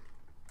Rican, right?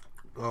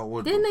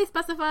 Didn't they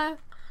specify?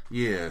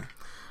 Yeah.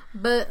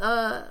 But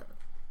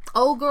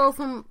old girl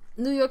from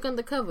New York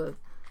Undercover.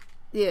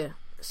 Yeah.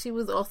 She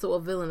was also a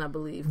villain, I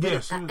believe. Yeah,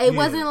 it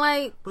wasn't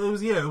like... But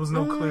it was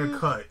no clear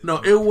cut.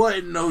 No, it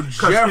wasn't no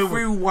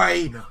Jeffrey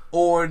White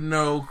or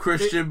no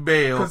Christian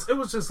Bale. Because it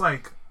was just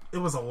like, it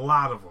was a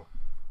lot of them.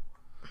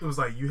 It was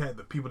like, you had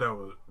the people that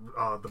were,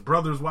 the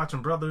brothers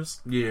watching brothers.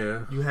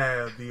 Yeah. You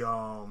had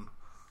what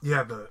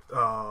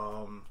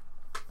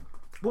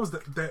was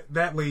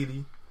that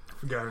lady? I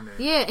forgot her name.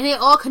 Yeah, and they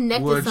all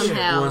connected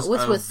somehow,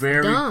 which was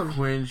very dumb.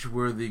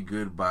 cringe-worthy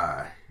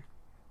goodbye.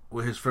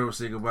 Where his friend was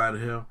saying goodbye to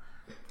him.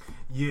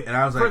 Yeah, and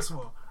I was first of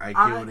all, I get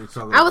what they're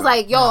talking about. I was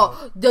like, yo,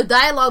 the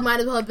dialogue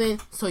might as well have been,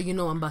 so I'm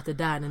about to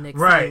die in the next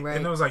scene, right?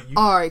 And it was like,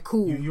 all right,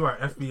 cool. You are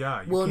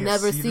FBI. We'll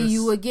never see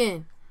you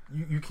again.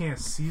 You can't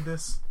see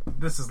this.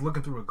 This is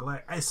looking through a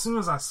glass. As soon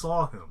as I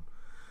saw him,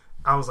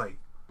 I was like,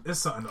 it's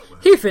something up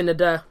with him. He finna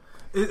die.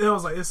 It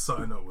was like, it's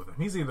something up with him.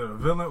 He's either a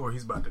villain or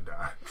he's about to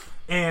die.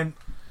 And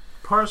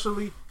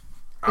partially,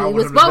 I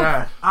want him to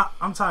die.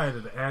 I'm tired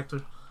of the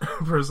actor,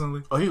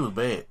 personally. Oh, he was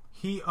bad.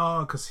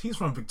 Because he's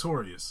from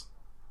Victorious.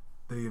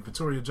 The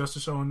Victoria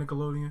Justice Show on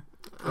Nickelodeon.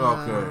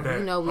 Okay. That,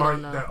 we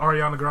don't know. That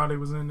Ariana Grande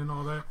was in and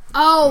all that.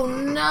 Oh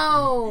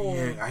no!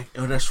 Yeah,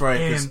 that's right.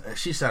 And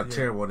she sounded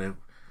terrible. Then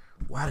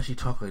why did she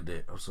talk like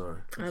that? I'm sorry.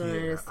 I don't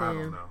understand. I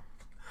don't know.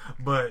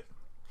 But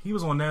he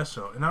was on that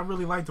show, and I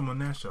really liked him on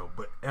that show.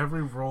 But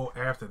every role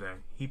after that,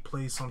 he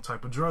plays some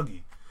type of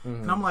druggie,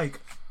 and I'm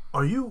like,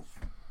 are you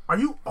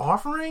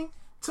offering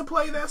to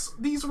play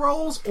these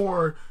roles,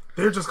 or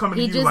they're just coming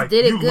to you like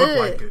you look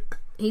like it?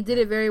 He did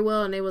it very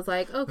well, and they was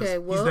like, okay,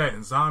 well, he's that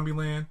in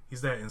Zombieland. He's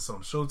that in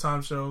some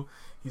Showtime show.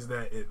 He's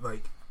that in,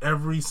 like,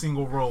 every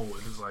single role.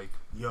 It is like,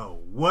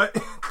 yo, what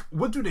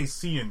do they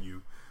see in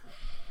you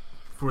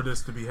for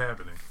this to be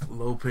happening?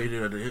 Low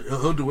paycheck.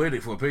 He'll do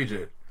anything for a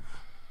paycheck.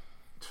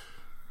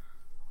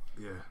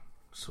 Yeah.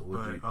 So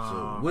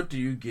what do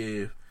you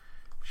give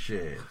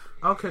Shad?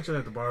 I'll catch it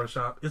at the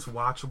barbershop. It's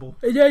watchable.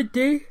 Is that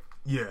D?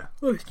 Yeah.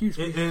 Oh, excuse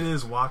me. It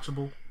is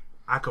watchable.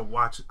 I could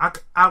watch it.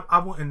 I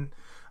wouldn't.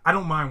 I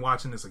don't mind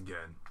watching this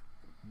again,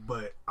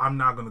 but I'm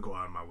not going to go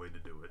out of my way to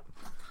do it.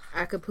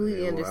 I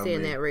completely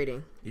understand that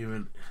rating.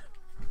 Even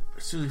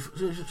as soon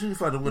as you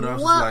find the winner, I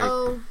was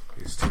like,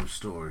 it's Tim's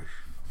story.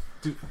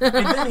 Dude.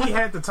 And then he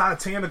had the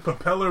Titanic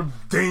propeller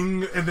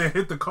ding and then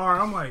hit the car.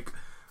 I'm like,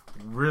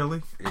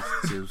 really?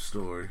 It's Tim's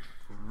story.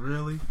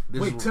 Really?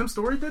 Wait, Tim's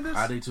Story did this?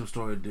 I think Tim's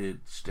Story did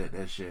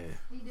that shit.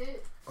 He did.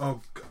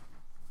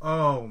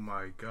 Oh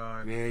my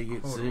God. Yeah, you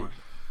get sick.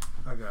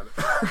 I got it.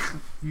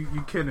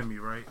 You kidding me,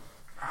 right?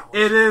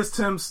 It is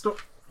Tim's Story.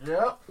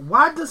 Yep.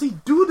 Why does he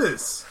do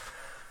this?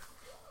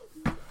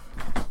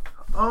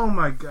 Oh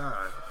my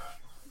God.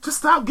 Just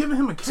stop giving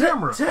him a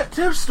camera.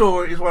 Tim's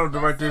Story is one of the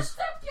directors.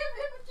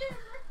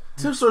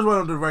 Tim's Story is one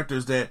of the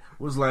directors that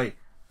was like,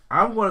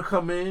 I'm going to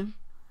come in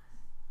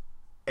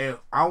and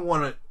I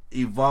want to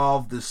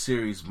evolve this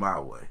series my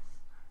way.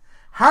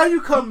 How you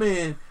come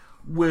in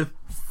with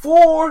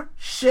 4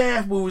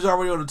 Shaft movies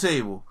already on the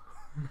table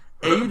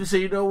and you just say,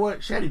 you know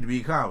what? Shaft need to be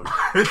in comedy.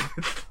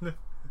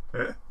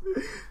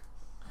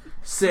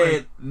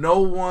 Said no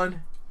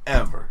one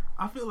ever.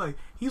 I feel like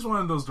he's one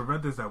of those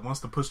directors that wants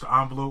to push the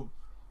envelope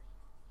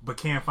but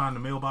can't find the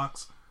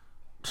mailbox.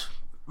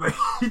 Like,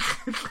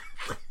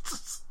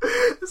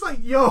 it's like,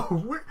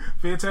 yo,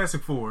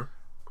 Fantastic Four.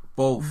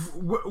 Both.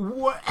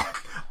 What?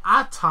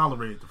 I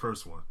tolerated the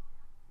first one.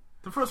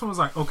 The first one was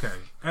like, okay.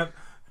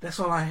 That's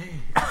all I had.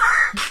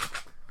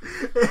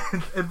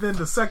 and then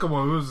the second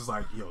one, it was just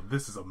like, yo,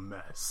 this is a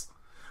mess.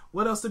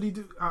 What else did he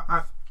do?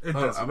 I'm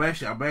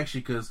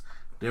actually, because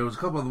there was a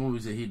couple other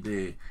movies that he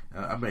did.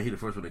 I bet he the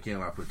first one that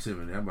came out for Tim,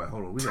 and I'm like,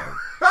 hold on, we got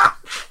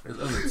there's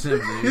other Tim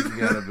there. You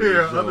gotta be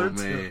Joe,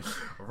 man.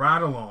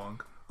 Ride Along.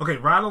 Okay,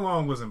 Ride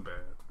Along wasn't bad.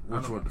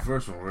 Which one? The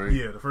first one, right?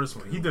 Yeah, the first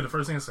one. He did the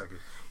first and second.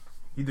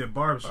 He did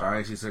Barbershop. I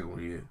actually second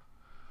one, yeah.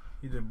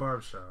 He did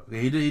Barbershop. Yeah,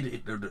 he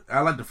did. I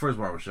like the first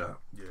Barbershop.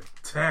 Yeah,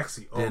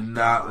 Taxi. Did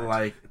not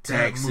like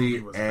Taxi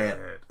at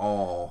bad.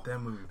 All. That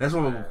movie. That's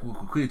one with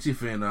Queen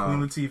Latifah and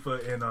Queen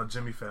Latifah and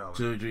Jimmy Fallon.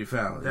 Jimmy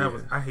Fallon. That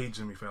was. I hate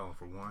Jimmy Fallon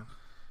for one.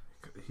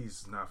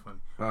 He's not funny.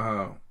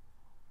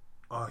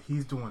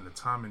 He's doing the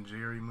Tom and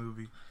Jerry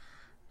movie.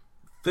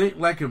 Think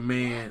Like a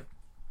Man.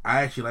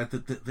 I actually like to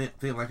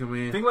Think Like a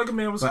Man. Think Like a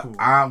Man was cool.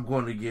 I'm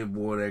going to give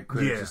more of that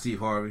credit to Steve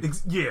Harvey.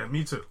 Yeah,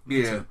 me too.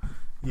 Yeah.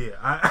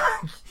 Yeah,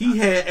 he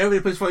had every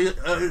place for you.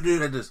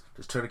 Just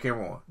turn the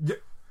camera on. Yeah.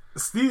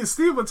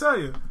 Steve will tell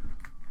you.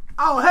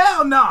 Oh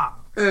hell nah.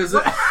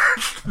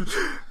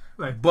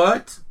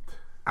 But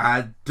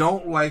I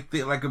don't like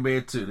Think Like a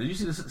Man 2. Did you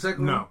see the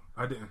second one? No,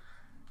 I didn't.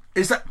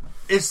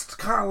 It's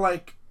kind of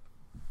like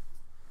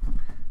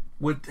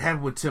what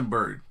happened with Tim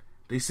Burton.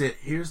 They said,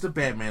 "Here's the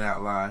Batman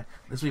outline.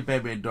 Let's make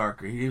Batman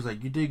darker." He was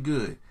like, "You did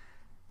good.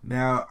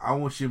 Now I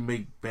want you to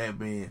make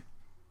Batman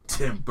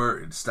Tim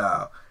Burton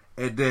style."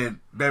 And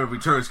then Batman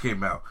Returns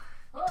came out.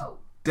 Oh.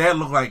 That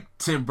looked like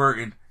Tim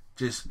Burton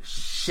just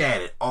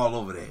shattered all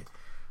over that.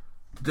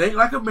 Think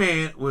Like a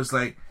Man was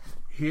like,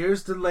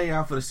 here's the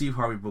layout for the Steve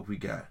Harvey book we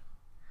got.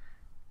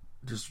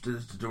 Just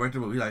the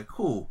director would be like,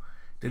 cool.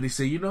 Then they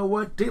say, you know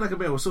what? Think Like a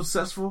Man was so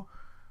successful,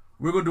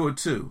 we're going to do it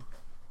too.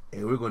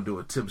 And we're going to do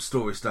it Tim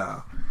Story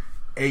style.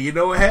 And you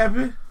know what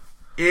happened?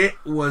 It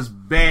was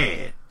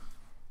bad.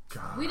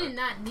 God. We did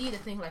not need a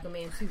Think Like a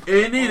Man 2. It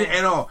didn't need it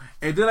at all.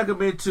 And Think Like a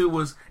Man 2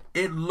 was...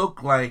 It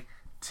looked like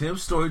Tim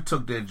Story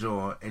took that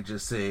joint and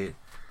just said,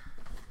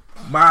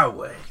 my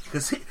way.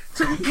 Because he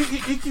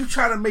keeps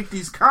trying to make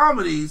these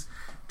comedies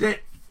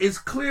that is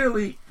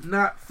clearly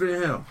not for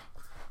him.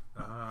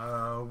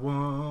 I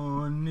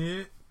want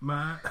it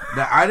my...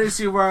 Now, I didn't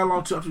see Ride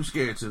Along 2. I'm too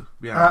scared to.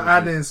 I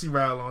didn't see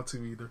Ride Along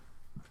 2 either.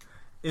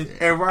 I think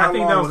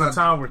that was the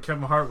time where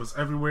Kevin Hart was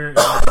everywhere. And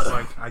I was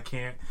like, I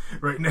can't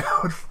right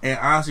now. And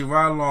honestly,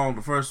 Ride Along,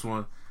 the first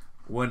one,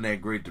 wasn't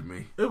that great to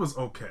me. It was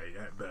okay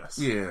at best.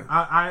 Yeah,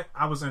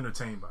 I was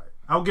entertained by it.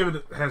 I'll give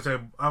it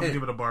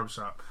give it a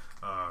barbershop.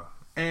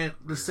 And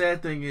the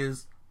sad thing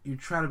is, you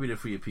try to be there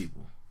for your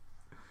people.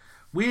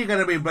 We ain't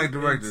gotta be black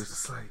directors.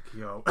 It's like,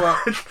 yo, but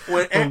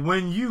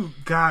when you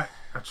got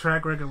a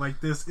track record like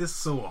this, it's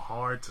so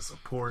hard to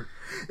support.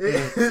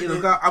 And,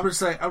 I'm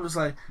just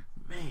like,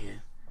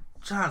 man,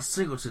 John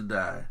Singleton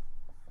died.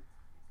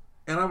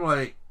 And I'm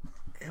like,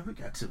 and we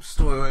got Tim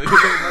Story.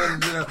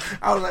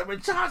 I was like,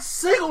 man, John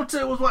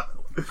Singleton was what?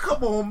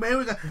 Come on, man.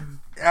 We got.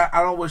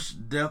 I don't wish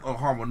death or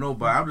harm on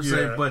nobody. I'm just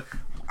saying, but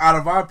out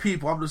of our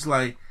people, I'm just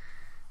like,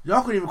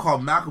 y'all couldn't even call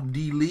Malcolm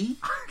D. Lee.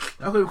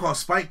 Y'all couldn't even call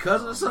Spike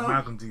Cousin or something.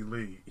 Malcolm D.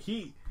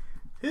 Lee.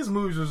 His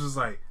movies was just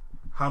like,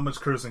 how much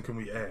cursing can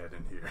we add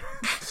in here?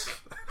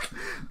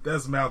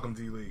 That's Malcolm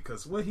D. Lee.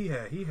 Because what he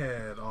had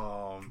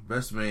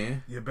Best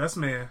Man. Yeah, Best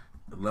Man.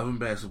 Loving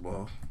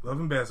Basketball.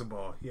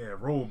 Yeah,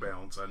 Roll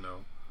Bounce, I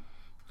know.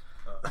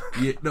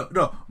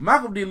 No.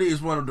 Malcolm D. Lee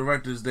is one of the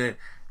directors that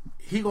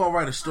he gonna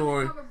write a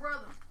story.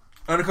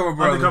 Undercover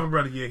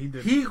Brother. Yeah, he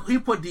did. He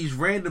put these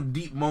random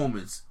deep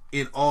moments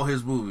in all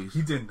his movies.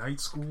 He did Night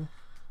School.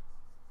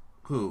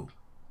 Who?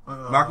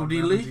 Malcolm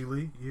D.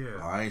 Lee? Yeah.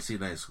 Oh, I ain't seen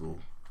Night School.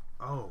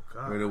 Oh,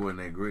 God. It wasn't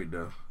that great,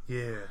 though.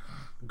 Yeah.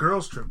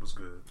 Girls Trip was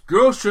good.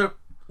 Girls Trip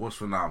was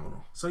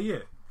phenomenal. So, yeah.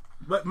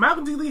 But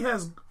Malcolm D. Lee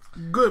has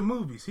good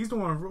movies. He's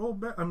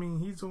doing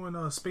he's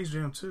doing Space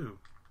Jam 2.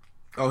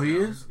 Oh, he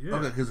is? Yeah.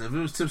 Okay, because if it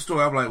was Tim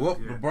Story, I'm like, well,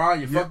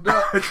 LeBron, you fucked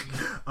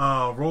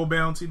up. Roll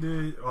Bounce he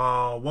did.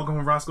 Welcome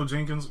from Roscoe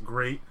Jenkins,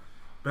 great.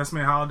 Best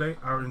Man Holiday,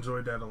 I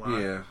enjoyed that a lot.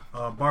 Yeah.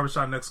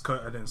 Barbershop Next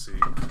Cut, I didn't see.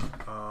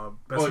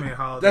 Man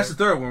Holiday. That's the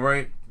third one,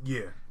 right?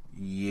 Yeah.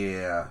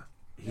 Yeah.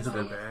 He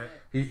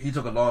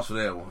took a loss for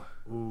that one.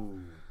 Ooh.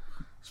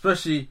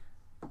 Especially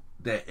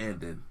that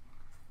ending.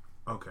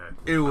 Okay.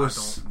 It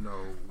was. I don't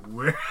know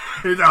where.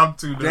 I'm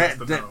too nervous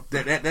to know.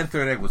 That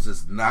third act was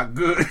just not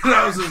good.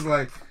 I was just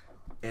like,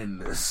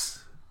 end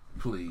this,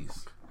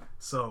 please.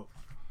 So,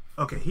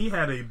 okay, he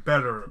had a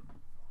better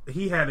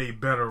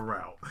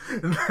route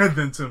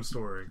than Tim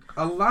Story.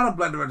 A lot of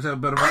black directors have a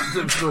better route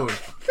than Tim Story.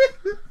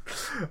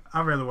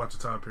 I'd rather watch a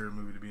Tyler Perry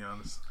movie, to be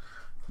honest.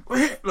 Well,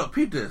 here, look,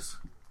 peep this.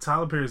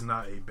 Tyler Perry is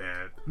not a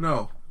bad.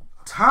 No,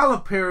 Tyler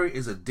Perry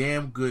is a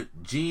damn good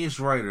genius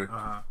writer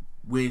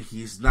when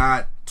he's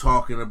not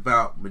talking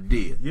about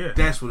Madea. Yeah,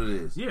 that's what it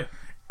is. Yeah.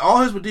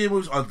 All his Madea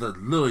movies are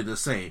literally the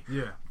same.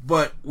 Yeah.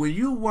 But when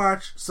you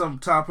watch some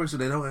Tyler Perry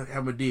that don't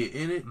have Madea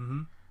in it,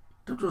 them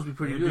supposed to be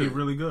pretty good. It'd be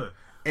really good.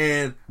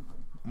 And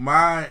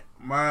my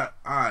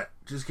aunt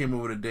just came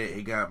over today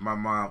and got my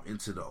mom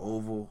into The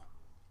Oval,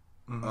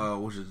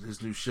 which is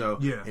his new show,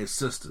 and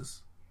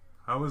Sisters.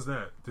 How was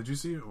that? Did you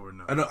see it or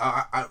no? I know.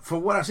 I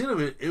from what I seen of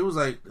it, it was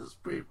like it's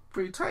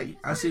pretty tight.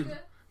 I see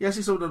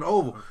something on The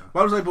Oval,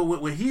 but I was like, but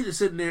when he just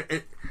sitting there,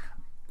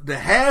 the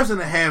haves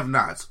and the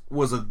have-nots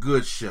was a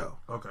good show.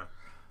 Okay,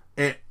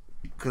 and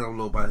because I don't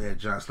know about that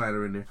John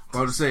Snyder in there, but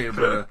I was just saying,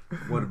 but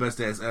one of the best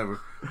dads ever.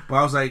 But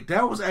I was like,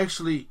 that was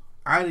actually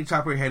I think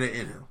Tyler Perry had it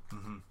in him.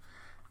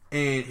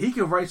 And he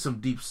can write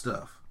some deep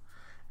stuff.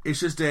 It's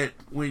just that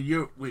when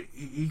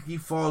he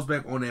falls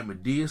back on that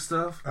Madea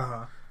stuff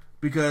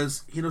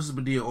because he knows his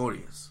Madea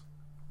audience,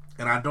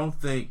 and I don't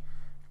think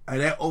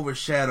that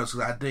overshadows.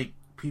 Because I think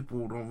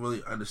people don't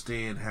really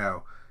understand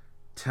how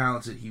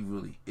talented he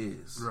really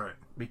is, right?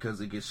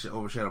 Because it gets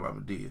overshadowed by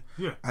Madea.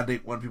 Yeah, I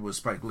think one of the people is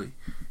Spike Lee,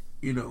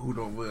 who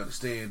don't really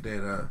understand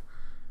that.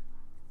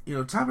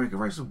 Tyler Perry can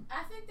write some.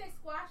 I think they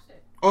squashed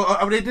it. Oh,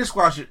 I mean, they did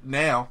squash it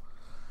now.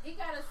 He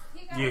got a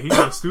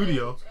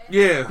studio.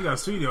 Yeah. He got a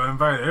studio. I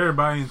invited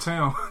everybody in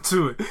town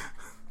to it.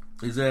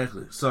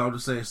 Exactly. So I'm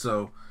just saying,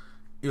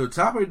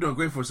 Tyler Perry doing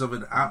great for himself.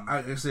 And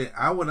I said,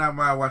 I would not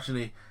mind watching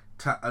a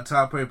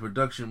Tyler Perry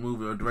production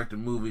movie or directed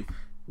movie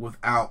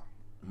without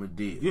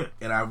Madea. Yeah.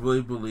 And I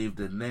really believe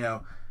that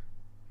now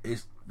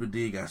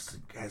Madea has to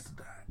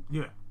die.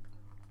 Yeah.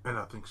 And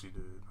I think she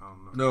did. I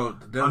don't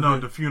know. No,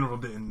 the funeral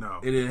didn't know.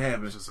 It didn't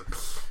happen. It's just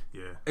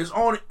yeah. It's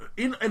only,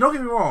 and don't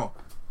get me wrong,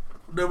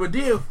 the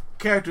Madea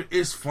character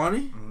is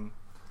funny,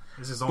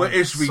 but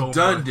it's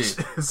redundant.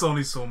 So it's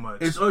only so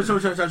much. It's only so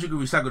much times you can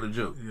recycle the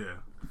joke. Yeah.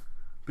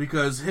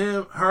 Because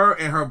her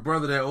and her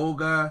brother, that old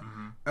guy,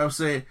 I'm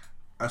saying,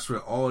 I swear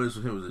all this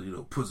with him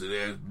was, pussy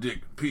ass,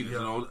 dick, penis,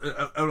 and all.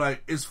 I'm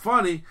like, it's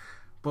funny,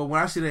 but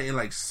when I see that in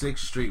like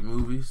 6 straight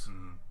movies,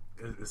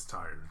 it's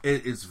tired.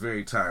 It's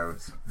very tiring,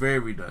 very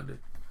redundant.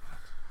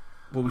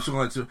 But we still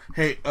like to.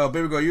 Hey,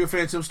 baby girl, you a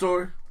fan of Tim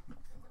Story?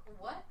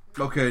 What?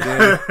 Okay,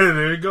 then.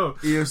 There you go.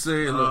 You know what I'm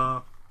saying?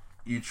 Look,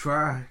 you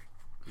try.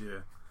 Yeah.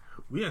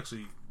 We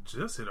actually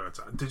just hit our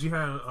time. Did you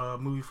have a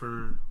movie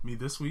for me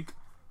this week?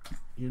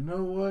 You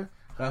know what?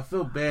 I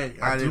feel bad.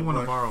 I do want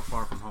to borrow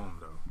Far From Home,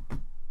 though.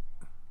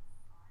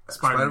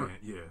 Spider-Man,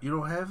 yeah. You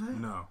don't have that?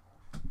 No.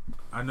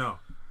 I know.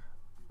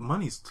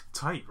 Money's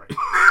tight right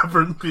now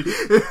for me.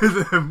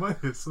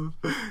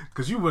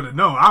 Because you wouldn't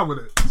know. I would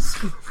have.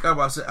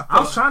 I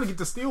was trying to get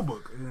the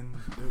Steelbook. And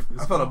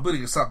I felt a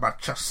bullet inside my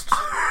chest.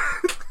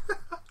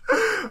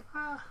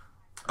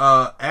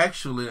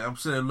 Actually, I'm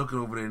sitting there looking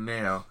over there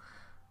now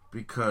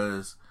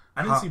because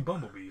I didn't see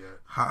Bumblebee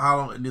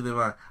yet. Neither have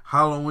I.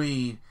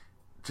 Halloween.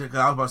 I was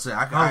about to say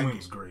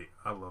Halloween's great.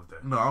 I love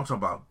that. No, I'm talking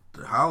about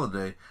the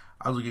holiday.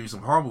 I was gonna give you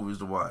some horror movies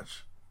to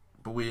watch,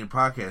 but we didn't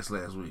podcast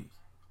last week.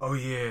 Oh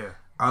yeah.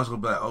 I was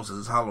gonna be like, since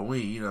it's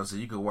Halloween, so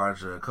you could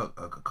watch a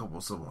couple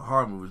of some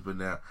horror movies, but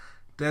now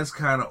that's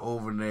kind of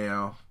over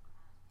now.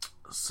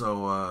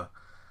 So,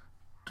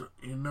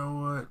 you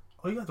know what?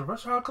 Oh, you got the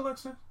Rush Hour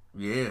collection?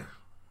 Yeah.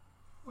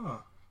 Huh.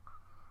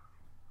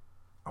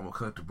 I'm a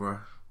collector, bro.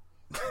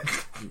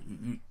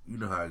 you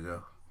know how I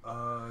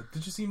go.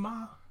 Did you see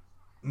Ma?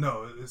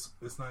 No, it's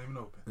not even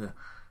open. Yeah.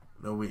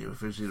 No, we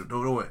officially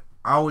don't wait.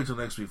 I'll wait till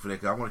next week for that,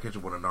 because I want to catch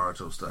up on the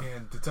Naruto stuff.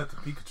 And Detective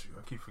Pikachu.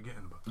 I keep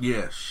forgetting about that.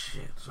 Yeah,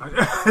 shit.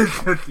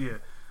 Yeah.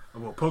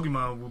 Well,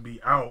 Pokemon will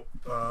be out.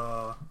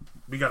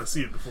 We got to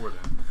see it before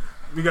then.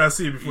 We got to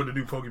see it before the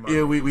new Pokemon.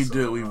 Yeah, we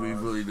do. We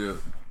really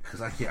do.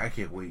 Because I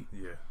can't wait.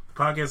 Yeah. The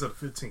podcast of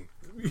the 15th.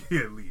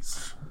 Yeah, at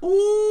least.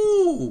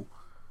 Ooh!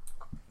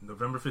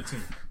 November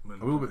 15th when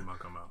Pokemon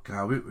come out.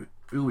 God, we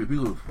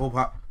whole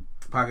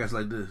podcast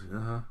like this.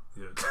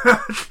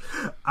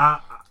 Yeah.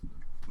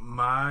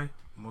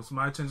 Most of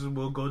my attention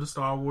will go to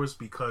Star Wars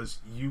because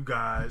you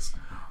guys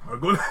are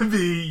going to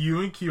be,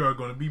 you and Q are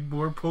going to be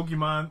more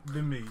Pokemon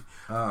than me.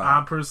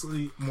 I'm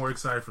personally more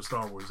excited for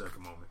Star Wars at the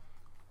moment.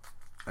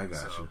 I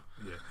got you.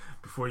 Yeah.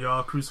 Before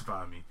y'all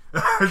crucify me,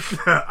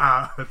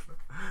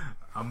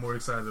 I'm more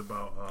excited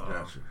about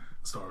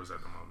Star Wars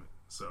at the moment.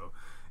 So,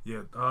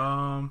 yeah.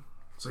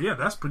 So yeah,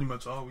 that's pretty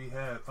much all we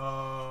had.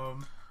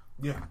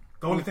 Yeah.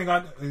 The only thing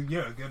again,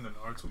 the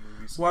Naruto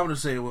movies. Well, I'm going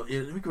to say,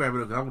 we can wrap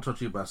it up, because I'm going to talk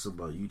to you about some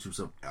YouTube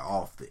stuff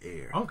off the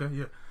air. Okay,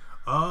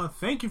 yeah.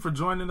 Thank you for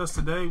joining us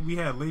today. We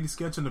had Lady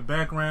Sketch in the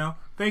background.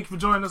 Thank you for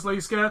joining us,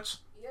 Lady Sketch.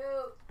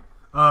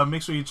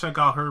 Make sure you check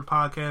out her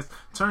podcast,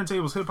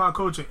 Turntables, Hip Hop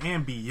Culture,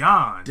 and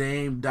Beyond.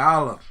 Dame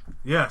Dollar.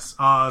 Yes.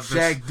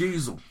 Shaq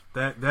Diesel.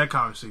 That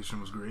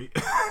conversation was great.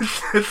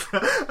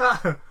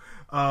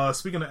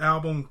 Speaking of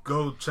album,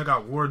 go check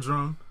out War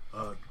Drum.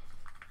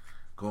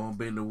 Go on,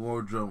 bang the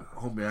War Drum.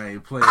 Homie, I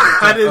ain't playing.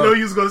 I didn't know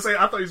you was going to say,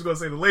 I thought you was going to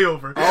say the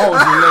layover.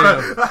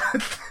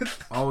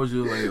 Always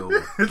your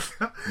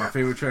layover. My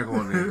favorite track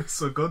on there.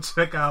 So go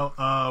check out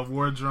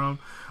War Drum.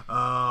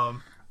 I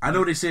know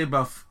what they say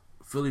about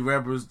Philly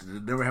rappers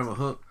that never have a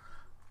hook.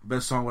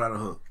 Best song without a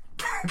hook.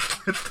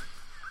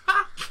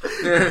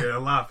 Yeah, a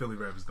lot of Philly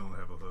rappers don't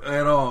have a hook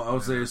at all. I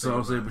would say so.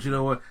 I'm saying, but you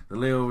know what? The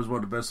Layover is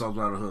one of the best songs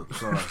without a hook.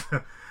 Sorry.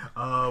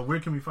 Where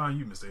can we find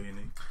you, Mr.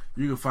 A&E?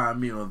 You can find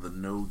me on the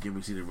No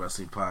Gimmicks Either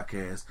Wrestling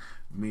podcast.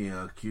 Me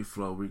and Q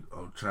Flow, we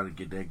are trying to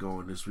get that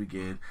going this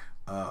weekend.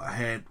 I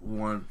had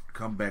one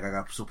come back. I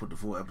got still put the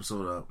full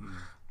episode up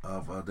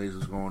of days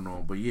that's going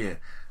on. But yeah,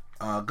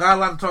 got a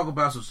lot to talk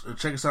about. So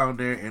check us out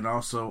there, and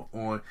also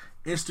on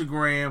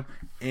Instagram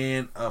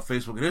and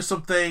Facebook. And there's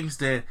some things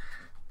that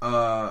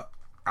I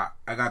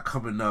got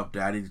coming up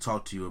that I need to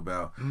talk to you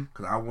about,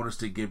 because I want us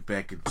to get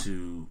back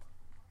into.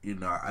 You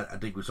know, I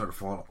think we started to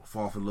fall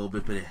off a little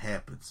bit, but it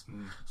happens.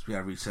 So we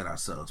gotta reset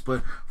ourselves.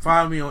 But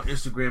find me on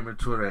Instagram and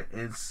Twitter at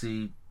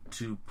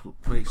NC2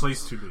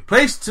 Place to Be.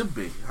 Place to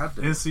Be.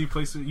 NC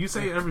Place to Be. You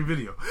say it every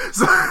video.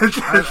 So I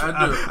do.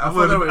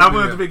 I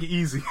wanted to make it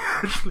easy.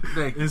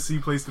 NC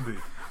Place to Be.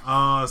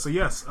 So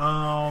yes.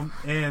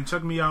 And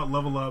check me out,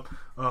 Level Up.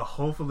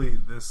 Hopefully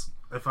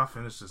if I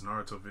finish this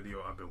Naruto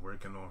video I've been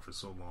working on for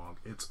so long,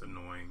 it's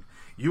annoying.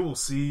 You will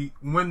see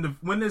when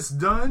it's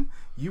done,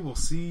 you will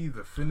see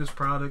the finished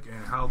product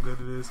and how good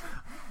it is.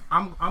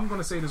 I'm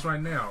gonna say this right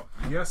now.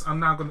 Yes,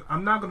 I'm not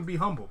gonna be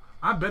humble.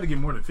 I better get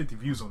more than 50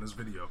 views on this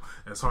video,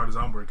 as hard as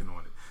I'm working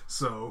on it.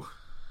 So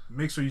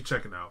make sure you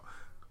check it out.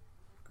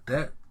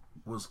 That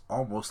was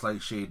almost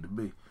like shade to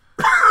me.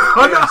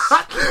 Yes.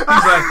 He's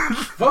like,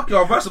 fuck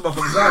y'all wrestling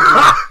motherfuckers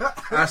out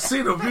there. I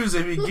see the views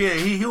if he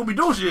get. He'll be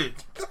doing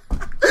shit.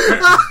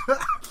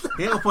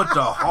 He'll put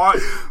the heart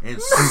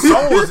and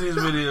soul in these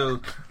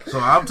videos. So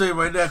I'm telling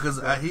you right now, because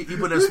he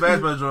put that Smash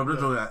Brothers on. This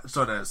joint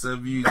started at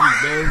 7 views.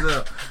 He's bad as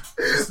hell.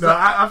 No,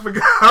 I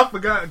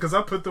forgot because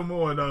I put them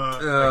on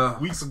like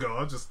weeks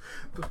ago.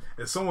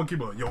 And someone keep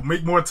on,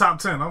 make more top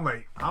 10. I'm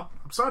like, I'm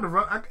sorry to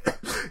run.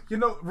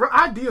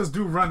 Ideas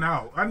do run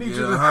out. I need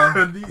you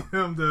to need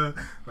him to,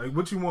 like,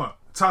 what you want?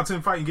 Top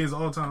 10 fighting games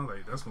all the time.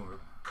 Like, that's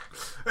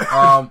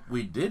gonna.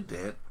 We did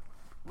that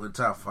with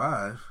top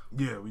 5.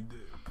 Yeah, we did.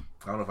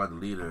 I don't know if I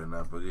delete it or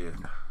not, but yeah.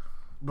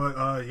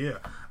 But yeah,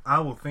 I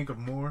will think of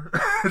more.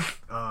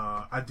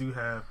 I do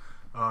have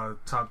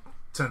top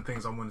 10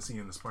 things I want to see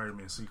in the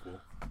Spider-Man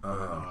sequel.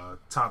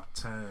 Top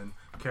 10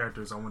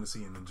 characters I want to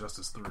see in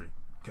Injustice 3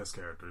 guest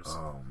characters.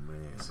 Oh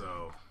man!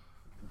 So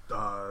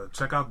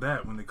check out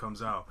that when it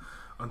comes out.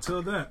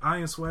 Until then, I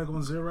am Swag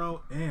on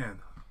Zero, and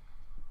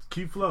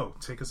Q Flow,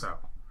 take us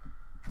out.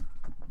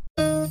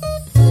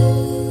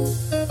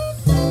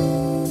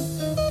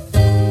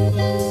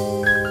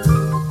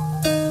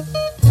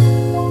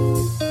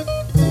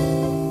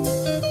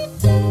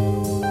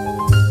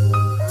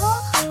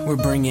 We're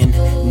bringing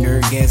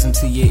nerdgasm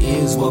to your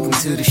ears. Welcome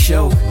to the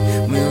show.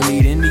 We don't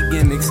need any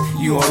gimmicks,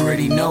 you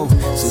already know.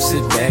 So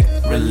sit back,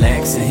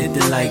 relax, and hit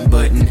the like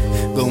button.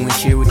 Go and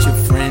share with your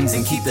friends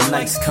and keep the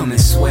likes coming.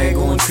 Swag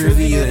on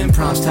trivia and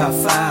prompts top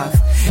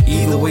 5.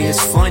 Either way,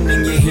 it's fun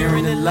and you're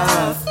hearing it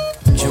live.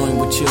 Join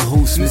with your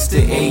host, Mr.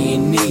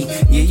 A&E.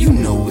 Yeah, you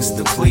know it's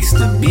the place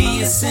to be.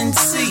 It's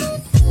NC.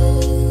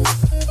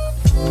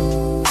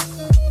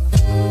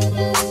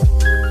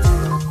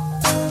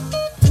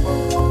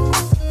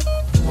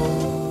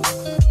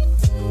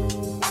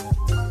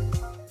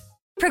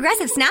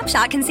 Progressive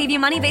Snapshot can save you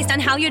money based on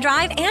how you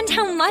drive and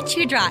how much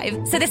you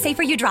drive. So the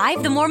safer you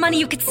drive, the more money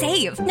you could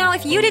save. Now,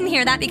 if you didn't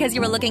hear that because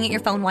you were looking at your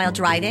phone while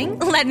driving,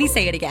 let me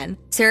say it again.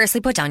 Seriously,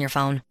 put down your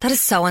phone. That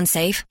is so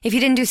unsafe. If you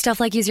didn't do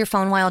stuff like use your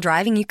phone while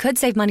driving, you could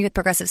save money with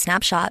Progressive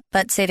Snapshot.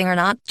 But saving or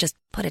not, just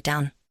put it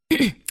down.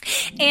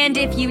 And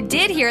if you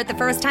did hear it the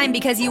first time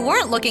because you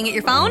weren't looking at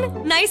your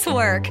phone, nice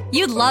work.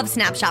 You'd love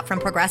Snapshot from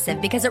Progressive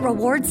because it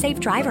rewards safe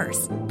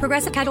drivers.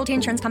 Progressive Casualty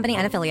Insurance Company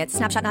and affiliates.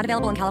 Snapshot not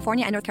available in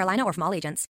California and North Carolina or from all agents.